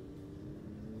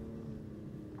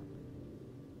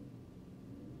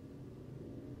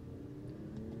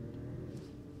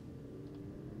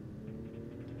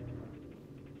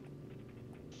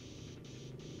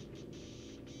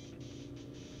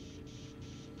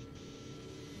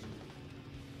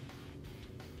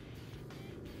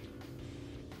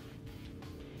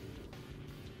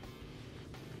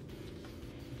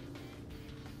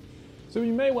 So we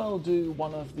may well do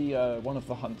one of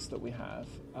the hunts that we have.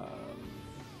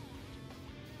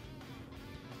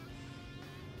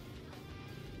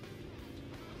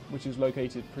 Which is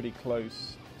located pretty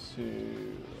close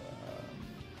to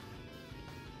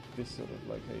this sort of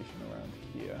location around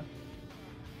here.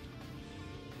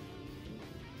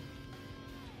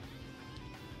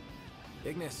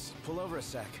 Ignis, pull over a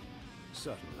sec.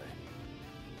 Certainly.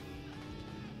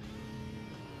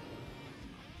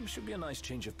 It should be a nice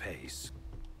change of pace.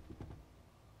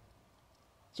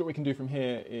 So what we can do from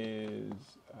here is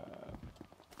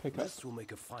pick up. This will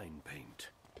make a fine paint.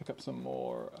 Pick up some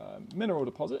more mineral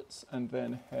deposits, and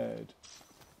then head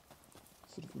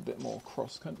sort of a bit more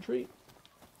cross-country.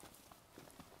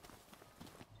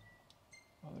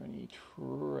 Are there any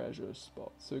treasure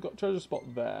spots? So we've got treasure spot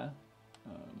there.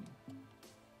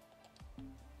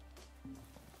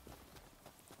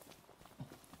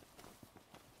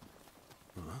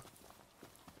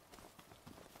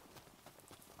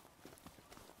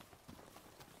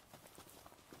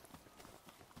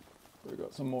 We've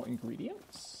got some more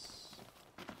ingredients,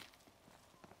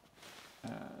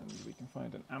 and we can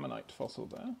find an ammonite fossil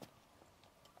there.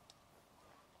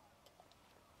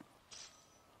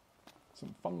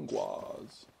 Some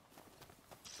funguas.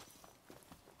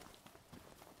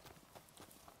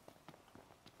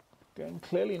 Again,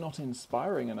 clearly not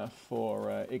inspiring enough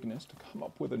for Ignis to come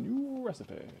up with a new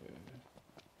recipe.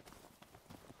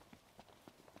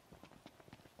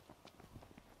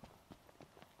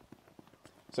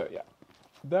 So yeah,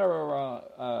 there are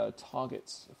our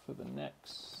targets for the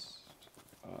next,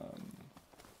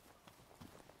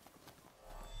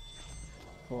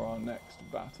 for our next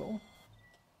battle.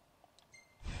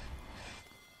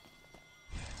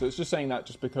 So it's just saying that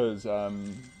just because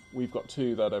we've got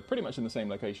two that are pretty much in the same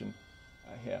location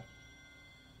here.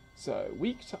 So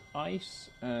weak to ice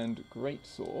and great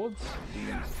swords,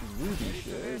 these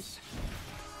Rubyshears.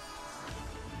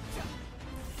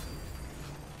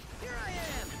 Here I am!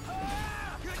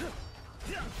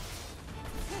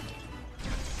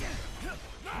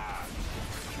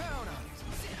 Count on it.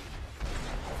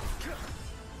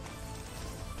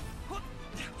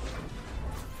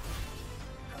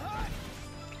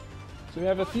 So we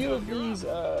have a few of these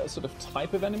sort of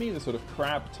type of enemies, the sort of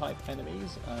crab type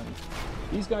enemies.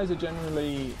 These guys are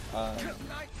generally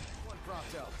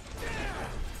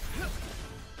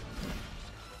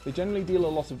they generally deal a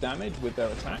lot of damage with their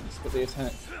attacks, but they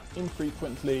attack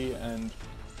infrequently and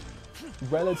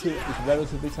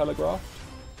relatively telegraphed.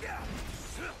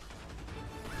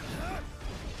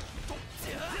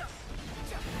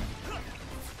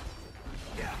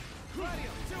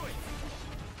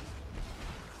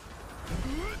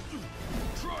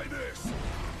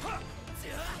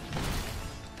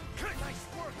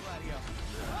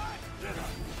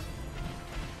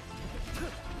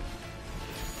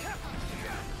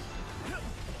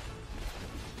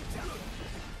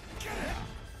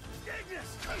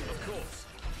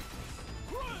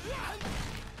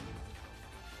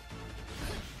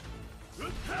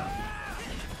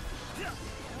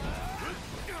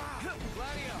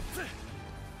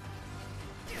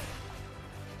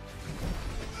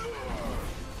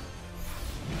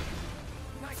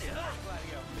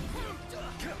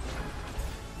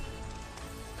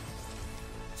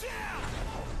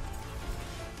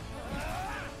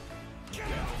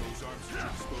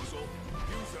 weasel.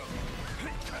 Use them.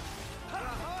 Right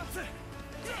there!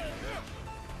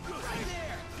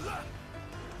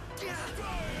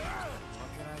 What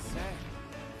can I say?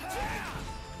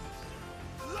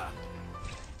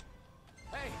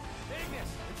 Hey,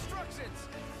 Ignis! Instructions!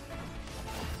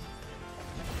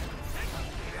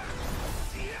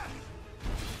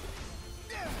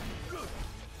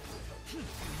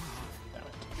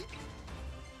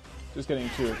 Just getting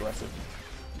too aggressive.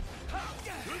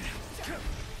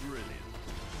 Brilliant.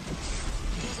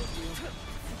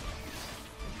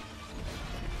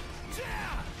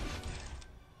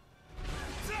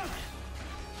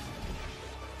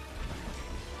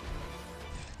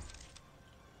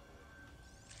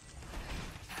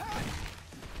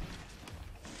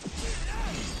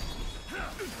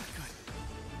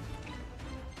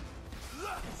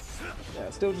 Yeah,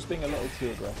 still just being a little too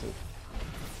aggressive.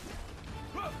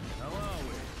 How are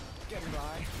we? Getting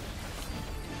by.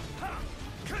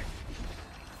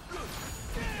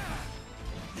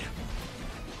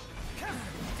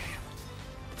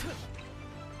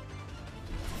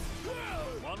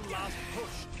 One last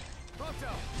push.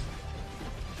 Pronto!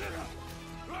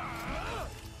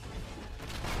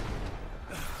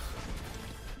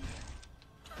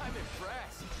 I'm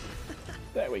impressed.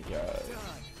 There we go.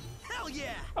 Hell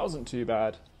yeah! That wasn't too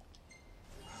bad.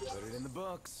 Put it in the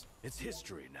books. It's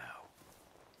history now.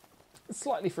 It's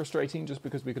slightly frustrating just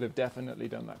because we could have definitely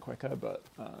done that quicker, but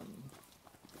I'm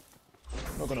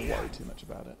not going to worry too much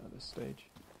about it at this stage.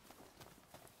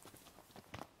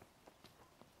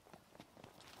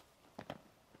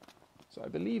 So I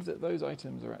believe that those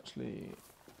items are actually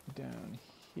down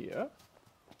here.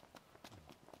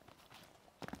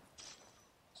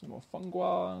 Some more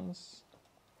fungoirs.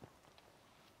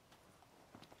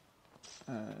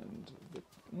 And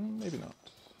maybe not.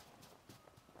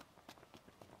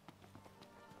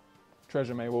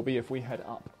 Treasure may well be if we head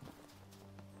up.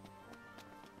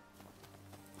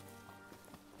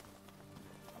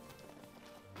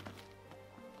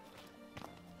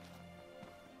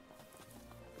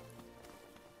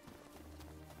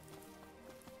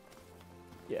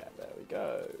 Yeah, there we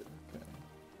go. Okay.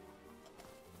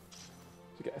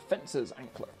 So get a fencer's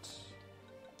anklet,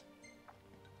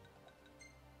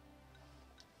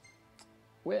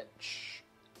 which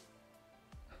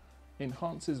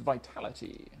enhances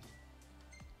vitality.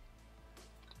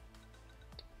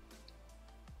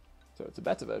 So it's a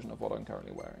better version of what I'm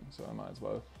currently wearing, so I might as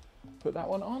well put that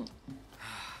one on.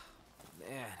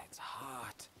 Man, it's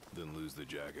hot. Then lose the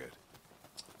jacket.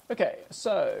 Okay,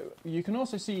 so you can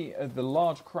also see the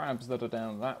large crabs that are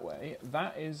down that way.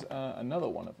 That is another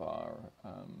one of our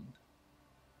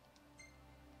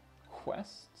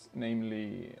quests,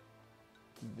 namely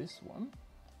this one.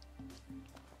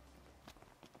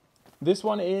 This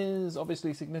one is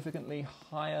obviously significantly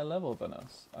higher level than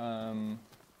us.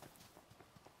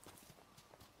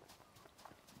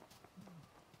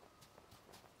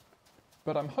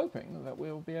 But I'm hoping that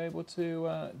we'll be able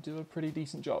to do a pretty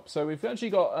decent job. So we've actually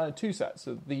got two sets.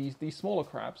 So these smaller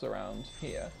crabs around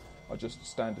here are just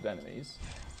standard enemies.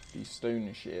 These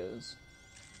Stoneshears.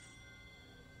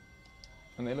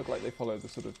 And they look like they follow the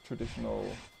sort of traditional,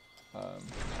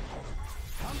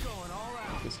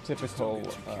 this typical,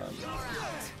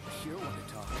 Sure want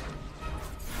to talk.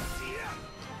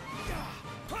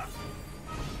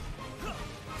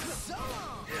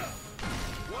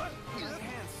 What? Your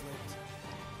hand slipped.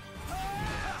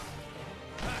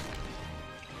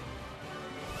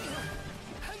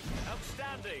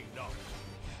 Outstanding, Doc.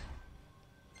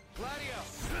 Gladio!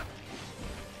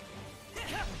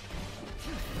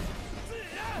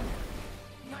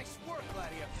 Nice work,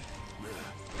 Gladio.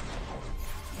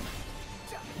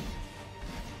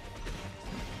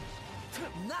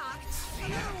 Knocked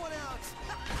another one out.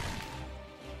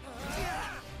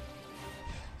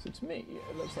 So to me,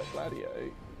 it looks like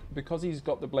Gladio, because he's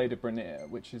got the Blade of Branir,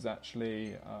 which is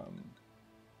actually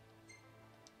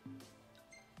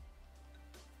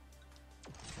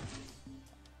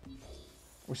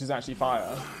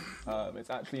fire. It's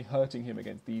actually hurting him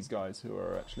against these guys who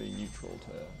are actually neutral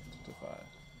to fire.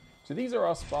 So these are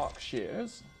our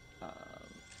Sparkshears.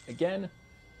 Again,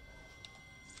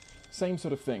 same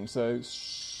sort of thing. So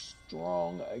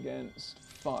strong against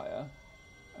fire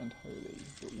and holy,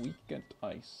 but weak against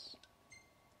ice.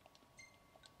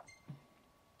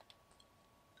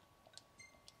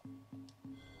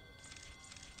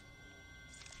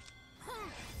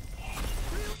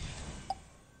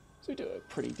 So we do a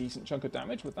pretty decent chunk of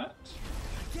damage with that.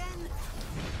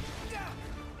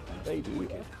 And they do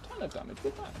a ton of damage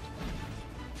with that.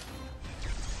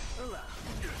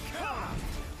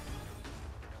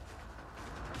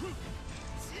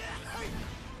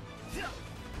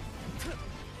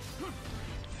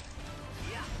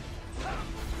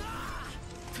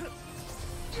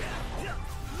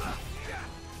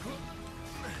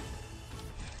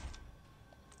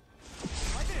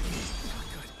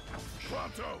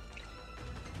 Pronto.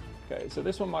 Okay, so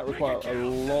this one might require a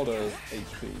lot of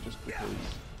HP just because...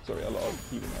 Sorry, a lot of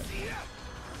healing energy.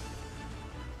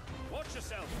 Watch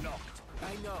yourself, knocked.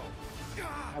 I know.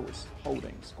 I was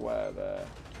holding square there.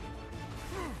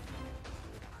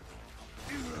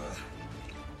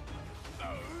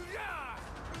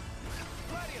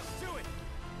 Gladius, do it.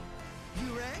 You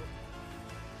rang?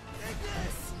 Take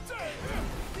this!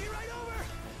 Be right over!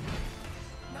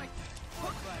 Nice.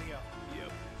 Hook, Gladio.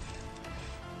 Yep.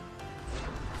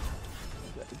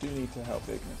 I do need to help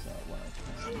Ignis out when I can.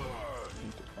 I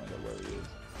need to find out where he is.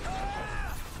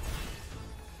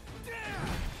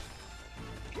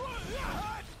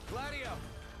 Gladio.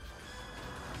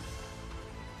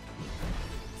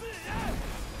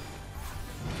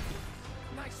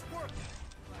 Nice work.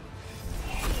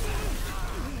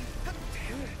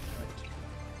 Damn it.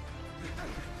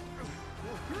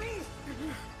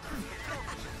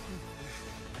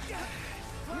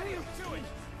 Gladio, do it.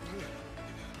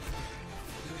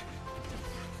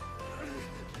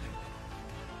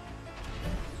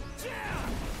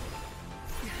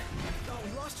 Oh, we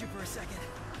lost you for a second.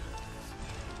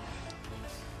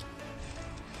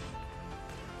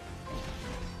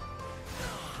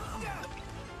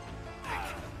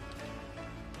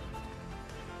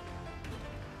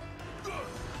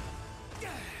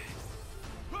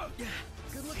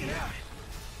 Good looking out.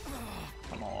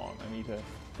 Come on, I need to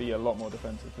be a lot more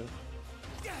defensive here.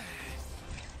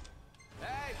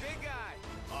 Hey, big guy.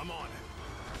 I'm on it.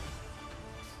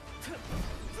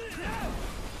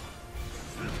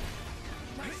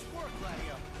 Nice work,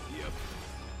 Gladio. Yep.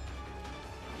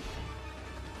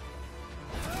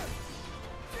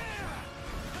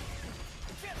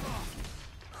 Get off.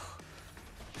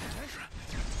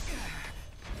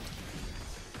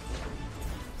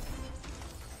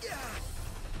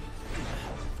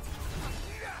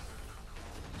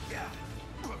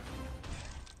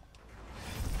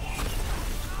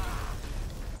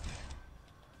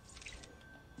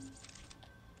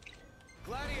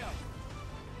 Gladio.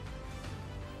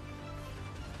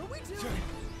 Are we doomed?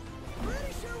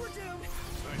 Pretty sure we're doomed.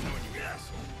 I know what you guess.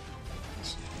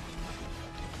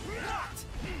 Locked.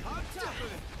 On top of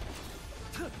it.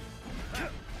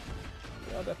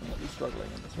 We are definitely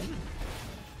struggling in this one.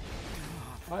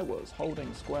 I was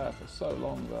holding square for so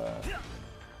long there.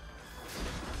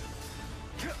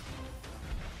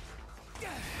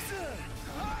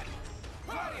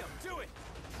 Gladio, do it.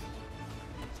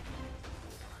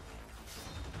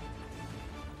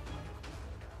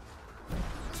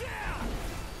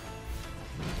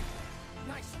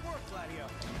 Nice work, Gladio.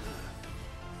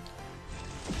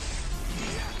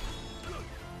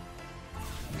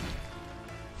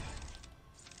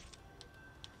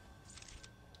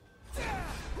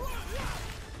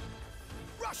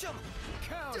 Rush him!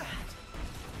 Counter.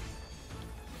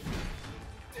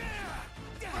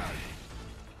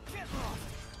 Get off.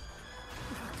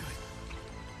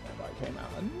 That guy came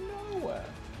out of nowhere.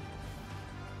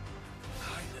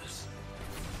 Highness.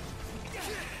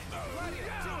 Gladio,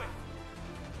 do it.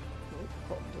 Oh,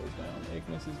 Cotton goes down,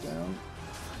 Ignis is down.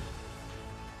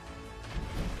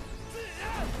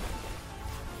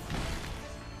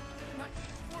 Nice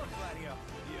work, Gladio.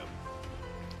 Yep.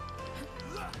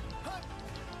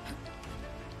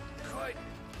 Quite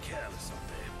careless up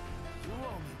there. You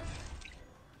owe me.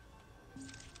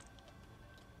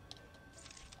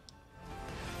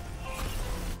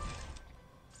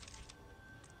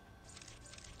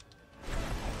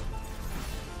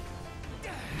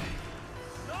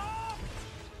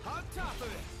 On top of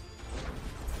it.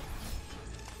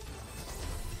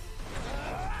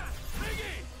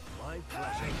 Biggie! My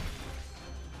pleasure.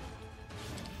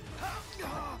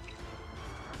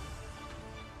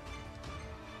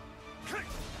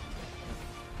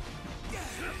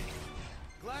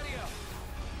 Gladio.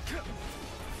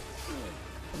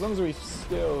 As long as we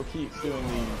still keep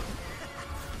doing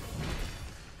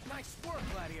Nice work,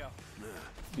 Gladio.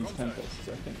 these tempests,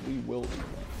 I think we will be fine.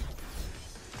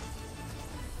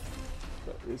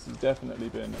 But this has definitely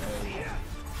been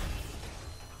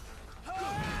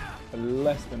a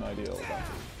less than ideal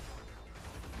battle.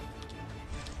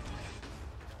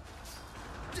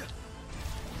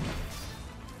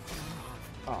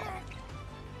 Ah.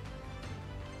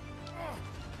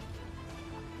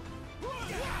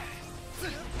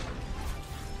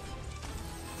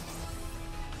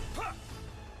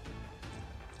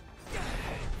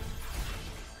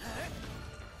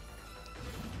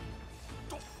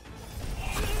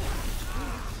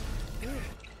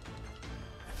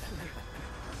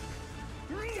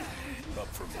 Up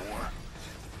for more.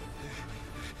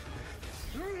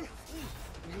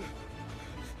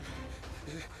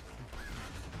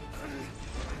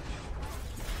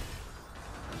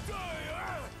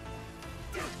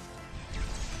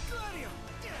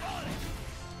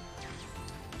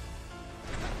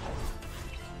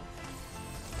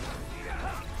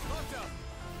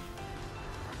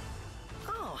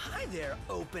 Hi there,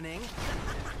 opening.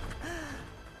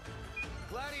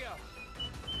 Gladio.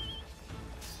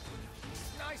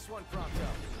 Nice one, Prompto.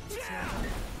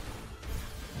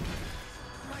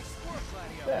 Nice work,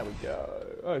 Gladio. There we go.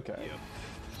 Okay.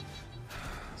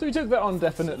 So we took that on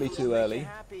definitely too early.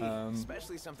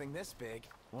 Especially something this big.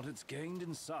 What it's gained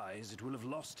in size, it will have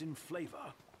lost in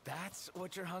flavor. That's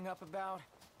what you're hung up about?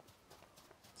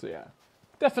 So yeah,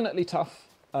 definitely tough,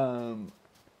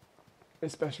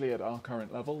 especially at our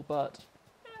current level, but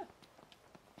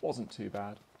wasn't too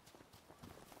bad.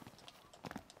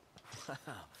 Wow,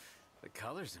 the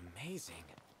color's amazing.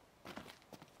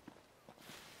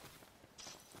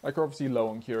 Like, we're obviously low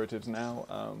on curatives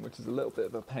now, which is a little bit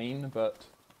of a pain, but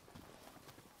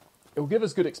it will give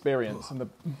us good experience, and the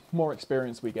more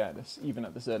experience we get, even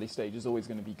at this early stage, is always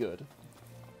going to be good.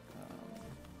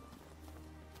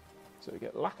 So we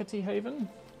get Lackety Haven.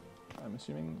 I'm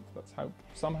assuming that's how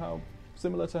somehow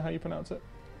similar to how you pronounce it.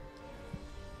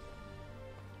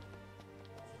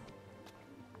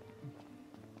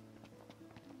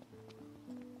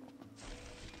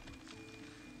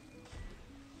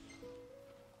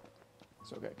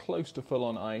 So we'll get close to full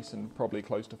on ice and probably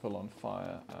close to full on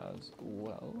fire as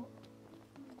well.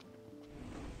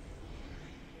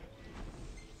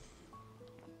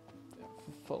 Yeah,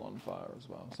 full on fire as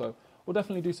well. So we'll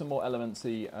definitely do some more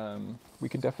elemency. We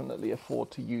can definitely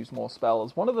afford to use more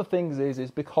spells. One of the things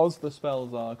is because the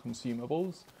spells are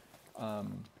consumables,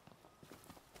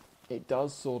 it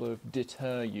does sort of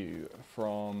deter you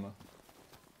from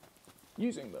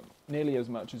using them nearly as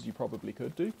much as you probably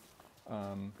could do.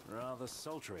 Rather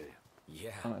sultry.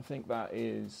 Yeah. And I think that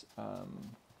is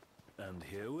and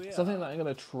here we are. something that I'm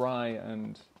going to try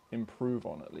and improve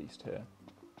on at least here.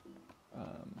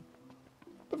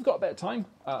 But we've got a bit of time.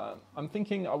 I'm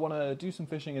thinking I want to do some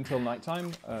fishing until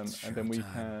nighttime, and then we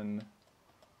can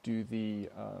do the...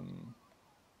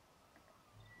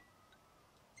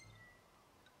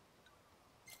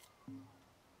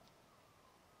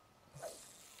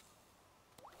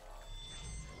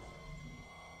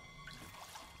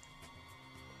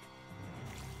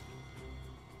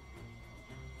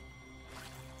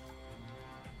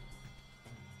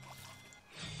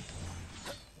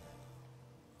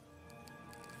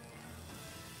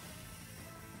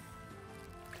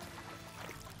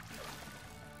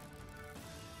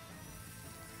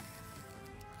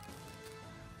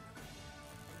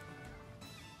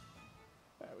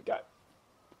 go.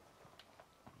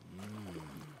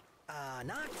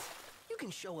 Noct, you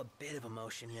can show a bit of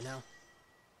emotion, you know?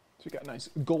 So we got a nice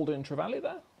Galdin Trevally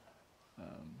there.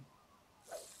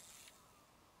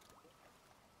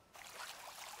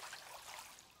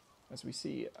 As we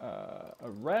see a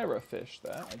rarer fish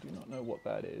there. I do not know what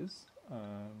that is.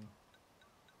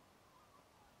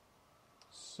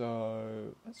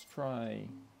 So let's try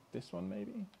this one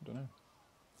maybe. I don't know.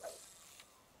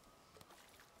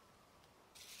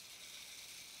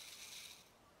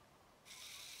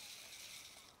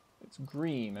 It's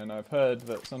green, and I've heard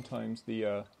that sometimes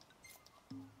the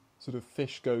sort of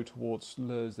fish go towards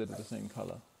lures that are the same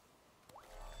colour.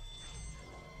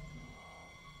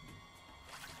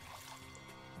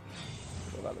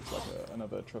 So that looks like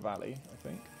another Trevally, I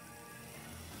think.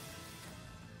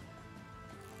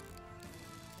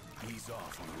 Ease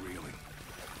off on the reeling.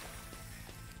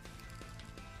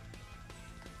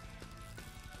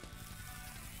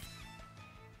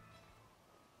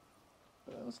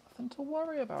 There's nothing to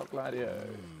worry about, Gladio.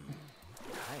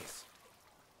 Nice.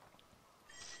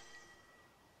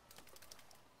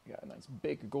 You got a nice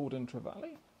big Galdin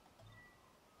Trevally.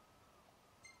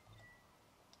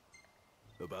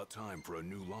 About time for a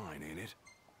new line, ain't it?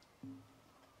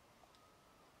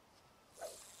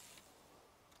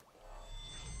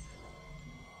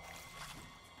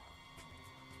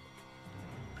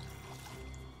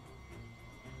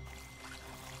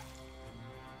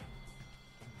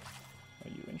 Are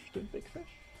you interested, big fish?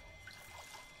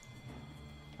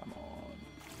 Come on.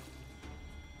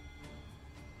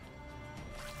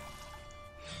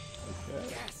 Okay.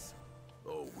 Yes!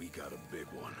 Oh, we got a big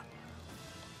one.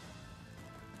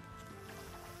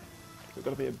 We've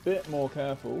got to be a bit more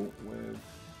careful with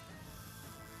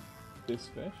this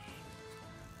fish.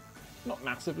 Not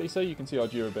massively so. You can see our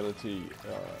durability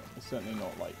is certainly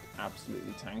not like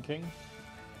absolutely tanking.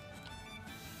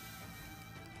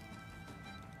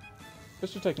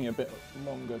 Fish are taking a bit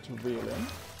longer to reel in.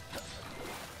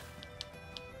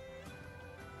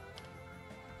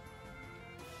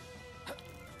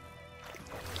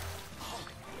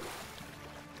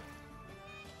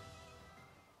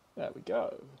 There we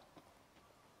go.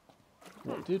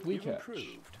 What did we catch?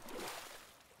 Improved.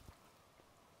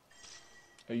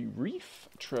 A Reef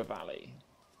Trevally.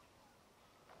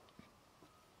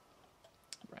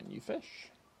 Brand new fish.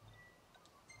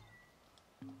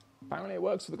 Apparently it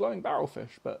works for the glowing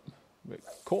barrelfish, but it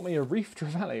caught me a Reef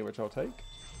Trevally, which I'll take.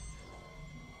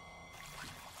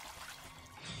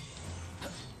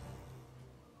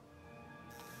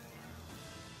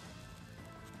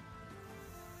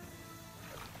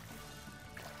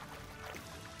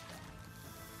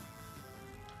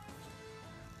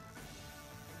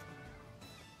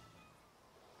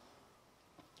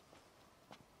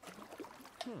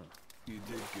 You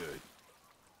did good.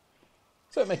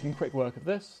 So making quick work of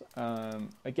this.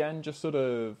 Again, just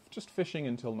fishing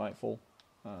until nightfall.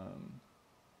 I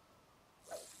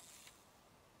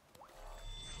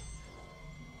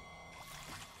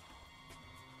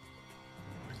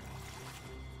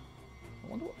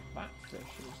wonder what that fish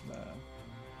is there.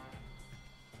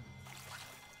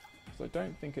 Because I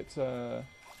don't think it's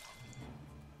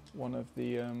one of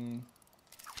the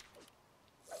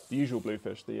usual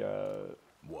bluefish.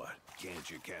 What? Can't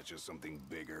you catch us something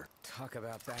bigger? Talk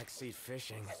about backseat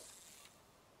fishing.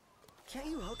 Can't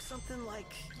you hook something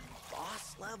like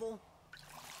boss level?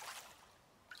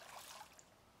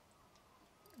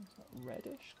 Is that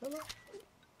reddish colour?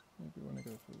 Maybe we want to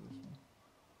go for this one.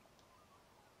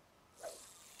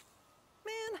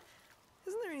 Man,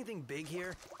 isn't there anything big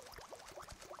here?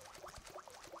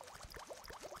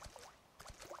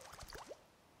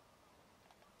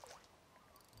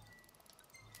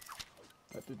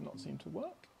 That did not seem to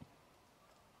work.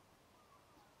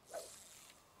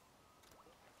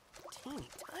 Teeny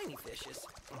tiny fishes.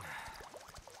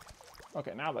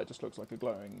 Okay, now that just looks like a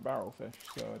glowing barrelfish,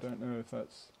 so I don't know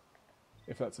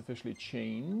if that's officially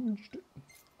changed.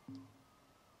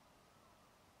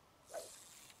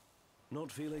 Not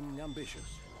feeling ambitious?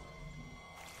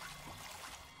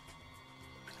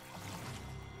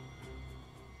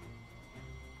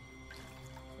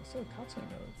 They're so cutting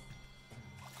of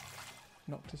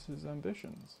Noctis's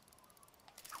ambitions.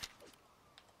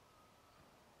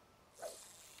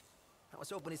 I was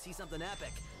hoping to see something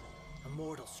epic. A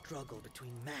mortal struggle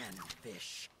between man and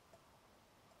fish.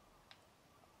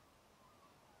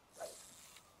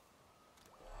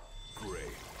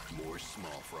 Great. More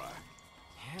small fry.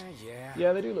 Yeah.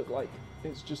 Yeah, they do look like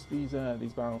it's just these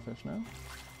barrelfish now.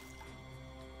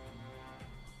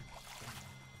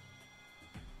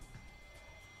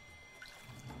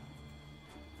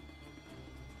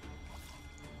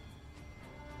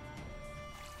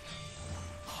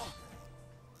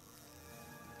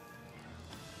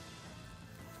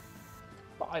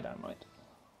 But I don't mind.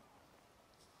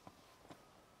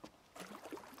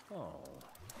 Oh.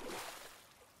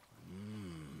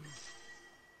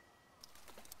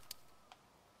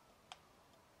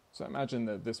 So imagine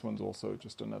that this one's also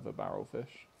just another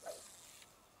barrelfish.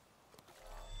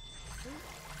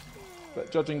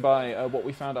 But judging by what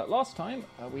we found out last time,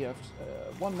 we have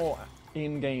one more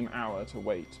in-game hour to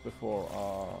wait before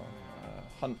our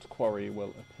hunt quarry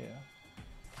will appear.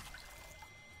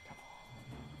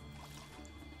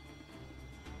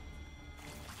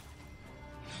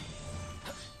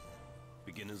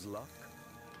 Beginner's luck.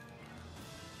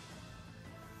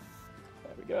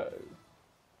 There we go.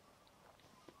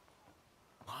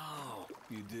 Wow,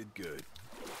 you did good.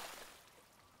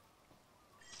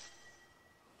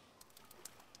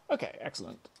 Okay,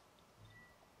 excellent.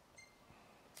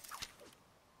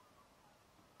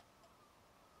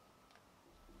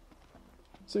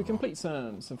 So we complete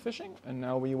some fishing, and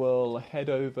now we will head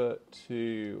over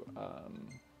to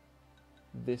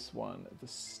this one, the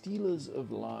Stealers of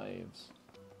Lives.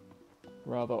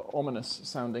 Rather ominous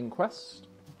sounding quest.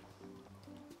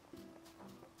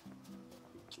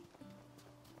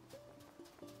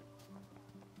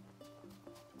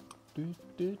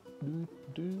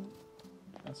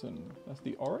 That's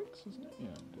the Oryx, isn't it? Yeah,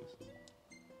 it is.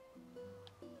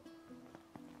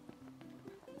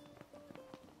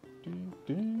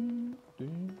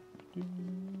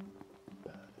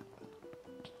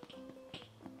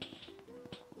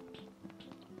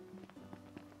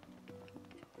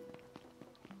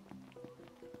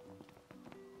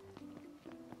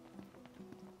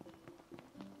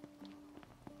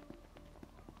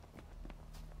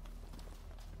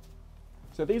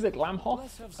 So these are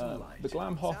Glamhoth. The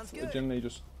Glamhoth are generally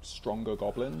just stronger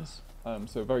goblins.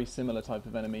 So very similar type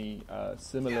of enemy,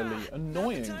 similarly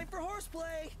annoying Time for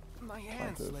horseplay. My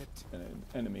hand type of slipped.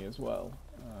 enemy as well.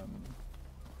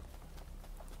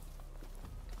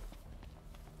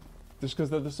 Just because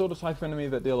they're the sort of type of enemy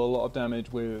that deal a lot of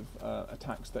damage with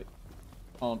attacks that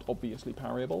aren't obviously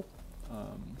parryable.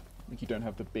 Like you don't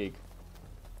have the big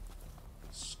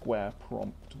square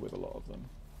prompt with a lot of them.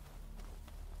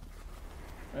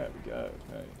 There we go.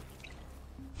 Okay.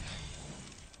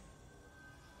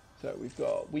 So we've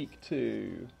got weak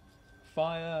to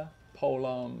fire,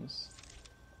 polearms,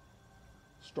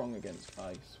 strong against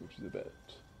ice, which is a bit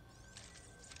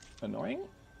annoying.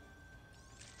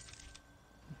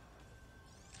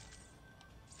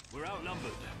 We're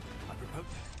outnumbered. I propose.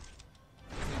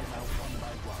 Take them out one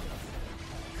by one.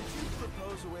 Could you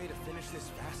propose a way to finish this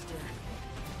faster?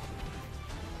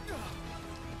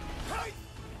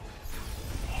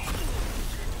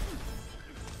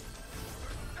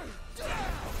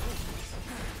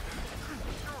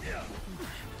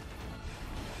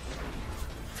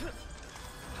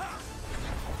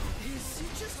 Is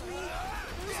it just me? Or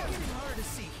is it getting hard to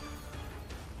see?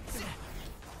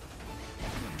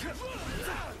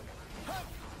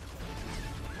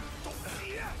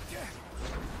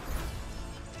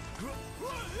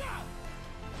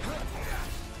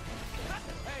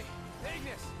 Hey,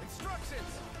 Ignis,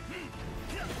 instructions!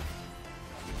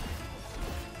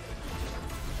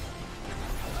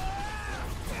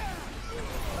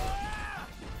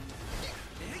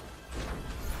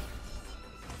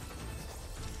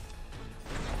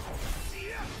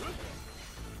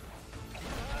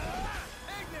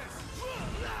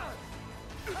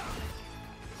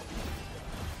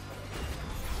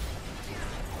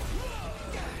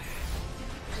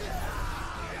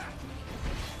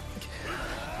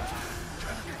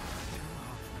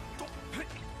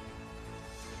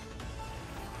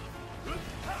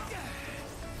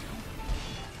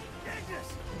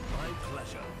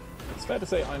 It's fair to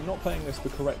say I'm not playing this the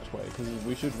correct way, because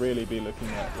we should really be looking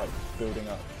at like building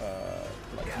up,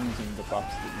 like using the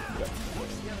buffs that you can get from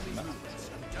winning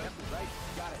matches. Right,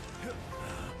 got it.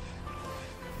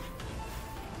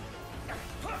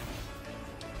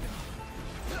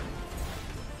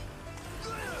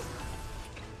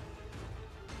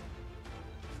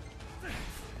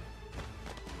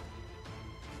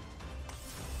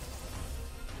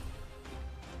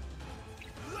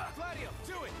 Gladio,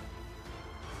 do it!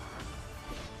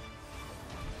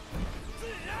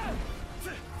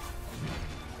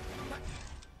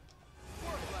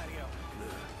 More Gladio.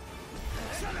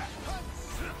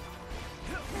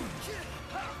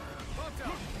 Bumped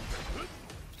up.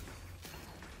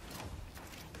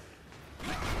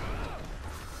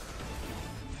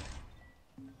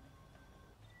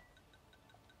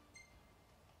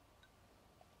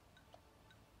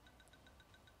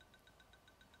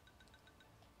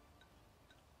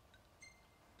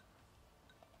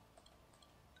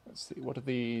 Let's see, what are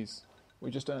these?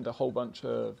 We just earned a whole bunch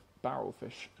of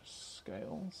Barrelfish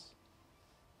scales.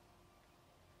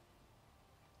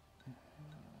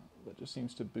 That just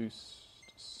seems to boost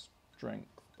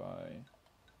strength by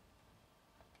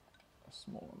a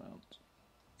small amount.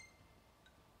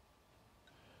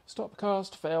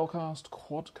 Stopcast, failcast,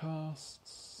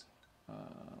 quadcasts,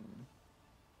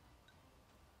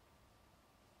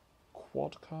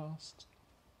 quadcast,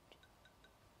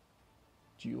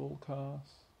 dual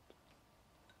cast.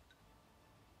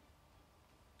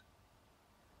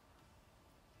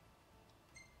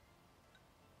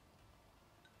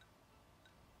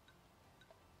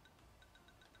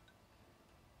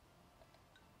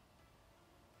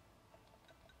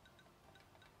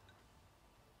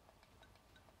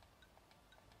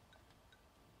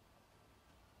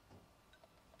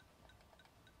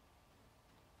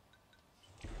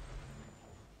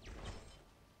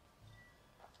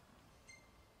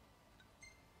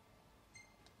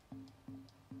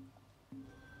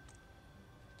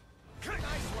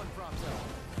 Nice one, Prompto.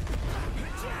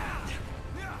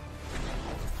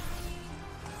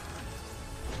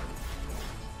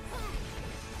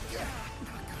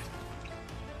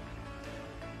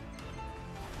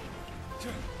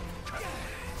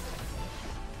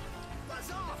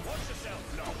 Buzz off! Watch yourself,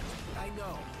 no. I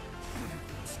know.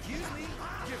 Excuse me?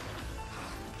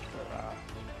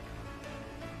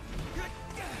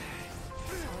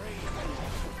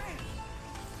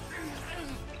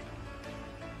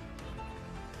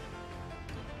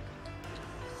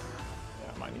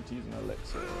 Yeah, I might need to use an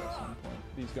elixir at some point.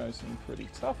 These guys seem pretty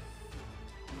tough.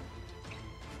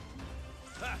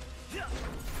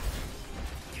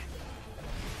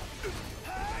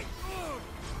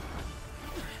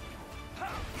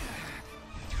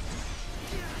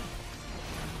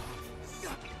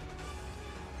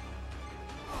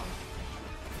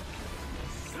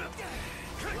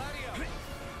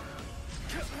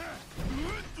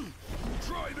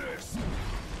 Try this.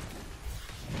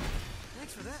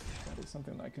 Thanks for that. That is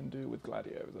something I can do with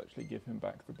Gladio, is actually give him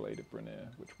back the Blade of Branir,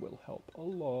 which will help a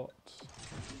lot.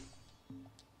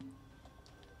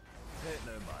 Pay it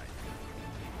no mind.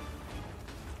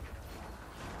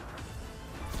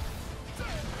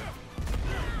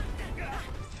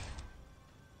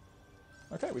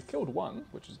 Okay, we've killed one,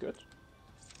 which is good.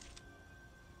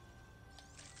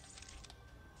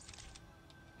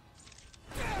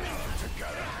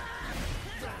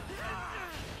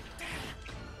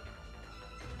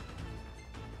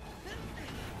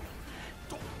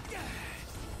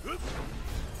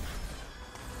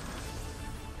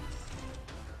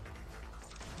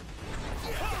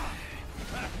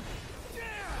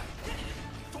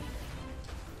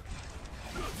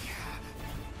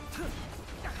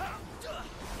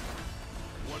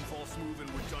 One false move and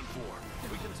we're done for.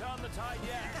 We can turn the tide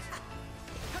yet.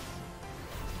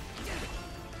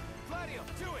 Gladio,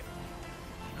 do it!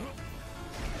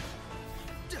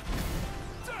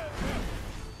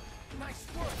 Nice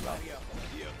work, Gladio.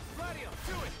 Gladio,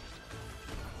 do it!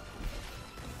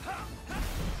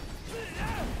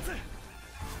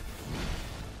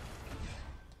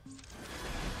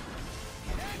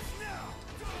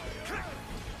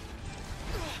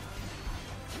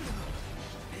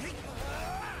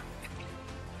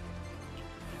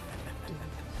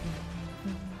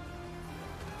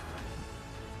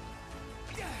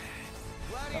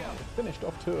 Finished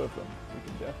off 2 of them. We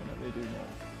can definitely do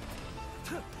more.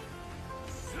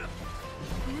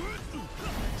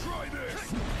 Try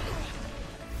this!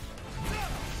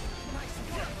 Nice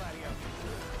work, Gladio.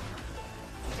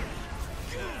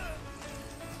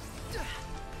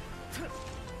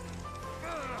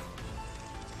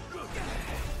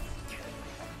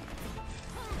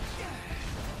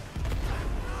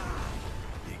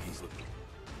 Iggy's looking.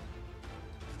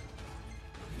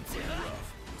 It's rough.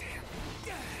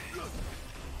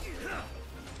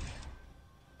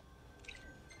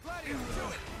 Gladio, do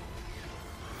it!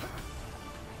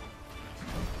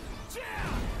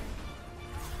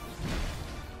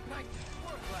 Nice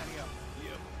work, Gladio.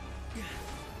 Yep.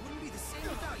 Wouldn't be the same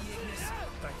without you, Ignis.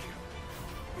 Thank you.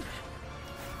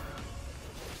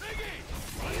 Iggy!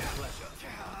 My pleasure.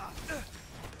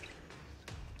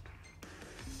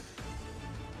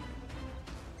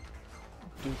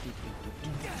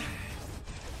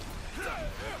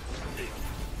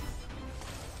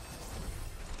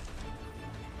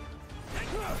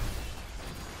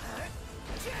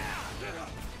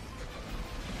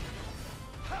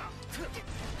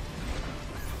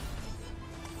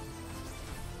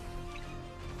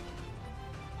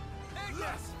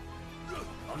 Yes!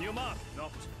 On your mark,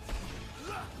 Noct.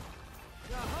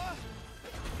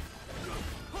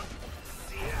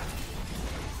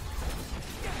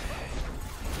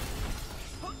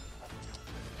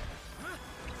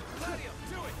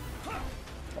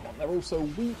 Come on, they're all so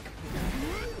weak.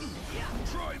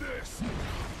 Try this!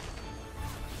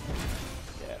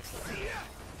 Yes.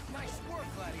 Nice work,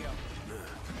 Gladio.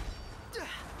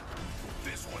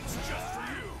 This one's just for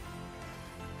you.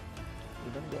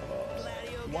 We've only got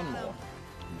one more.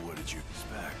 What did you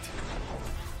expect?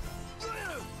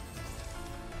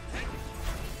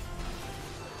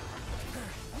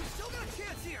 We still got a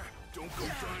chance here. Don't go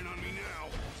dying on me now.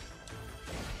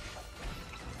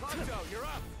 Ponto, you're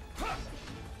up.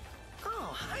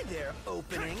 Oh, hi there,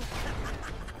 opening.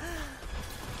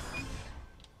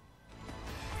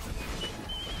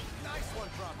 Nice one,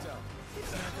 Prompto.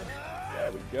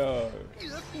 There we go.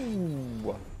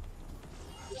 Ooh.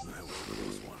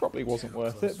 Probably wasn't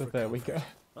worth it, but there we go.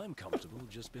 I'm comfortable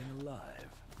just being alive.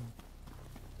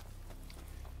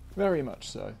 Very much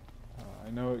so. I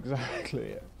know exactly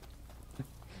it. I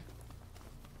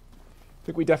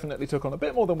think we definitely took on a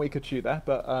bit more than we could chew there,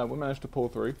 but we managed to pull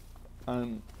through.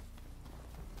 And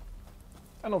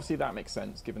obviously that makes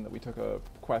sense, given that we took a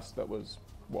quest that was,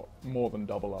 what, more than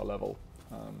double our level.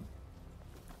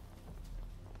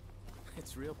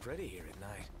 It's real pretty here at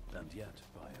night. And yet,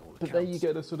 by all But there you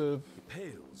get a sort of... it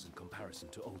pales in comparison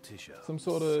to Old Tisha. Some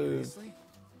sort of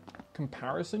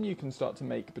comparison you can start to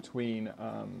make between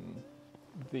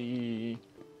the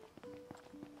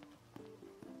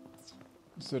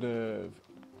sort of...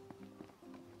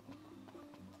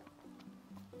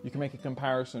 You can make a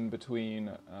comparison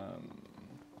between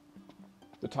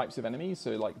the types of enemies.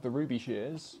 So like the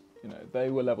Rubyshears, you know, they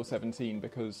were level 17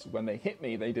 because when they hit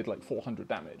me, they did like 400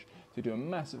 damage. So you do a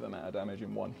massive amount of damage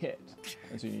in one hit,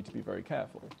 and so you need to be very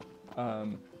careful.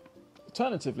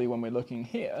 Alternatively, when we're looking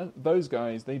here, those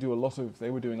guys, they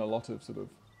were doing a lot of sort of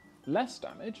less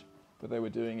damage, but they were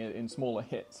doing it in smaller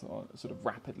hits, or sort of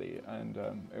rapidly, and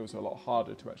it was a lot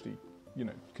harder to actually, you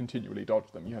know, continually dodge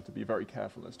them. You had to be very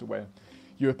careful as to where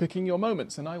you were picking your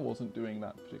moments, and I wasn't doing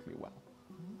that particularly well.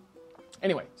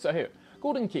 Anyway, so here,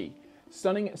 Galdin Quay,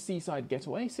 stunning seaside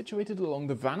getaway situated along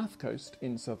the Vannath coast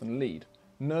in southern Lead.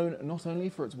 Known not only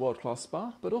for its world-class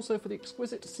spa, but also for the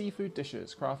exquisite seafood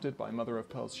dishes crafted by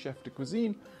mother-of-pearl's chef de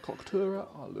cuisine, Coctura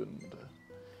Arlund.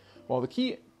 While the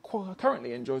quay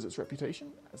currently enjoys its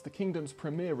reputation as the kingdom's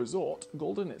premier resort,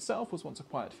 Galdin itself was once a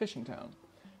quiet fishing town.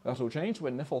 That all changed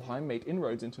when Niflheim made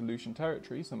inroads into Lucian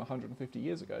territory some 150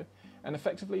 years ago, and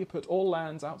effectively put all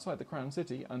lands outside the Crown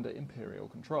City under Imperial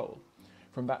control.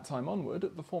 From that time onward,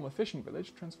 the former fishing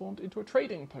village transformed into a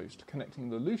trading post connecting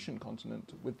the Lucian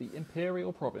continent with the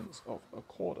Imperial province of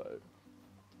Accordo.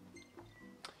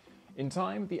 In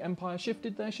time, the Empire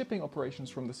shifted their shipping operations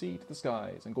from the sea to the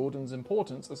skies, and Galdin's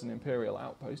importance as an Imperial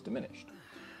outpost diminished.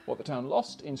 What the town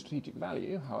lost in strategic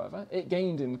value, however, it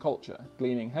gained in culture,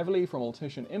 gleaning heavily from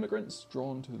Altician immigrants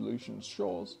drawn to the Lucian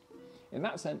shores. In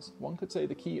that sense, one could say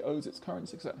the Quay owes its current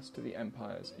success to the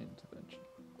Empire's intervention.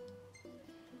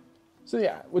 So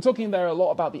yeah, we're talking there a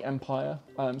lot about the Empire.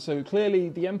 So clearly,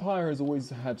 the Empire has always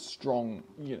had strong,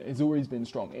 it's always been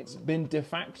strong. It's been de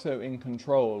facto in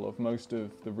control of most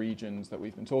of the regions that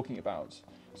we've been talking about.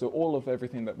 So all of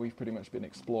everything that we've pretty much been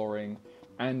exploring,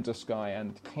 Andasky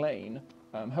and Clane,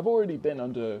 have already been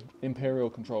under Imperial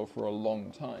control for a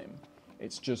long time.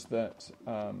 It's just that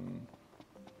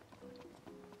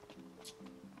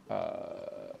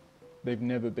they've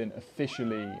never been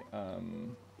officially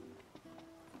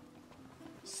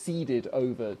ceded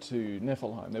over to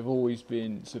Niflheim. They've always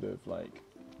been sort of like,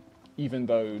 even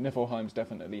though Niflheim's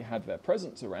definitely had their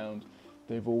presence around,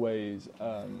 they've always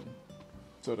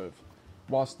sort of,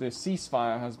 whilst this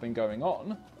ceasefire has been going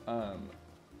on,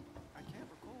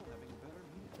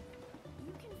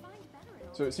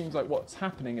 so it seems like what's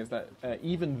happening is that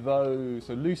even though,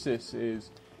 so Lucis is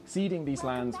ceding these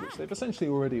lands which they've essentially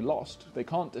already lost, they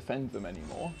can't defend them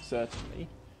anymore, certainly,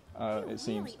 it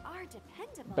seems,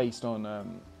 based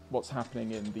on what's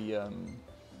happening in the,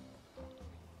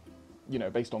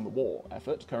 based on the war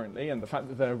effort currently, and the fact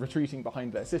that they're retreating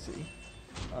behind their city.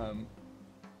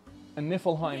 And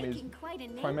Niflheim is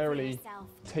primarily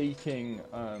taking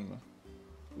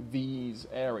these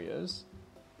areas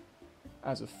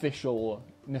as official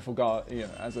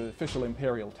as official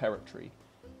Imperial territory,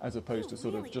 as opposed to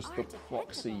sort of just the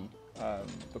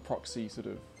proxy sort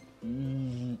of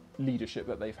leadership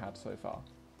that they've had so far.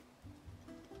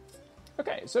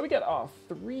 Okay, so we get our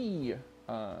 3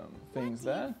 things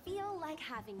there. What do you feel like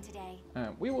having today?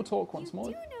 We will talk once more.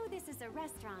 You do know this is a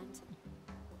restaurant.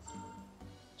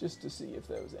 Just to see if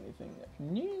there was anything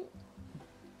new.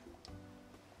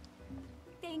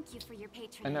 Thank you for your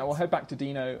patronage. And now we'll head back to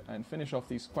Dino and finish off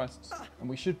these quests. And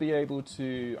we should be able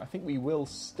to, I think we will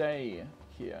stay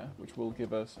here, which will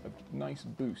give us a nice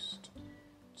boost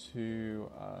to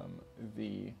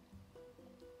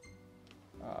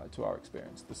to our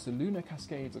experience. The Saluna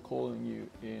Cascades are calling you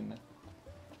in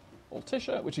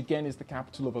Altisha, which again is the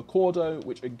capital of Accordo,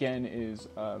 which again is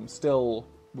still,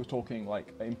 we're talking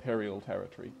like Imperial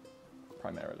territory,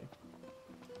 primarily.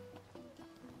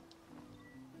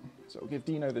 So we'll give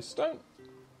Dino this stone.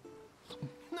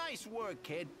 Nice work,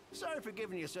 kid. Sorry for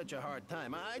giving you such a hard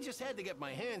time. I just had to get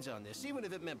my hands on this, even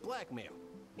if it meant blackmail.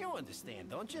 You understand,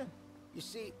 don't you? You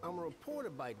see, I'm a reporter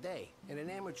by day and an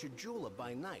amateur jeweler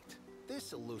by night.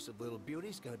 This elusive little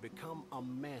beauty's gonna become a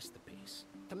masterpiece.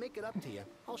 To make it up to you,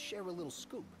 I'll share a little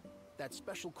scoop. That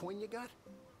special coin you got?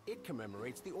 It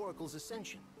commemorates the Oracle's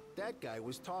ascension. That guy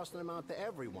was tossing them out to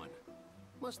everyone.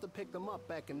 Must have picked them up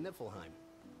back in Niflheim.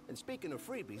 And speaking of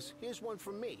freebies, here's one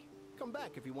from me. Come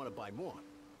back if you want to buy more.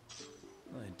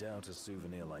 I doubt a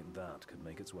souvenir like that could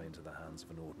make its way into the hands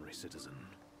of an ordinary citizen.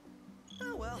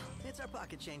 Oh well, it's our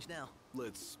pocket change now.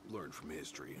 Let's learn from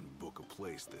history and book a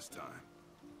place this time.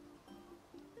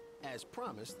 As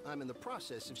promised, I'm in the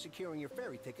process of securing your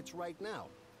ferry tickets right now.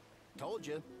 Told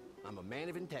you, I'm a man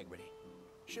of integrity.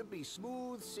 Should be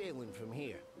smooth sailing from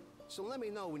here. So let me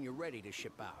know when you're ready to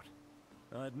ship out.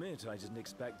 I admit I didn't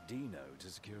expect Dino to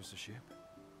secure us a ship.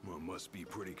 Well, must be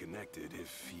pretty connected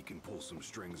if he can pull some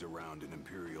strings around an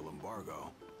Imperial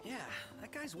embargo. Yeah,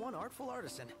 that guy's one artful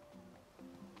artisan.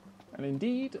 And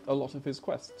indeed, a lot of his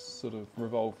quests sort of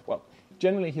revolve, well,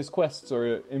 generally his quests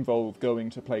involve going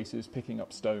to places, picking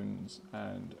up stones,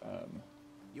 and...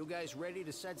 You guys ready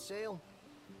to set sail?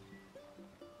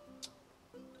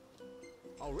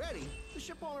 Already? The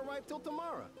ship won't arrive till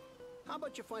tomorrow. How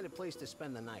about you find a place to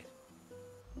spend the night?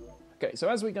 Okay, so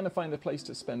as we're going to find a place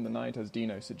to spend the night, as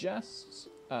Dino suggests...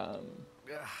 I'm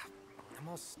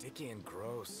all sticky and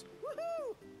gross.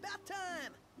 Woohoo! About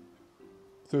time!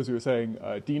 So as we were saying,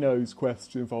 Dino's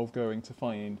quests involve going to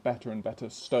find better and better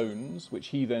stones, which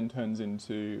he then turns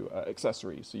into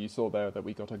accessories. So you saw there that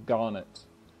we got a Garnet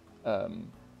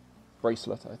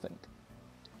bracelet, I think.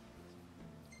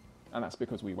 And that's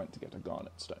because we went to get a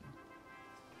Garnet stone.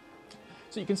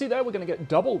 So you can see there we're going to get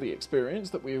double the experience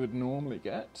that we would normally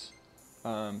get.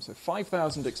 So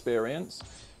 5,000 experience,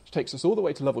 which takes us all the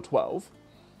way to level 12.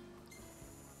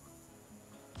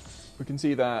 We can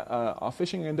see that our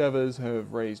fishing endeavours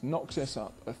have raised Noxus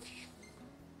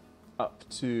up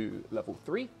to level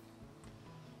 3.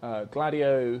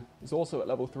 Gladio is also at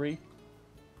level 3.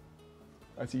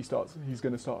 As he's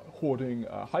going to start hoarding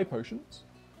high potions.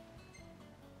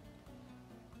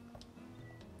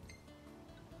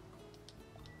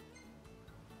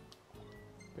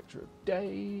 Picture of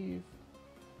Dave.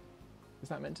 Is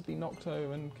that meant to be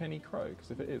Nocto and Kenny Crow?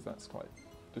 Because if it is, that's quite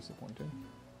disappointing.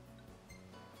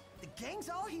 The gang's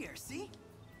all here, see?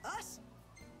 Us?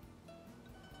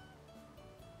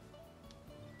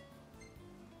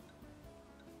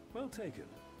 Well taken.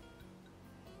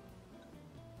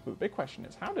 But the big question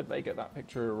is, how did they get that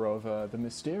picture of the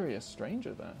mysterious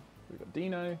stranger there? We've got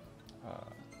Dino,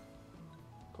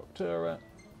 Coctura,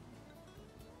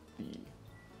 the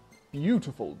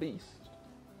beautiful beast.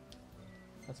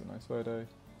 That's a nice photo.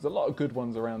 There's a lot of good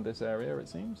ones around this area, it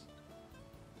seems.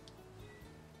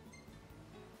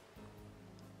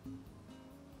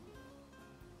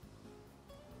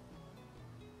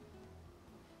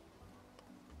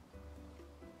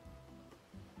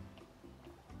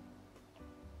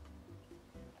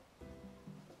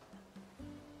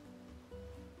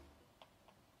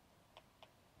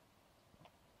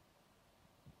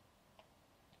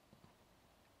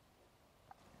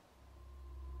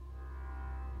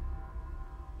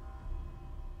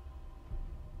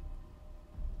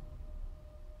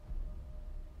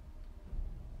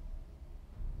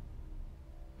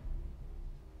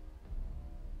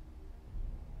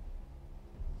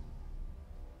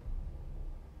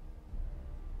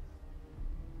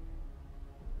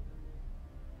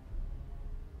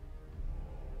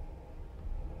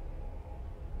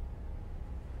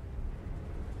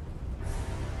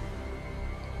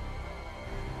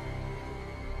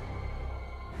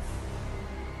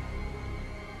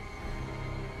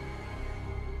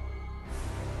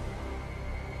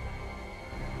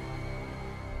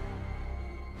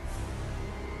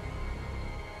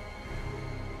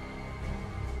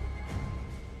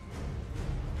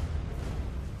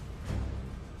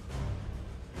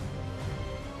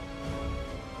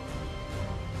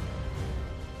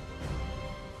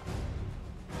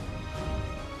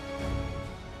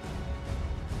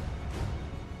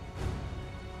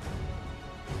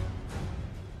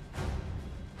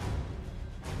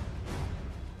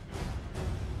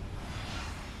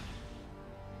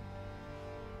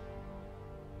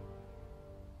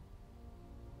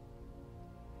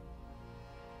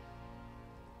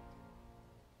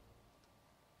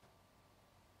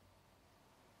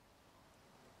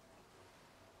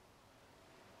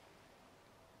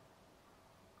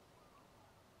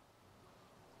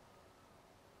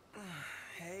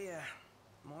 Hey,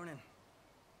 morning.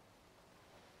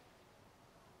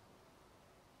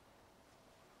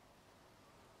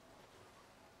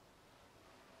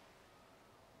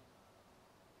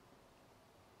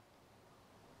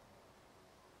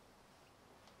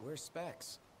 Where's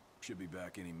Specs? Should be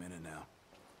back any minute now.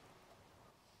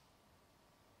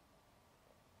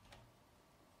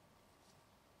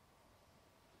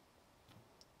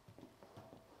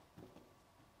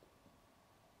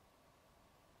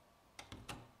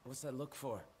 What's that look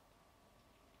for?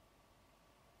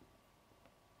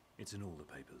 It's in all the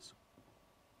papers.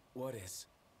 What is?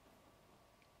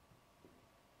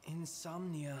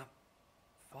 Insomnia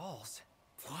Falls.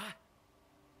 What?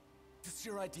 This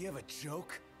your idea of a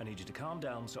joke? I need you to calm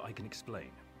down so I can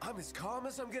explain. I'm as calm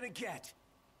as I'm gonna get.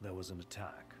 There was an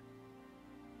attack.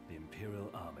 The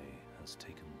Imperial Army has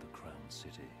taken the Crown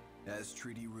City. As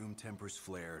treaty room tempers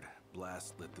flared,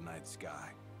 blast lit the night sky.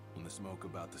 When the smoke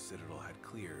about the Citadel had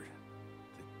cleared,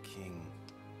 the king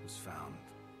was found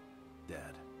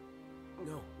dead.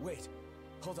 No, wait.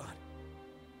 Hold on.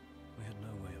 We had no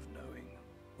way of knowing.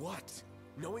 What?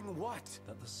 Knowing what?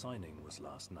 That the signing was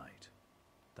last night.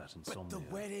 That insomnia. But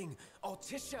the wedding!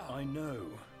 Altisha! I know.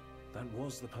 That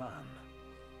was the plan.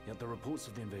 Yet the reports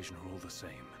of the invasion are all the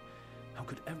same. How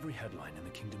could every headline in the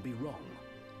kingdom be wrong?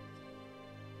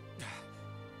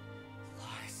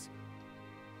 Lies.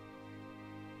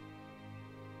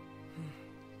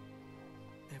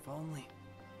 If only.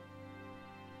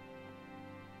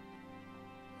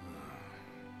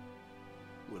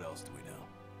 What else do we know?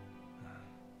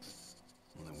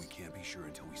 Well, then we can't be sure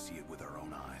until we see it with our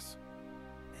own eyes.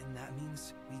 And that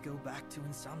means we go back to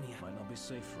Insomnia. Might not be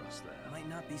safe for us there. Might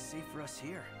not be safe for us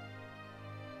here.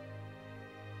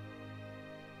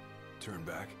 Turn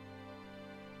back.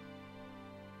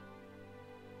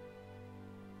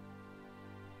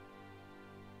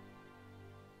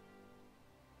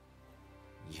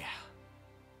 Yeah.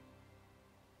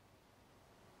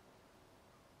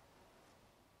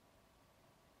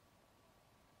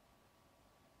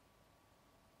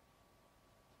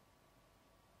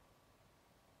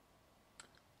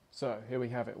 So, here we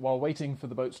have it. While waiting for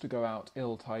the boats to go out,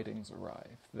 ill tidings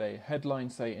arrive. The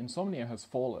headlines say, Insomnia has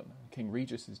fallen, and King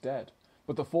Regis is dead.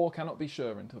 But the four cannot be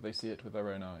sure until they see it with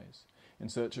their own eyes. In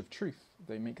search of truth,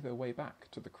 they make their way back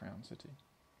to the Crown City.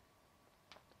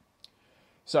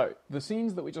 So, the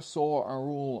scenes that we just saw are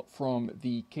all from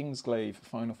the Kingsglaive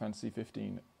Final Fantasy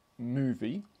XV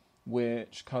movie,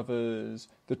 which covers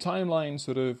the timeline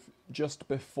sort of just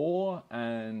before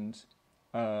and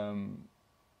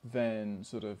then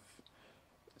sort of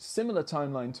similar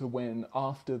timeline to when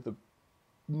after the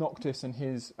Noctis and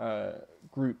his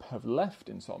group have left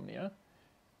Insomnia,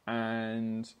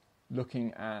 and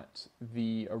looking at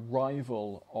the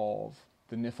arrival of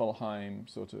the Niflheim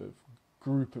sort of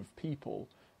group of people,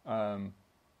 and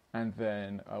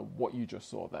then what you just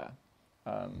saw there.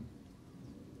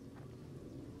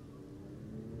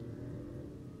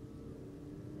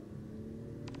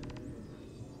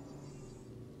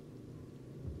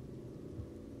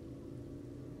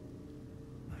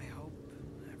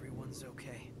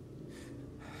 Okay.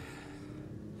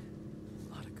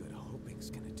 A lot of good hoping's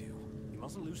gonna do. You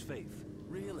mustn't lose faith.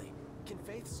 Really? Can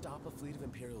faith stop a fleet of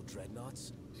Imperial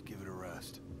dreadnoughts? Just give it a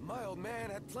rest. My old man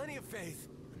had plenty of faith.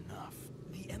 Enough.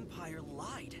 The Empire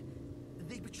lied.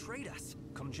 They betrayed us.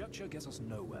 Conjecture gets us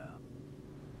nowhere.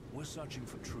 We're searching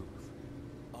for truth.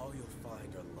 All you'll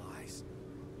find are lies.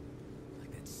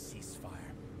 Like that ceasefire.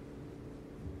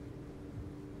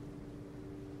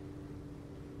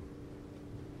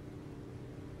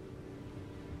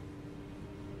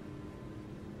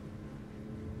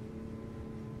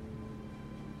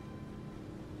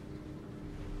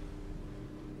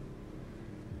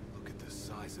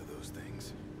 Of those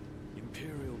things.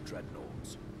 Imperial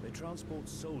dreadnoughts. They transport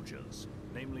soldiers,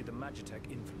 namely the Magitek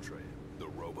infantry. The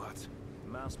robots?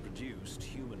 Mass-produced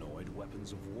humanoid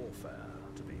weapons of warfare,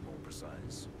 to be more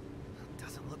precise.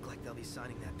 Doesn't look like they'll be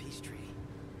signing that peace treaty.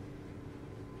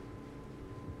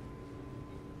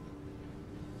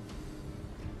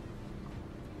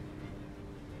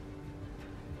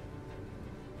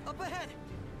 Up ahead!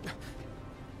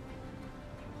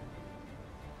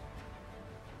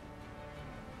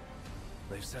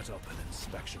 They've set up an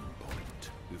inspection point.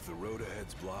 If the road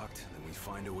ahead's blocked, then we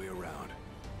find a way around.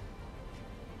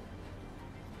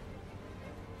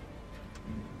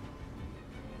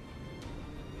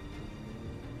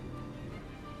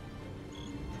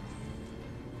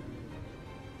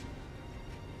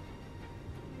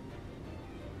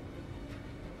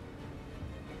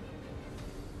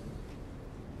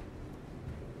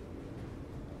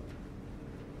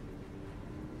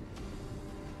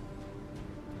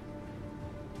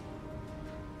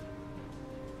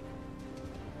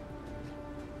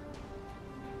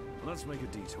 Let's make a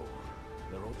detour.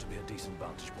 There ought to be a decent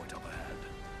vantage point up ahead.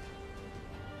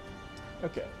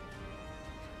 Okay.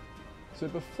 So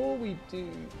before we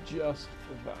do just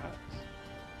that,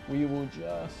 we will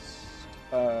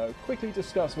just quickly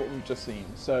discuss what we've just seen.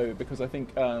 So, because I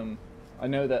think I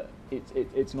know that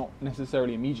it's not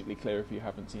necessarily immediately clear if you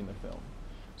haven't seen the film.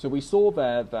 So we saw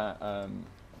there that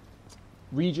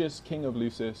Regis, King of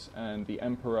Lucis, and the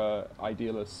Emperor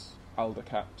Idealus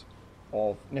Aldercapt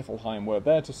of Niflheim were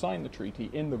there to sign the treaty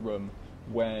in the room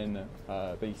when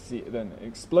then an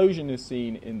explosion is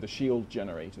seen in the shield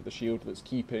generator, the shield that's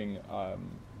keeping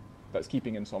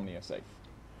Insomnia safe.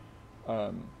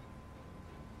 And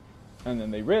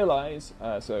then they realise,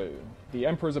 so the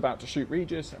Emperor's about to shoot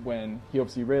Regis when he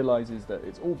obviously realises that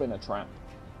it's all been a trap.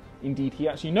 Indeed, he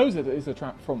actually knows that it is a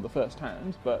trap from the first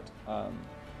hand, but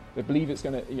they believe it's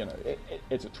going to,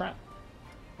 it's a trap.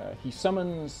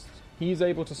 He's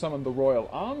able to summon the royal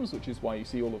arms, which is why you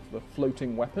see all of the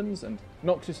floating weapons, and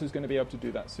Noctis is going to be able to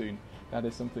do that soon. That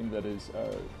is something that is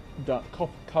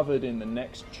covered in the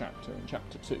next chapter, in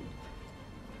chapter 2.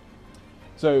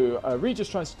 So Regis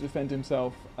tries to defend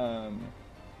himself,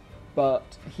 but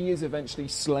he is eventually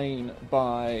slain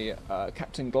by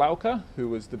Captain Glauca, who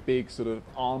was the big sort of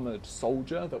armoured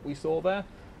soldier that we saw there.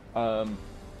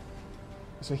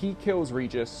 So he kills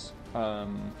Regis, or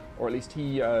at least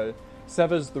he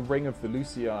severs the Ring of the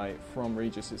Lucii from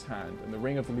Regis's hand, and the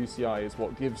Ring of the Lucii is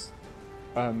what gives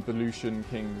the Lucian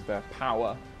kings their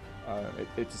power.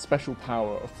 It's a special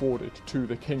power afforded to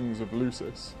the kings of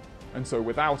Lucis, and so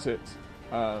without it,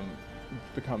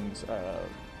 becomes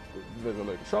there's a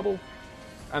load of trouble.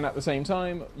 And at the same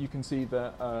time, you can see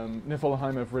that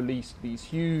Niflheim have released these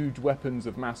huge weapons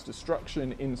of mass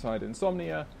destruction inside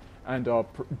Insomnia, and are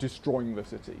destroying the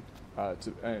city,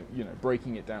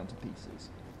 breaking it down to pieces.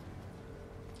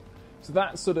 So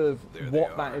that's sort of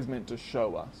what that is meant to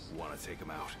show us. Want to take them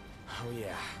out? Oh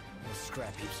yeah, those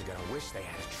scrap heaps are gonna wish they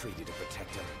had a treaty to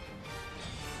protect them.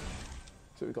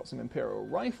 So we've got some Imperial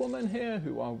Riflemen here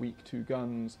who are weak to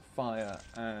guns, fire,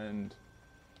 and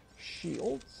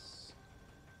shields.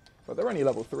 But they're only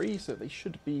level 3, so they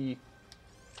should be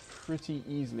pretty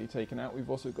easily taken out.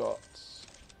 We've also got...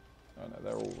 oh no,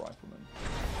 they're all Riflemen.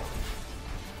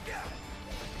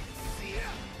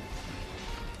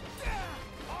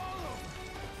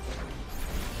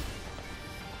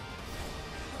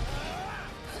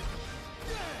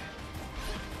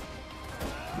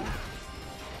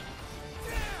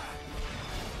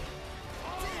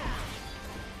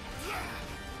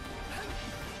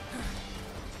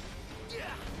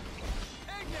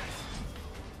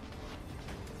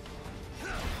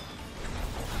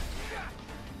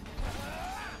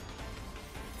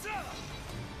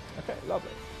 Okay, lovely.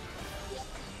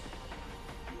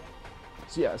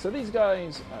 So yeah, so these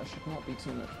guys should not be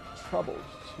too much trouble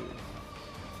to...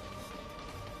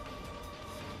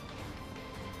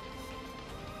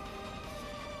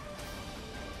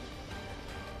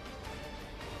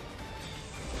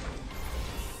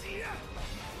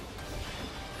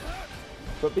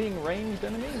 But being ranged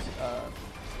enemies,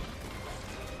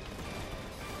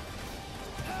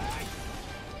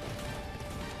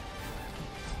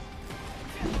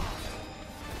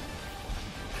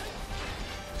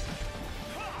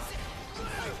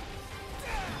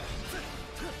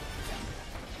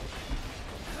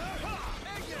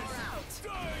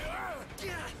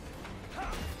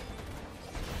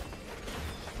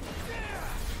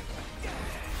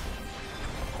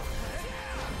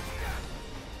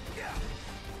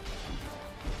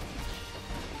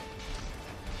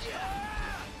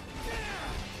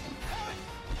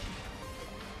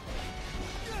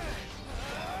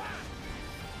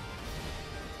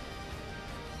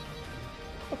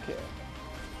 okay.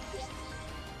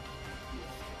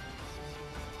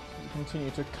 We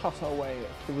continue to cut our way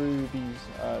through these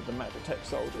the Magitek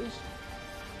soldiers.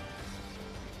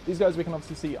 These guys we can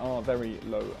obviously see are very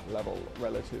low level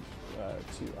relative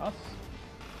to us.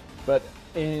 But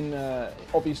in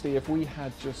obviously if we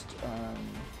had just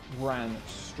ran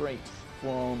straight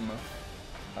from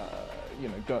you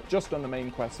know, just on the main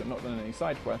quest and not done any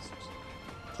side quests,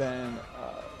 then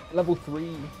level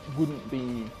 3 wouldn't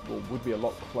be, well, would be a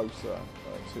lot closer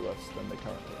to us than they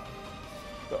currently are.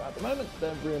 So at the moment,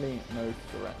 they're really no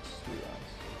threat to us.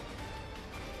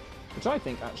 Which I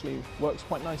think actually works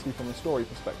quite nicely from a story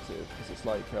perspective, because it's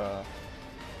like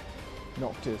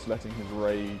Noctis letting his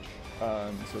rage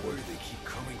sort Where of... do they keep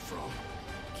coming from?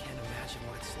 Can't imagine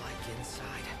what it's like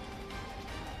inside.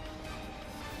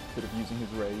 sort of using his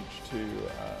rage to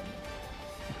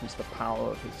increase the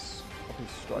power of his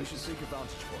strike. We should seek a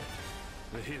vantage point.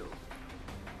 The hill.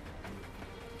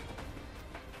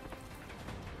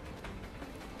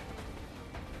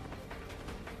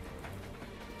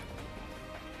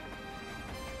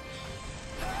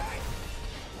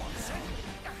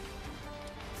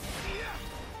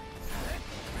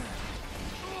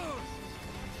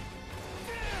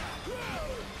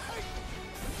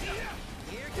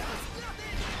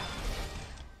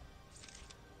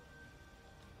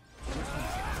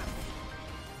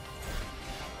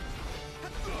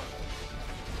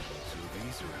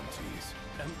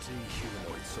 Empty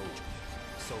humanoid soldier.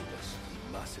 Soulless,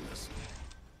 massless.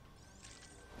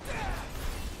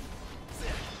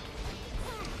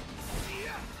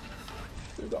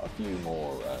 So we've got a few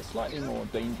more, slightly more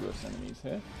dangerous enemies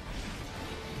here.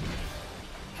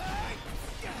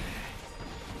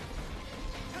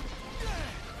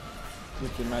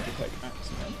 With the Magitek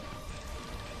Axeman.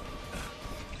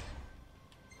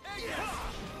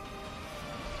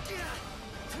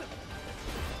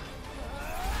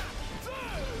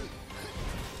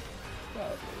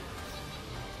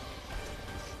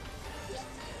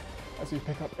 As we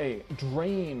pick up a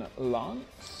Drain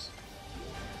Lance,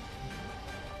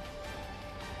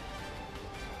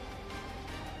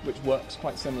 which works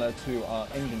quite similar to our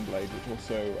Engine Blade, which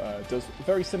also does a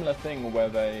very similar thing where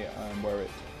they where it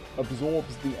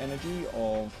absorbs the energy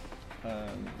of.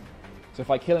 So if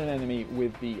I kill an enemy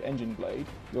with the Engine Blade,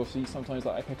 you'll see sometimes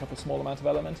that I pick up a small amount of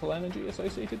elemental energy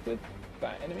associated with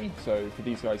that enemy. So for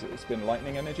these guys, it's been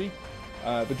lightning energy.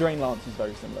 The Drain Lance is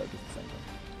very similar, just the same thing.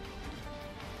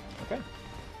 Okay.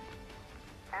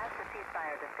 As the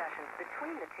ceasefire discussions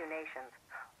between the two nations,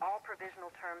 all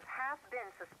provisional terms have been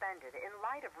suspended in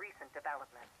light of recent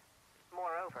developments.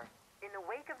 Moreover, in the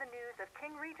wake of the news of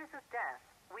King Regis's death,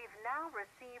 we've now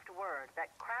received word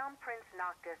that Crown Prince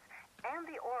Noctis and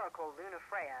the Oracle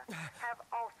Lunafreya have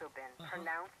also been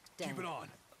pronounced dead. Keep it on.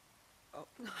 Oh.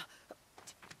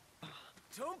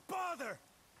 Don't bother!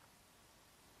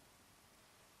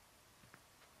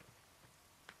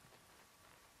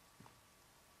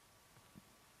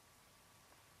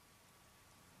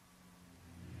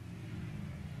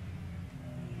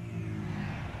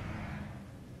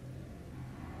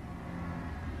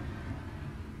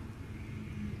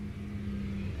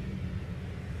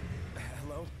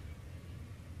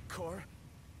 Cor?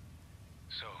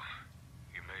 So,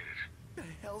 you made it. The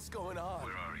hell's going on?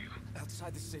 Where are you?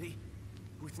 Outside the city,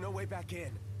 with no way back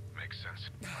in. Makes sense.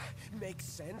 Makes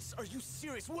sense? Are you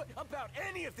serious? What about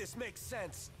any of this makes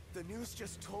sense? The news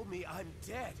just told me I'm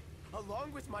dead,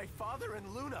 along with my father and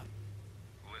Luna.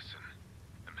 Listen,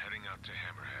 I'm heading out to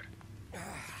Hammerhead.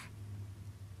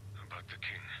 About the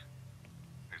king.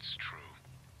 It's true.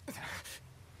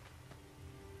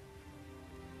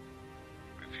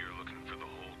 If you're looking for the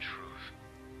whole truth,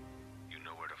 you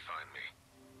know where to find me.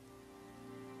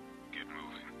 Get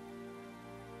moving.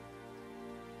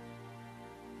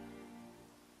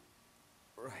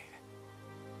 Right.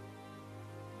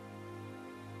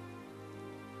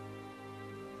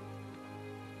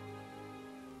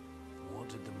 What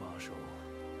did the Marshal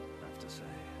have to say?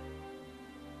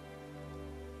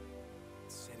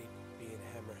 Said he'd be in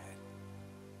Hammerhead.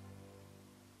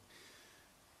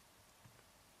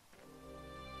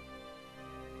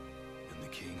 And the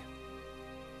king?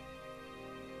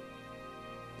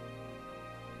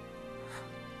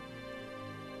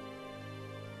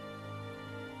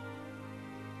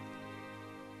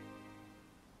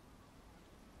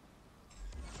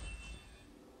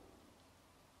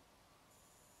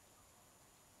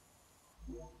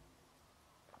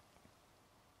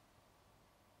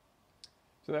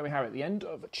 So there we have it, the end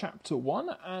of Chapter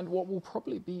 1, and what will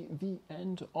probably be the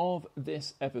end of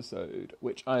this episode,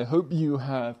 which I hope you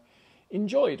have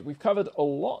enjoyed. We've covered a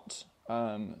lot,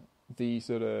 the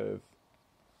sort of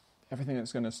everything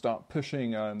that's going to start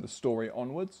pushing the story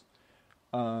onwards,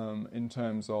 in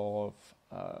terms of,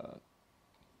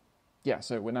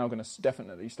 so we're now going to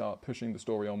definitely start pushing the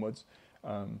story onwards.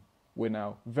 We're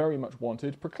now very much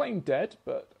wanted, proclaimed dead,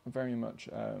 but very much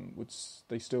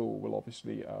they still will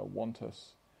obviously want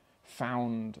us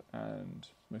found and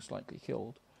most likely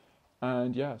killed.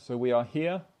 And so we are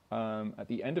here at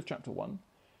the end of Chapter 1.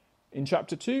 In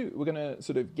Chapter 2, we're going to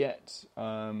sort of get,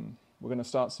 we're going to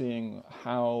start seeing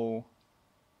how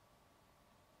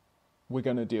we're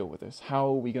going to deal with this. How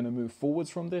are we going to move forwards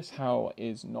from this? How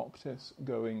is Noctis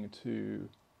going to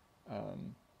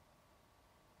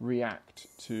react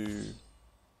to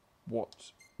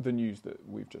what the news that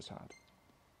we've just had?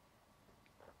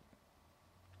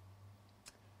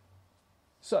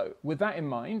 So, with that in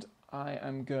mind, I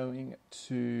am going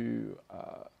to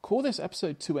call this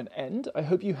episode to an end. I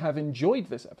hope you have enjoyed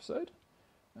this episode,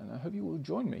 and I hope you will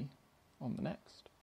join me on the next.